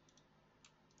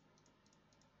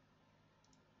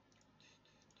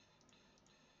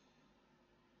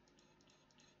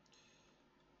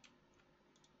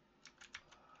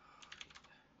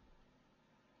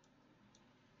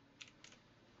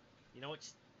 You know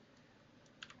what?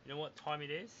 You know what time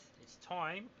it is? It's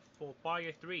time for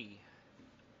Bio 3.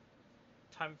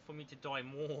 Time for me to die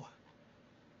more.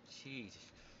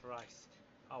 Jesus Christ.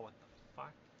 Oh, what the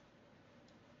fuck?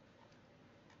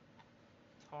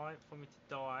 Time for me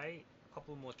to die a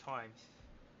couple more times.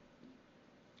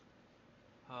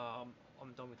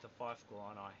 I'm done with the 5 scroll,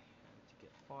 aren't I? I need to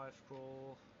get 5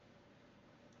 scroll.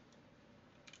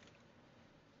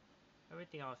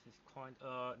 Everything else is kind.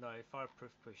 No,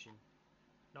 fireproof potion.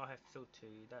 No, I have still 2.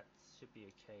 That should be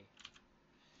okay.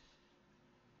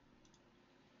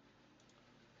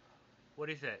 What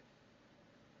is it?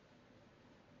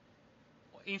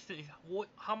 Instantly. What?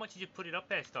 How much did you put it up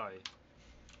there, though?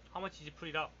 How much did you put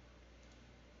it up?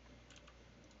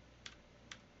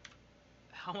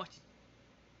 How much?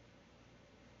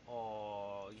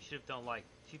 Oh, you should have done like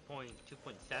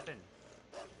 2.7.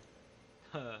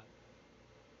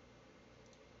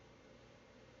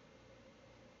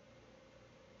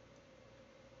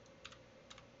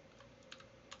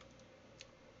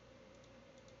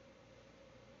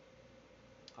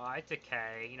 Oh, it's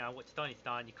okay. You know what's done is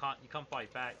done. You can't buy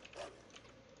it back.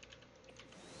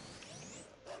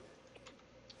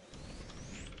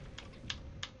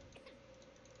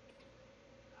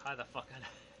 How the fuck?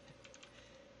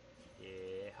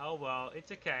 Yeah. Oh well,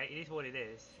 it's okay. It is what it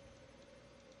is.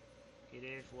 It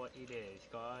is what it is,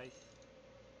 guys.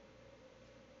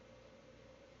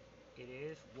 It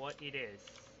is what it is.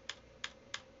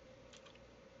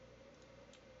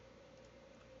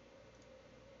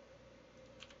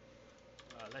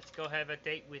 Let's go have a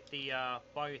date with the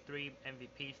Bio 3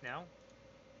 MVPs now.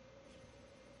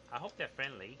 I hope they're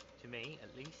friendly to me,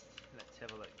 at least. Let's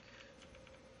have a look.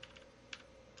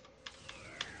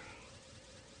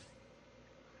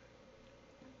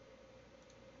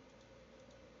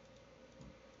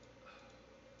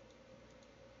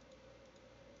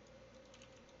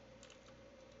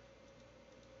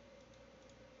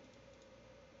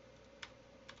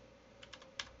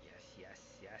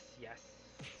 Yes.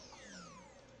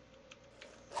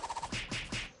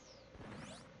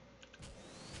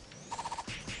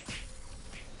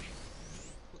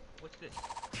 What's this?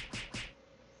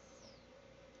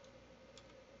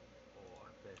 Oh, I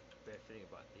have a bad feeling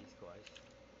about these guys.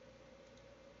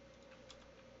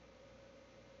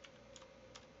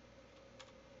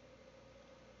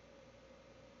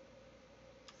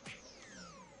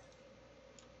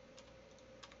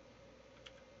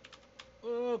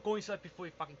 Oh, go inside before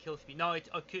he fucking kills me. No, it's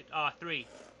acute 3.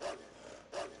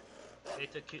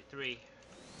 It's acute 3.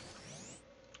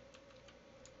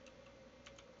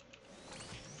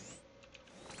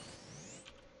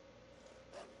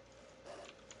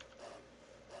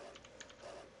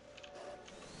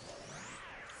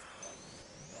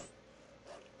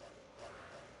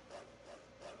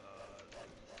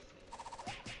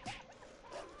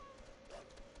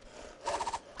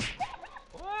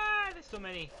 There's so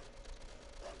many.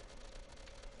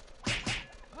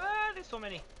 There's so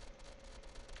many.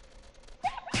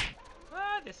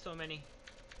 There's so many.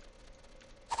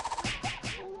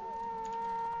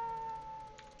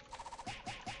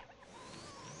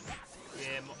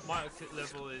 Yeah, my exit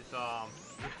level is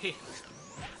 3.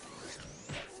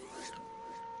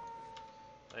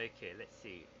 Okay, let's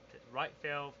see. Right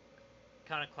valve,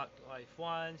 counterclockwise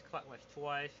once, clockwise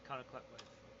twice, counterclockwise.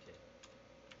 Okay.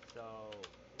 So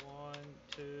 1,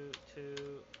 2,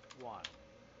 2, 1.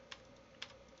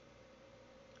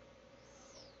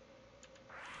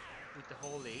 With the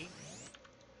holy,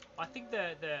 I think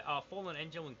the fallen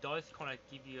engine one does kind of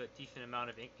give you a decent amount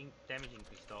of damage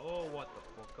increase though. Oh, what the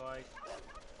fuck, guys?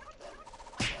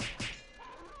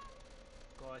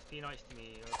 Guys, be nice to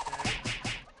me, okay?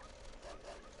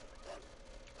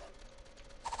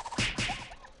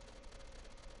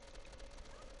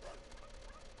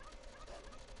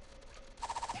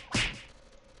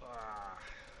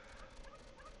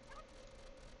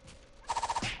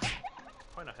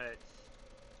 Kinda hurts.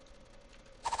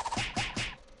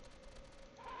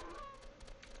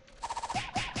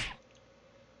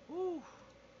 Woo!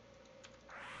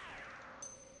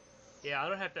 Yeah, I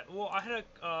don't have that. Well, I had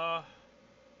a,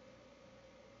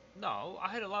 no, I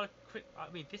had a lot of crit. I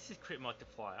mean, this is crit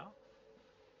multiplier.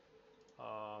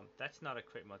 That's not a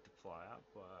crit multiplier,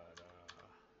 but,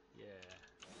 yeah.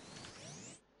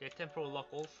 Yeah, temporal lock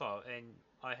also, and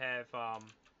I have,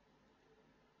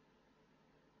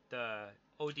 the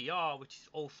ODR, which is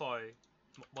also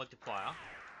multiplier.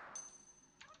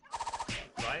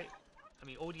 Right? I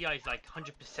mean, ODI is like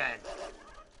 100%.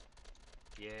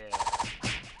 Yeah.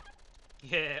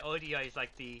 Yeah, ODI is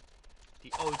like the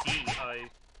OD.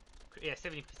 Yeah,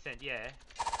 70%. Yeah.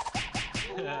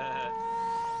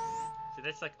 So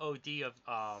that's like OD of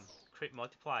crit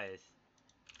multipliers.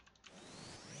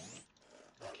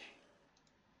 Okay.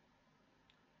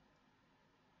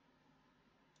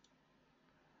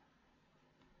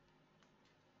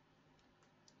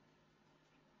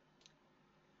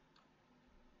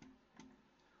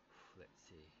 Let's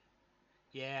see.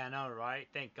 Yeah, I know, right?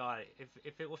 Thank God.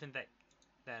 If it wasn't that,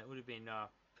 it would have been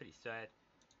pretty sad.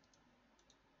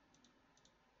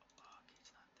 Okay,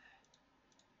 it's not there.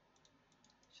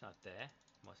 It's not there.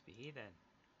 Must be here then.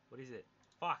 What is it?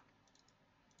 Fuck.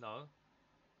 No.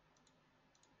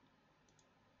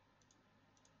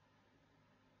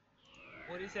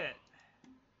 What is it?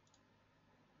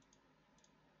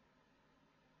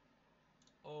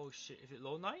 Oh shit, is it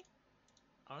Low Knight?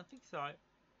 I don't think so.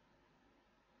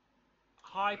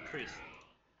 High Priest.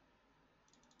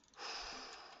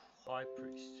 High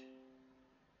Priest.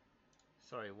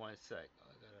 Sorry, one sec.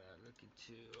 I gotta look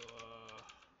into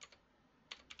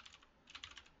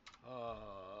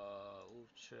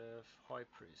Ulchef, High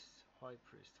Priest, High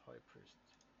Priest, High Priest.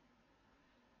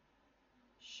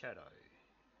 Shadow.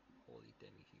 Holy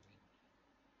Demi-Human.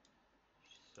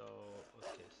 So,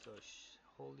 okay, so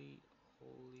Holy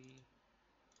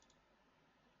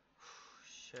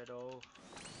Shadow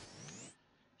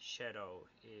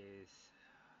is,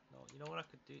 no, you know what I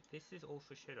could do? This is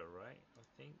also Shadow, right? I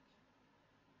think.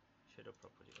 Shadow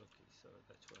property. Okay, so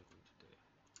that's what I'm going to do.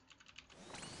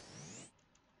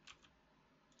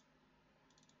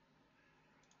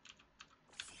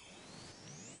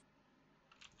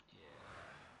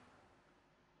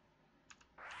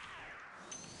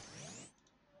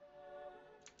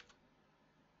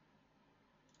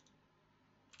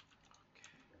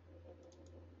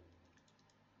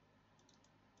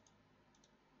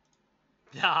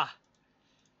 Nah.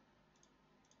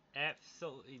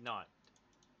 Absolutely not.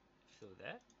 So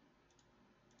that?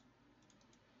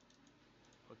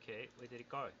 Okay, where did it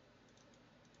go?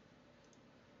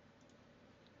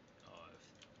 Oh,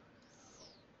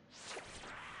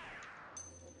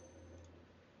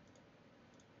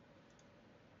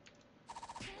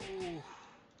 ooh.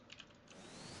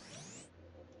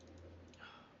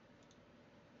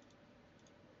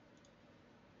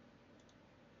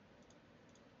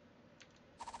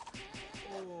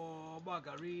 Oh,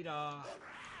 margarita.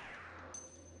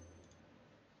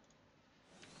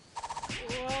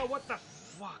 Oh, what the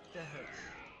fuck? That hurts.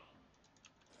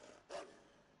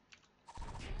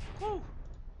 Woo.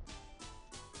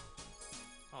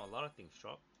 Oh, a lot of things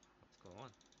drop. What's going on?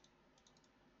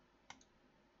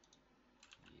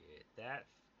 Yeah, that.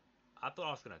 I thought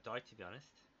I was gonna die, to be honest.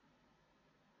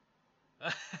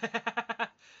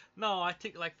 No, I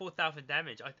took like 4,000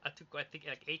 damage. I took, I think,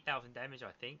 like 8,000 damage,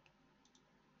 I think.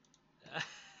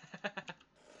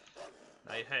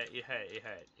 No, it hurt, it hurt, it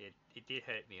hurt. It did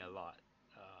hurt me a lot.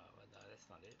 But no, that's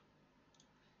not it.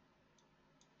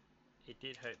 It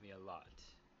did hurt me a lot.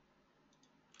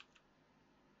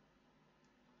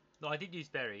 No, I did use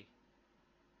berry.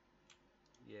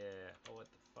 Yeah. Oh, what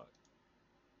the fuck?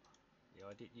 Yeah,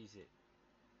 I did use it.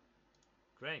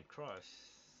 Grand Cross.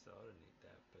 So I don't need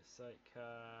that.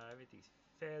 Berserker. Everything's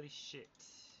fairly shit.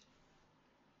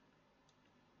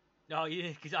 No, yeah,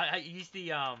 because I used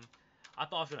the I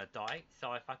thought I was gonna die,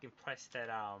 so I fucking pressed that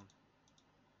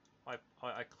I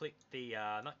clicked the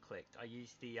not clicked. I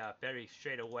used the berry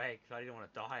straight away because I didn't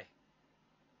want to die.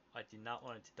 I did not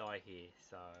want it to die here,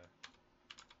 so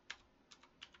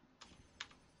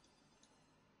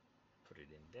put it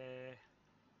in there.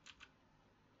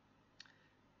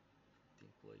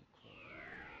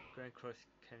 Grand Cross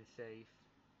can save.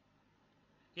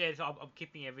 Yeah, so I'm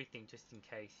keeping everything just in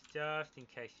case, you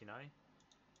know.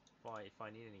 If I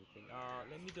need anything.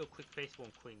 Let me do a quick baseball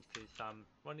and queens because I'm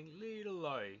running a little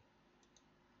low.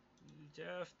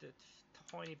 Just a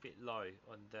tiny bit low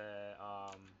on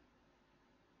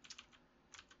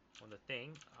the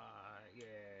thing.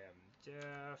 Yeah, I'm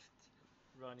just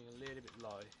running a little bit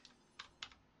low.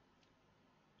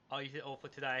 I'll use it all for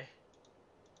today.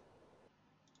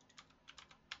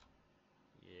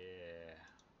 Yeah.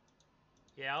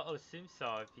 Yeah, I'll assume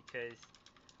so because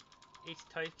each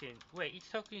token. Wait, each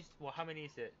token is, well, how many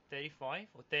is it? 35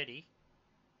 or 30?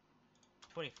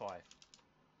 25.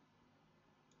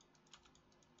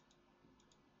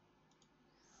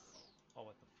 Oh,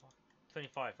 what the fuck?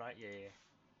 25, right? Yeah, yeah.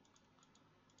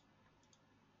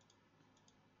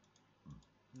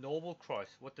 Normal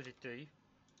cross. What does it do?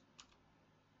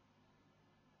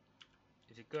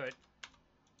 Is it good?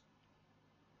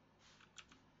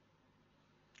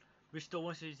 Restore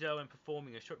once a zone when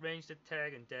performing a short range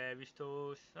attack and there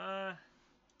restores.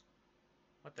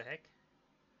 What the heck?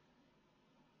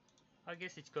 I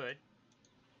guess it's good.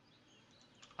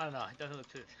 I don't know. It doesn't look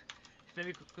too. It's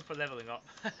maybe good for leveling up.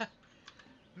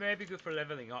 Maybe good for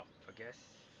leveling up, I guess.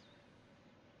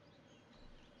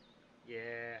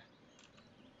 Yeah.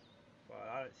 But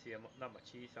I don't see not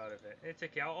much use out of it. It's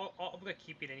okay. I'm gonna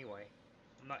keep it anyway.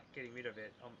 I'm not getting rid of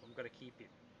it. I'm gonna keep it.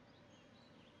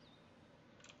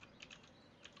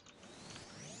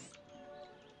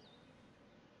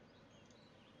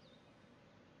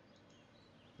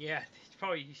 Yeah, it's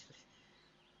probably useless.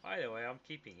 Either way, I'm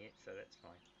keeping it, so that's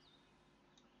fine.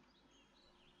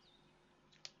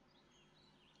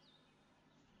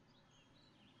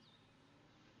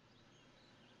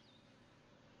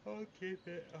 I'll keep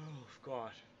it. Oh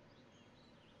god.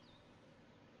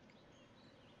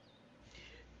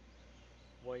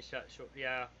 One shot short.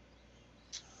 Yeah.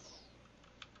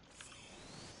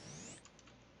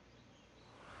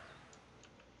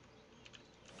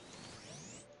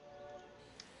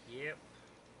 Yep.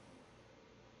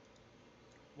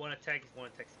 One attack is one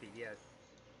attack speed. Yes.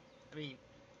 I mean,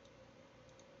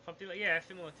 something like, yeah,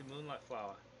 similar to Moonlight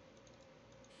Flower.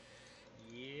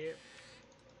 Yep.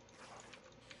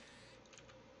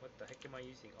 What the heck am I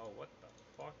using? Oh, what the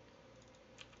fuck?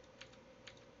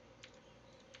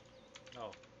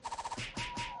 Oh.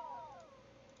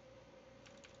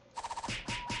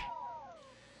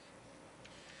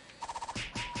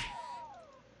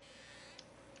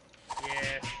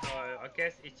 Yeah, so I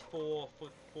guess it's for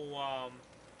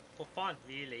fun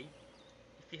really.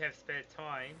 If you have spare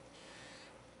time,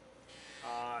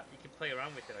 you can play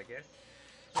around with it, I guess.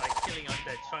 It's like killing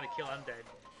undead, trying to kill undead,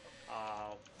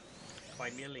 by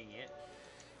milling it.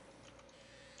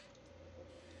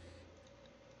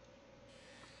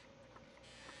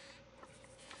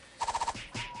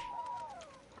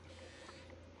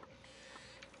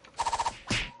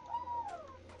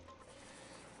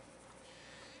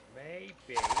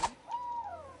 maybe.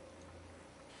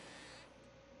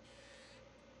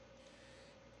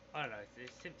 I don't know.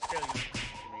 It seems fairly easy to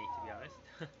me, to be honest.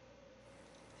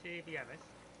 To be honest.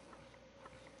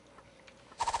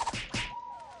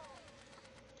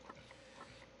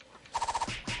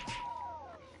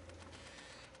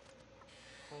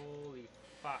 Holy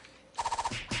fuck.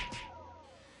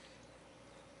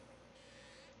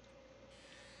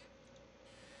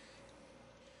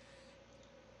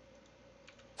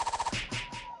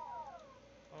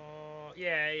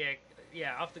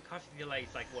 Yeah, after custom delay,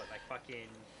 it's like what, like fucking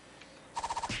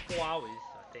 4 hours,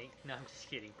 I think. No, I'm just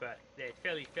kidding, but yeah, it's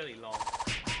fairly long.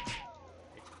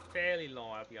 It's fairly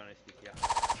long, I'll be honest with you.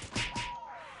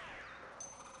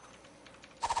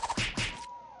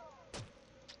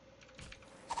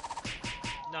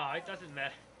 No, it doesn't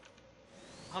matter.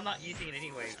 I'm not using it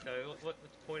anyway, so what's the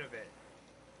point of it?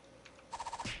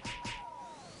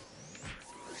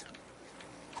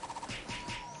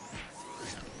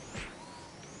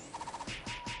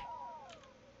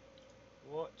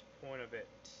 What point of it?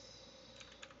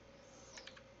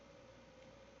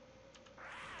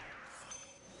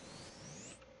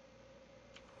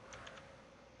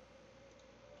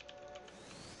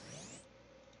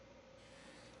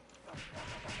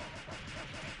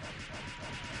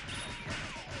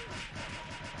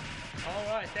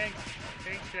 Alright, thanks.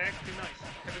 Thanks, Jack. Good night.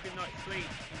 Have a good night's sleep. You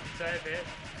deserve it.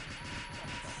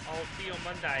 I'll see you on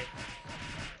Monday.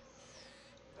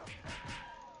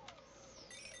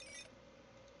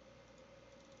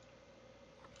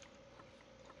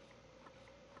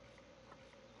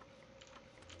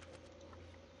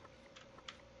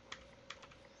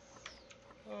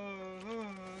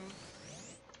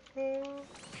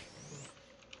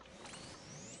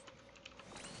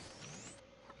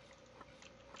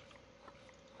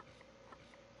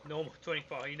 Normal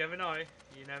 24. You never know.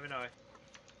 You never know.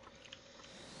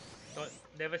 Don't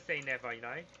never say never, you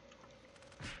know.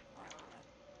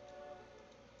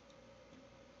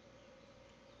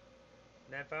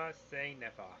 Never say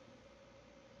never.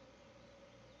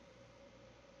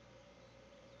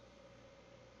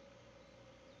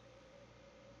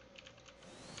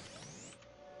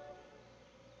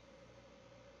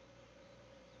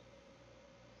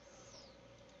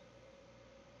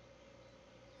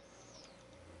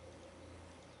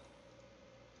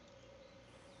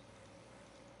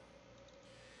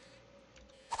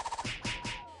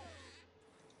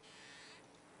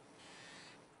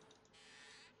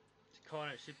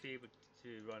 Connor should be able to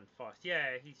run fast.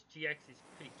 Yeah, his GX is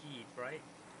pretty geared, right?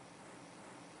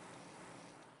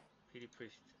 Pretty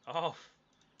pushed. Oh,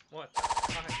 what the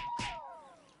fuck?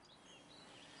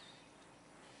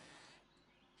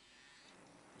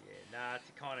 Yeah, nah,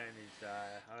 Takanen is,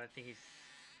 I don't think he's...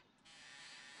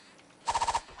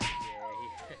 Yeah,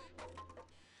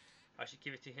 I should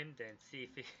give it to him then, see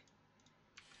if he's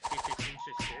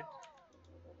interested.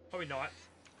 Probably not.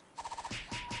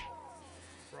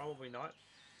 Probably not.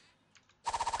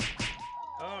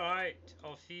 Alright,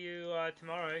 I'll see you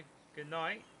tomorrow. Good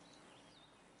night.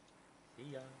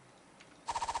 See ya.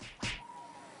 I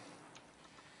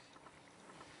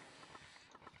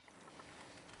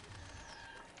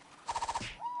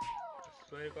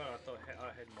swear to God, I thought I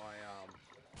had my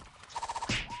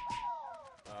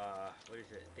what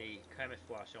is it? The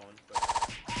camouflage on, but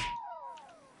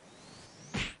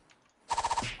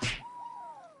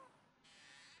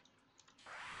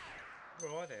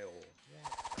where are they all?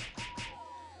 What?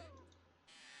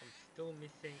 I'm still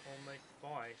missing almost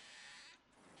 5.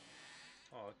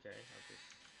 Oh, okay.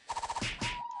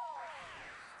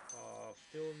 I'll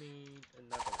still need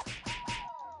another one.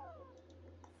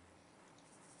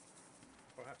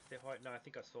 Perhaps they're high. No, I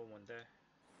think I saw one there.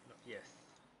 No, yes.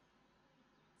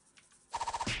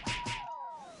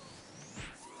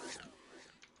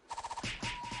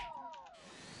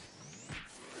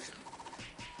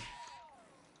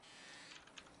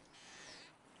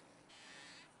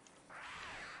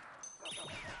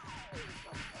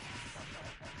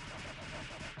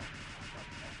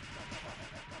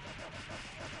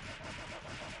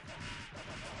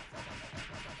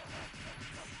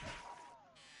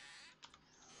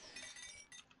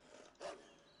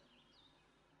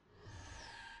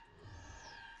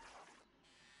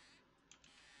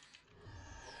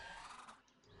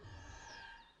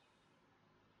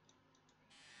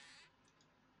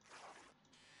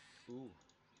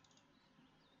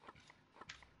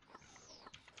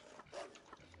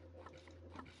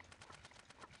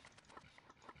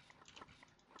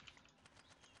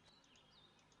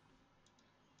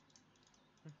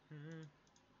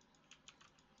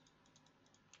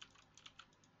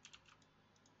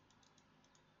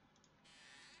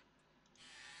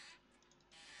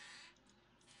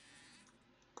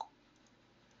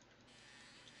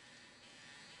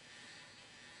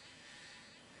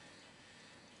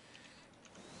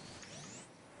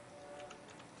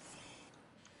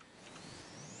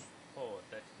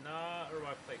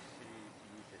 right place to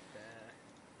use it there.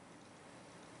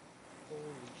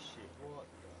 Holy shit, what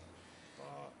the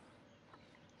fuck?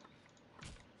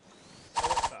 Oh,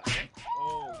 what the heck?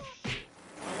 Oh shit.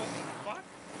 Oh, what the fuck?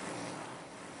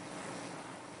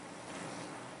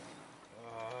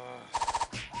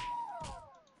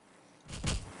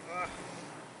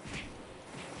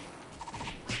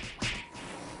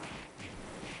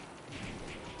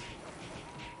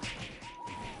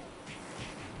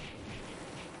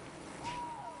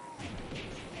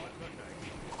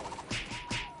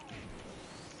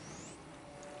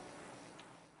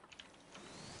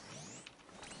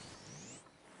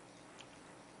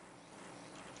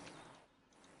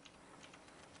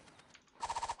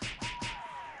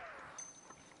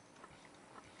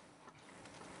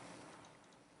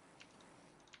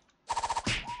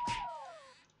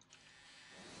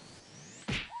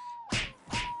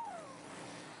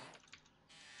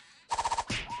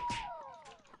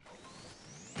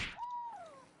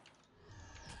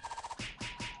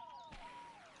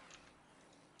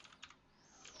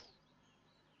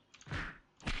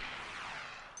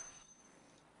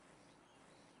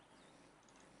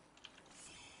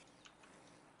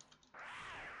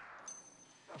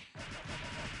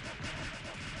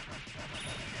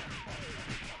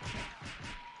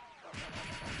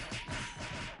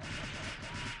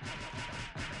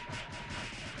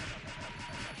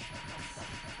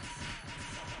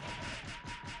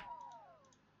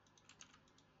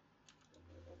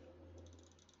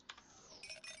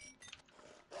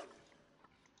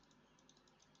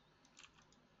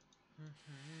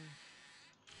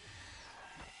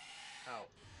 Ow.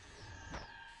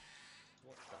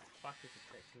 What the fuck is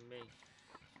attacking me?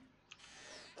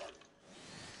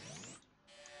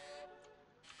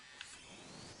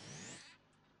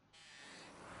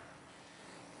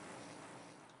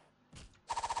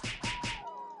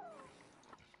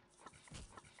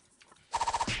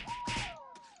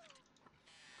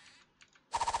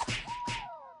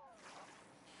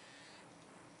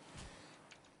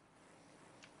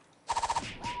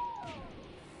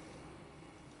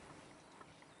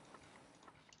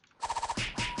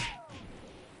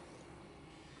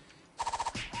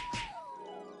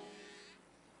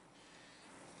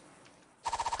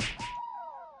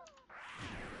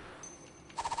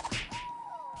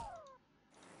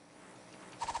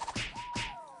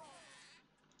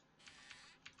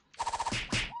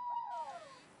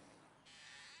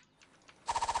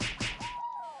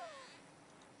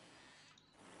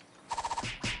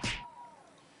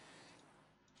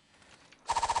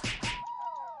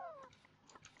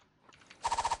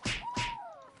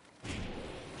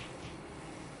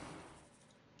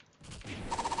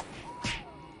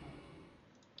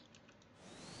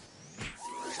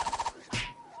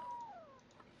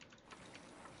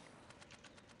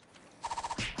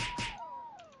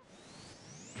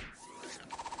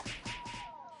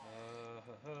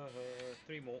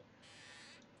 Three more.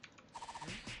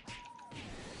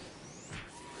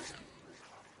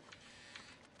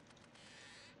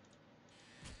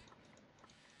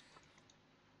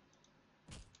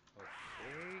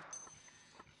 Okay.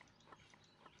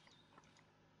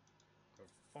 Gotta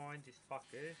find these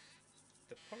fuckers.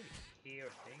 They're probably here, I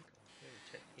think. Let me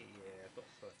check here. Yeah, I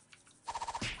thought so.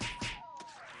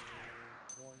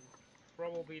 One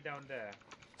probably down there,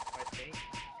 I think.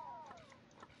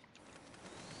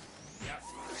 Yep.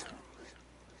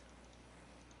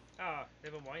 Ah,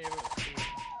 never mind, everyone's here.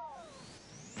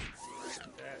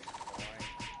 That's fine.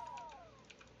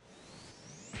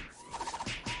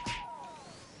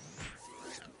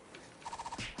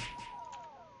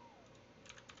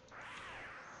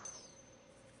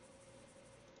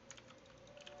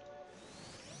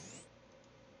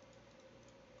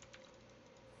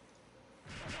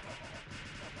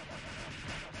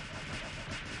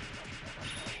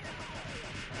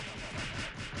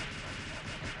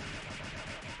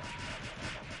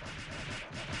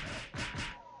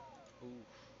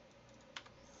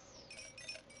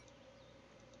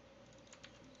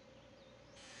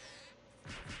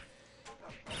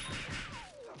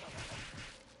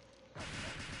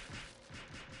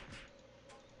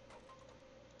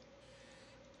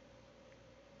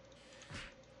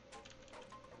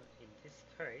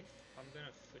 I'm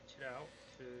gonna switch it out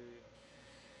to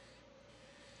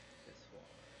this one.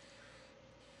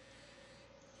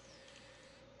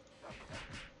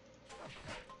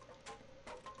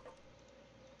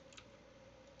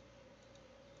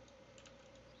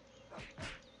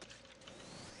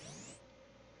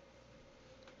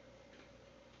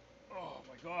 Oh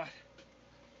my god.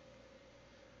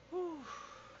 Whew.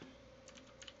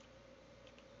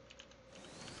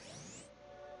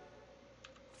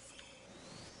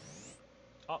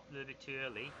 up a little bit too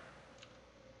early.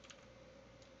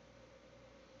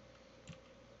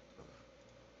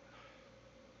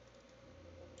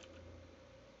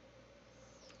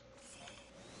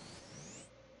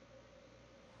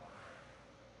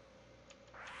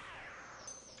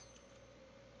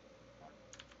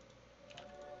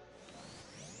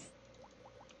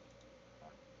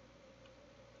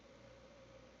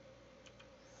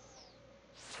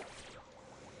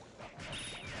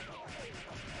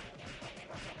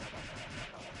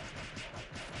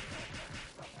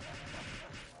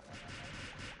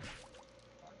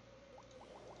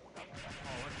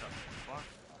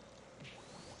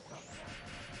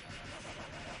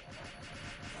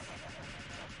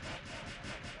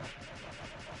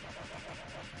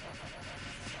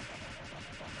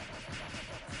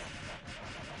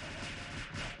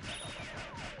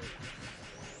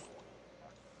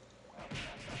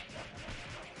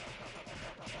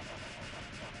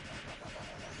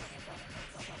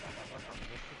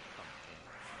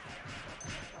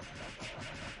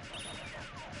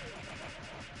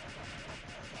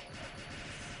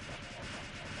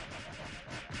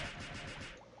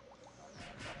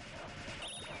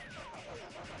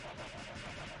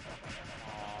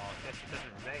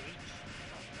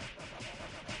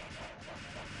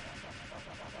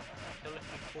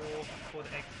 For the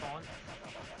egg font.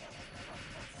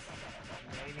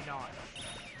 Maybe not.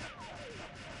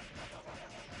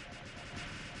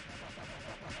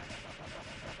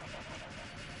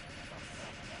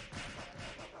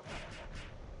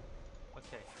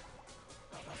 Okay.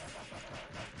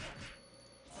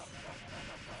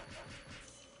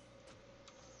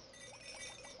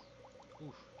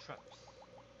 Oof, traps.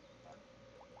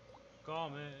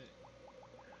 Garment.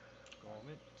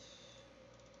 Garment.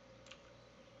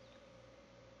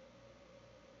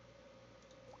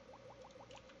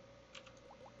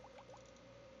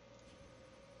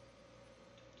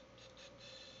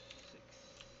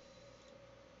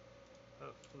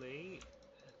 Hopefully,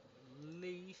 at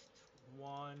least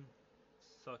one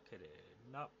socketed.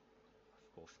 Nope,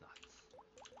 of course not.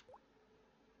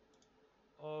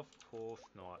 Of course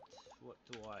not. What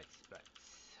do I expect?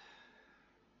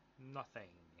 Nothing.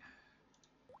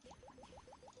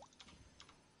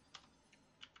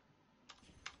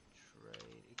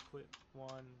 Trade, equip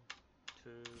 1, 2,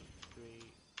 3,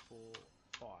 4,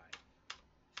 5,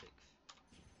 6.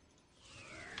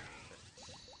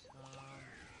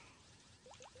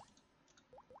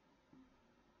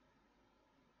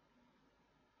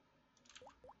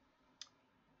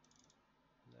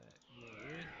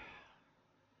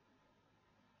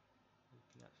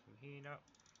 That's from here now.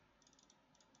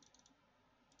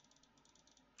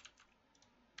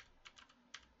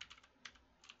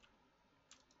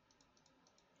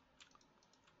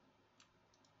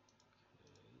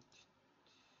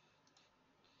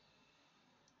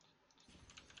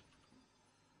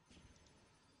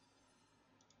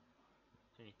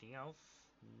 Anything else?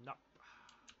 Nope.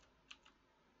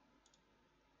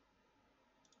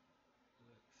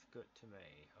 Looks good to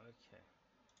me. Okay.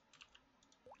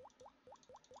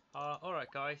 Alright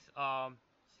guys,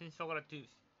 since I'm gonna do a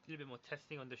little bit more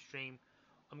testing on the stream,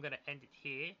 I'm gonna end it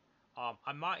here.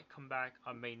 I might come back,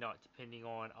 I may not, depending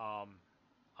on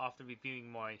after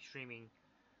reviewing my streaming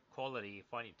quality.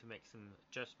 If I need to make some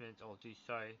adjustments, I'll do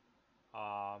so.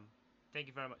 Thank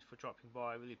you very much for dropping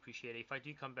by, I really appreciate it. If I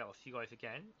do come back, I'll see you guys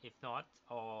again. If not,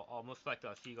 I'll most likely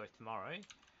I'll see you guys tomorrow.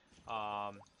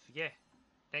 So yeah,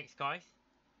 thanks guys.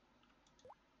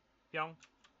 Pyong.